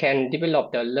we can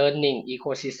develop the learning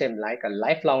ecosystem like a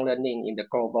lifelong learning in the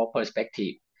global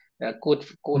perspective. Good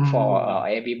for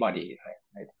everybody.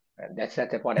 Right? That's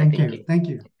what I'm thinking. Thank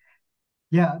you.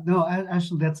 Yeah, no,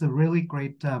 actually, that's a really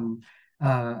great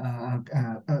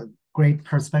great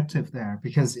perspective there,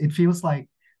 because it feels like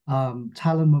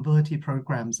talent mobility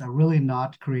programs are really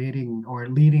not creating or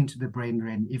leading to the brain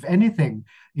drain. If anything,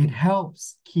 it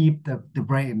helps keep the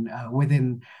brain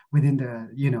within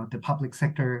the the public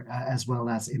sector as well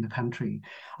as in the country.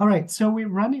 All right, so we're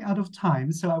running out of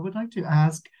time. So I would like to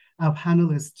ask our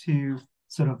panelists to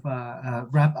sort of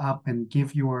wrap up and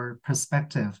give your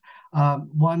perspective.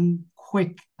 One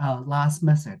quick last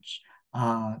message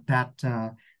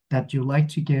that that you like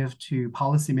to give to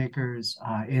policymakers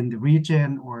in the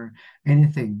region or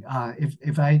anything?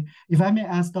 If I may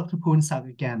ask Dr. Poonsak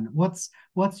again, what's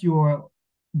your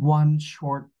one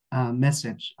short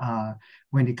message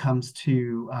when it comes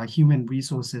to human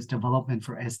resources development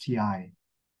for STI?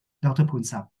 Dr.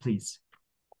 Poonsak, please.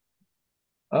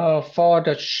 For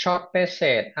the short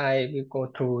message, I will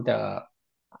go through the.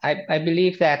 I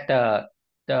believe that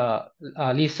the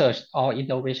research or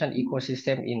innovation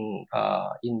ecosystem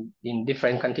in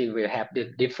different countries will have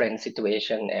the different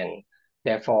situation, and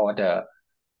therefore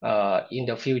in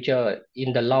the future,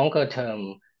 in the longer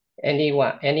term,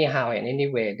 anyhow and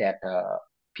anyway that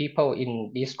people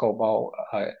in this global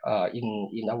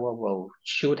in our world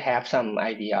should have some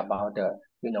idea about the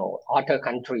other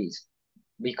countries,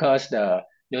 because the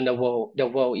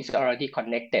world is already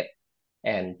connected,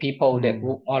 and people that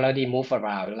already move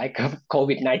around, like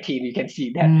COVID-19, you can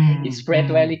see that it spread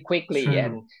very quickly. True.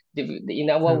 And in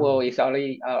our world it's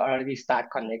already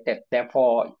start connected.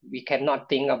 Therefore, we cannot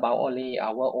think about only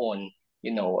our own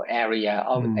area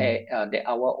of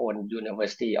our own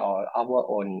university or our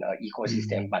own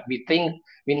ecosystem, but we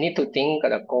need to think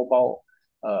the global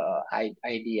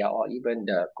idea, or even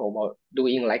the global,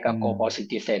 doing like a global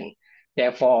citizen.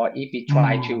 Therefore, if we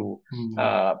try to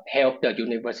help the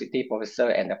university professor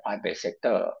and the private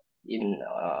sector in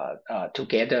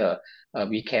together,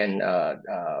 we can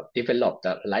develop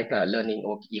the learning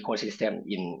ecosystem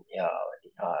in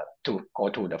to go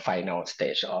to the final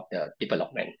stage of the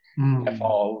development.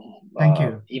 Therefore, thank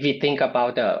you. If we think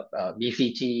about the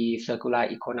BCG, circular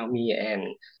economy,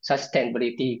 and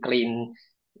sustainability, green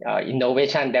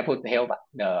innovation, that would help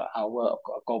our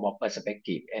global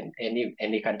perspective, and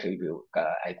any country will.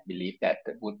 I believe that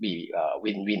would be a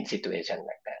win-win situation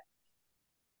like that.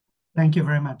 Thank you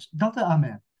very much, Dr.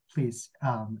 Ahmed. Please,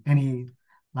 any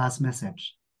last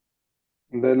message?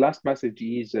 The last message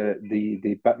is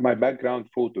my background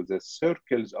photo, the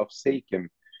circles of Sekim,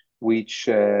 which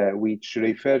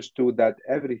refers to that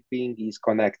everything is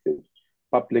connected.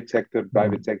 Public sector,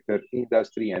 private sector,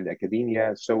 industry, and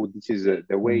academia. So this is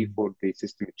the way for the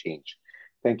system change.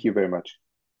 Thank you very much.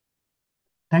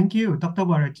 Thank you. Dr.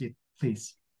 Warajit,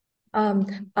 please.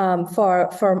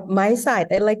 For my side,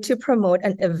 I'd like to promote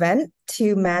an event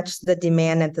to match the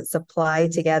demand and the supply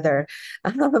together.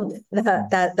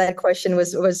 That question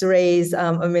was raised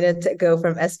a minute ago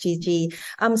from SGG.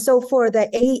 So for the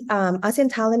ASEAN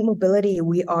Talent Mobility,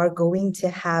 we are going to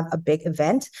have a big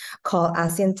event called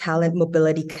ASEAN Talent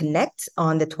Mobility Connect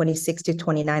on the 26th to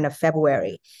 29th of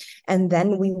February. And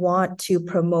then we want to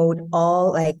promote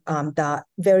all the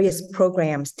various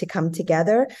programs to come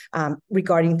together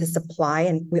regarding the supply.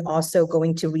 And we're also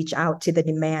going to reach out to the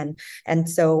demand. And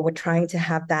so we're trying to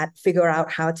have that, figure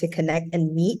out how to connect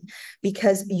and meet,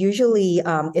 because usually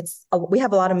we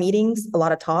have a lot of meetings, a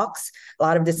lot of talks, a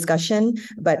lot of discussion,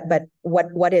 but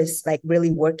what is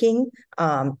really working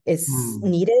is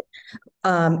needed.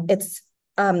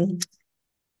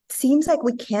 Seems like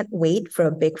we can't wait for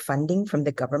a big funding from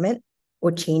the government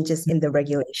or changes in the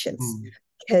regulations,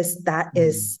 because that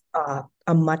is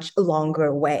a much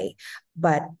longer way.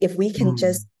 But if we can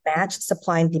just match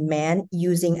supply and demand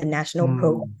using a national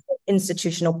program,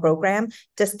 institutional program,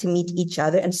 just to meet each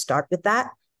other and start with that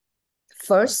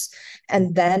first.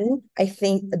 And then I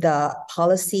think the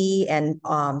policy and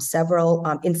several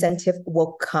incentive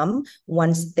will come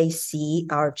once they see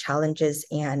our challenges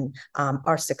and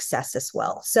our success as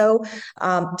well. So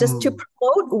just to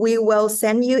promote, we will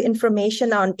send you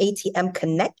information on ATM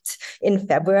Connect in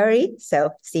February. So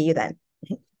see you then.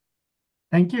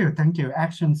 Thank you. Thank you.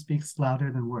 Action speaks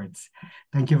louder than words.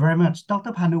 Thank you very much.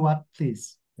 Dr. Panuwat,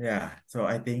 please. Yeah, so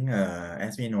I think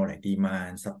as we know,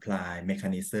 demand, supply,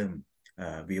 mechanism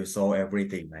will solve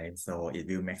everything, right? So it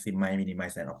will maximize,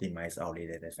 minimize, and optimize all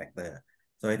related factor.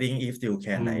 So I think if you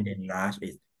can enlarge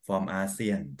it from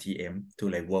ASEAN TM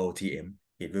to world TM,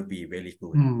 it will be really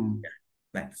good. Yeah,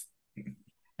 thanks.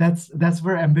 That's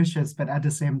very ambitious, but at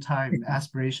the same time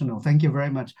aspirational. Thank you very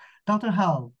much. Dr.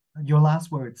 Hal, your last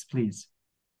words, please.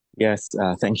 Yes,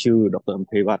 thank you, Dr.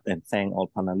 Ampiwat, and thank all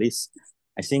panelists.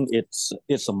 I think it's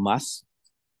a must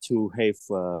to have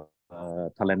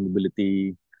talent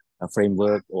mobility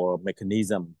framework or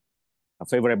mechanism, a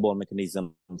favorable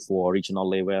mechanism for regional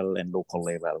level and local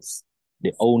levels.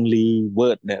 The only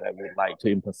word that I would like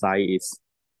to emphasize is,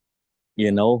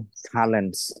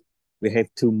 talents. We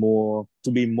have to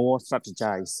be more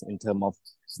strategized in terms of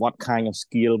what kind of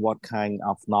skill, what kind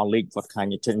of knowledge, what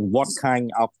kind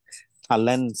of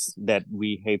talents that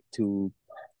we have to,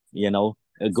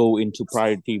 go into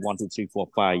priority 1, 2, 3, 4,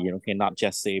 5. Cannot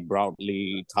just say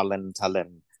broadly talent.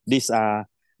 These are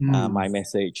my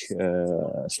message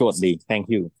shortly. Thank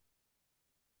you.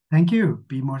 Thank you.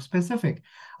 Be more specific.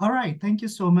 All right. Thank you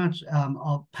so much,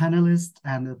 all panelists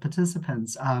and the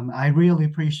participants. I really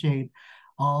appreciate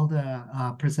all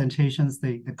the presentations,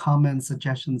 the comments,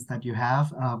 suggestions that you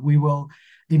have. We will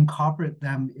incorporate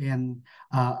them in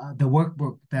the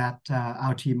workbook that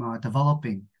our team are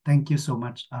developing. Thank you so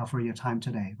much for your time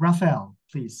today. Raphael,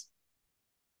 please.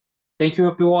 Thank you,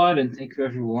 everyone, and thank you,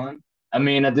 everyone. I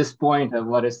mean, at this point, I have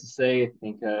what is to say. I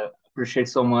think appreciate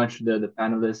so much the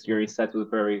panelists. Your insight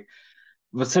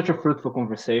was such a fruitful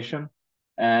conversation.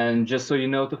 And just so you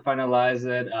know, to finalize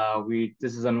it,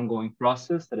 this is an ongoing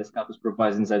process that ESCAP is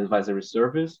providing as advisory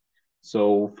service.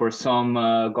 So for some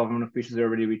government officials, they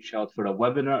already reached out for a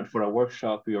webinar, for a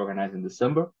workshop we organized in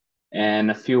December,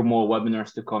 and a few more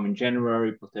webinars to come in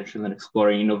January, potentially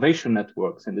exploring innovation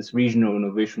networks and this regional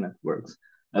innovation networks.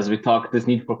 As we talk, this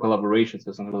need for collaboration,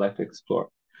 so something we'd like to explore.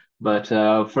 But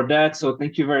for that, so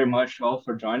thank you very much all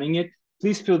for joining it.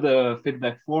 Please fill the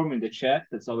feedback form in the chat.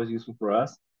 That's always useful for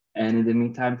us. And in the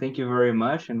meantime, thank you very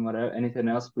much. And whatever, anything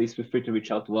else, please feel free to reach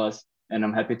out to us. And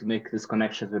I'm happy to make these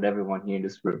connections with everyone here in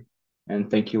this room. And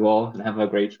thank you all, and have a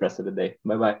great rest of the day.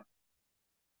 Bye-bye.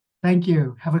 Thank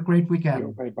you. Have a great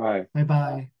weekend. Bye-bye.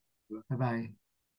 Bye-bye. Bye-bye.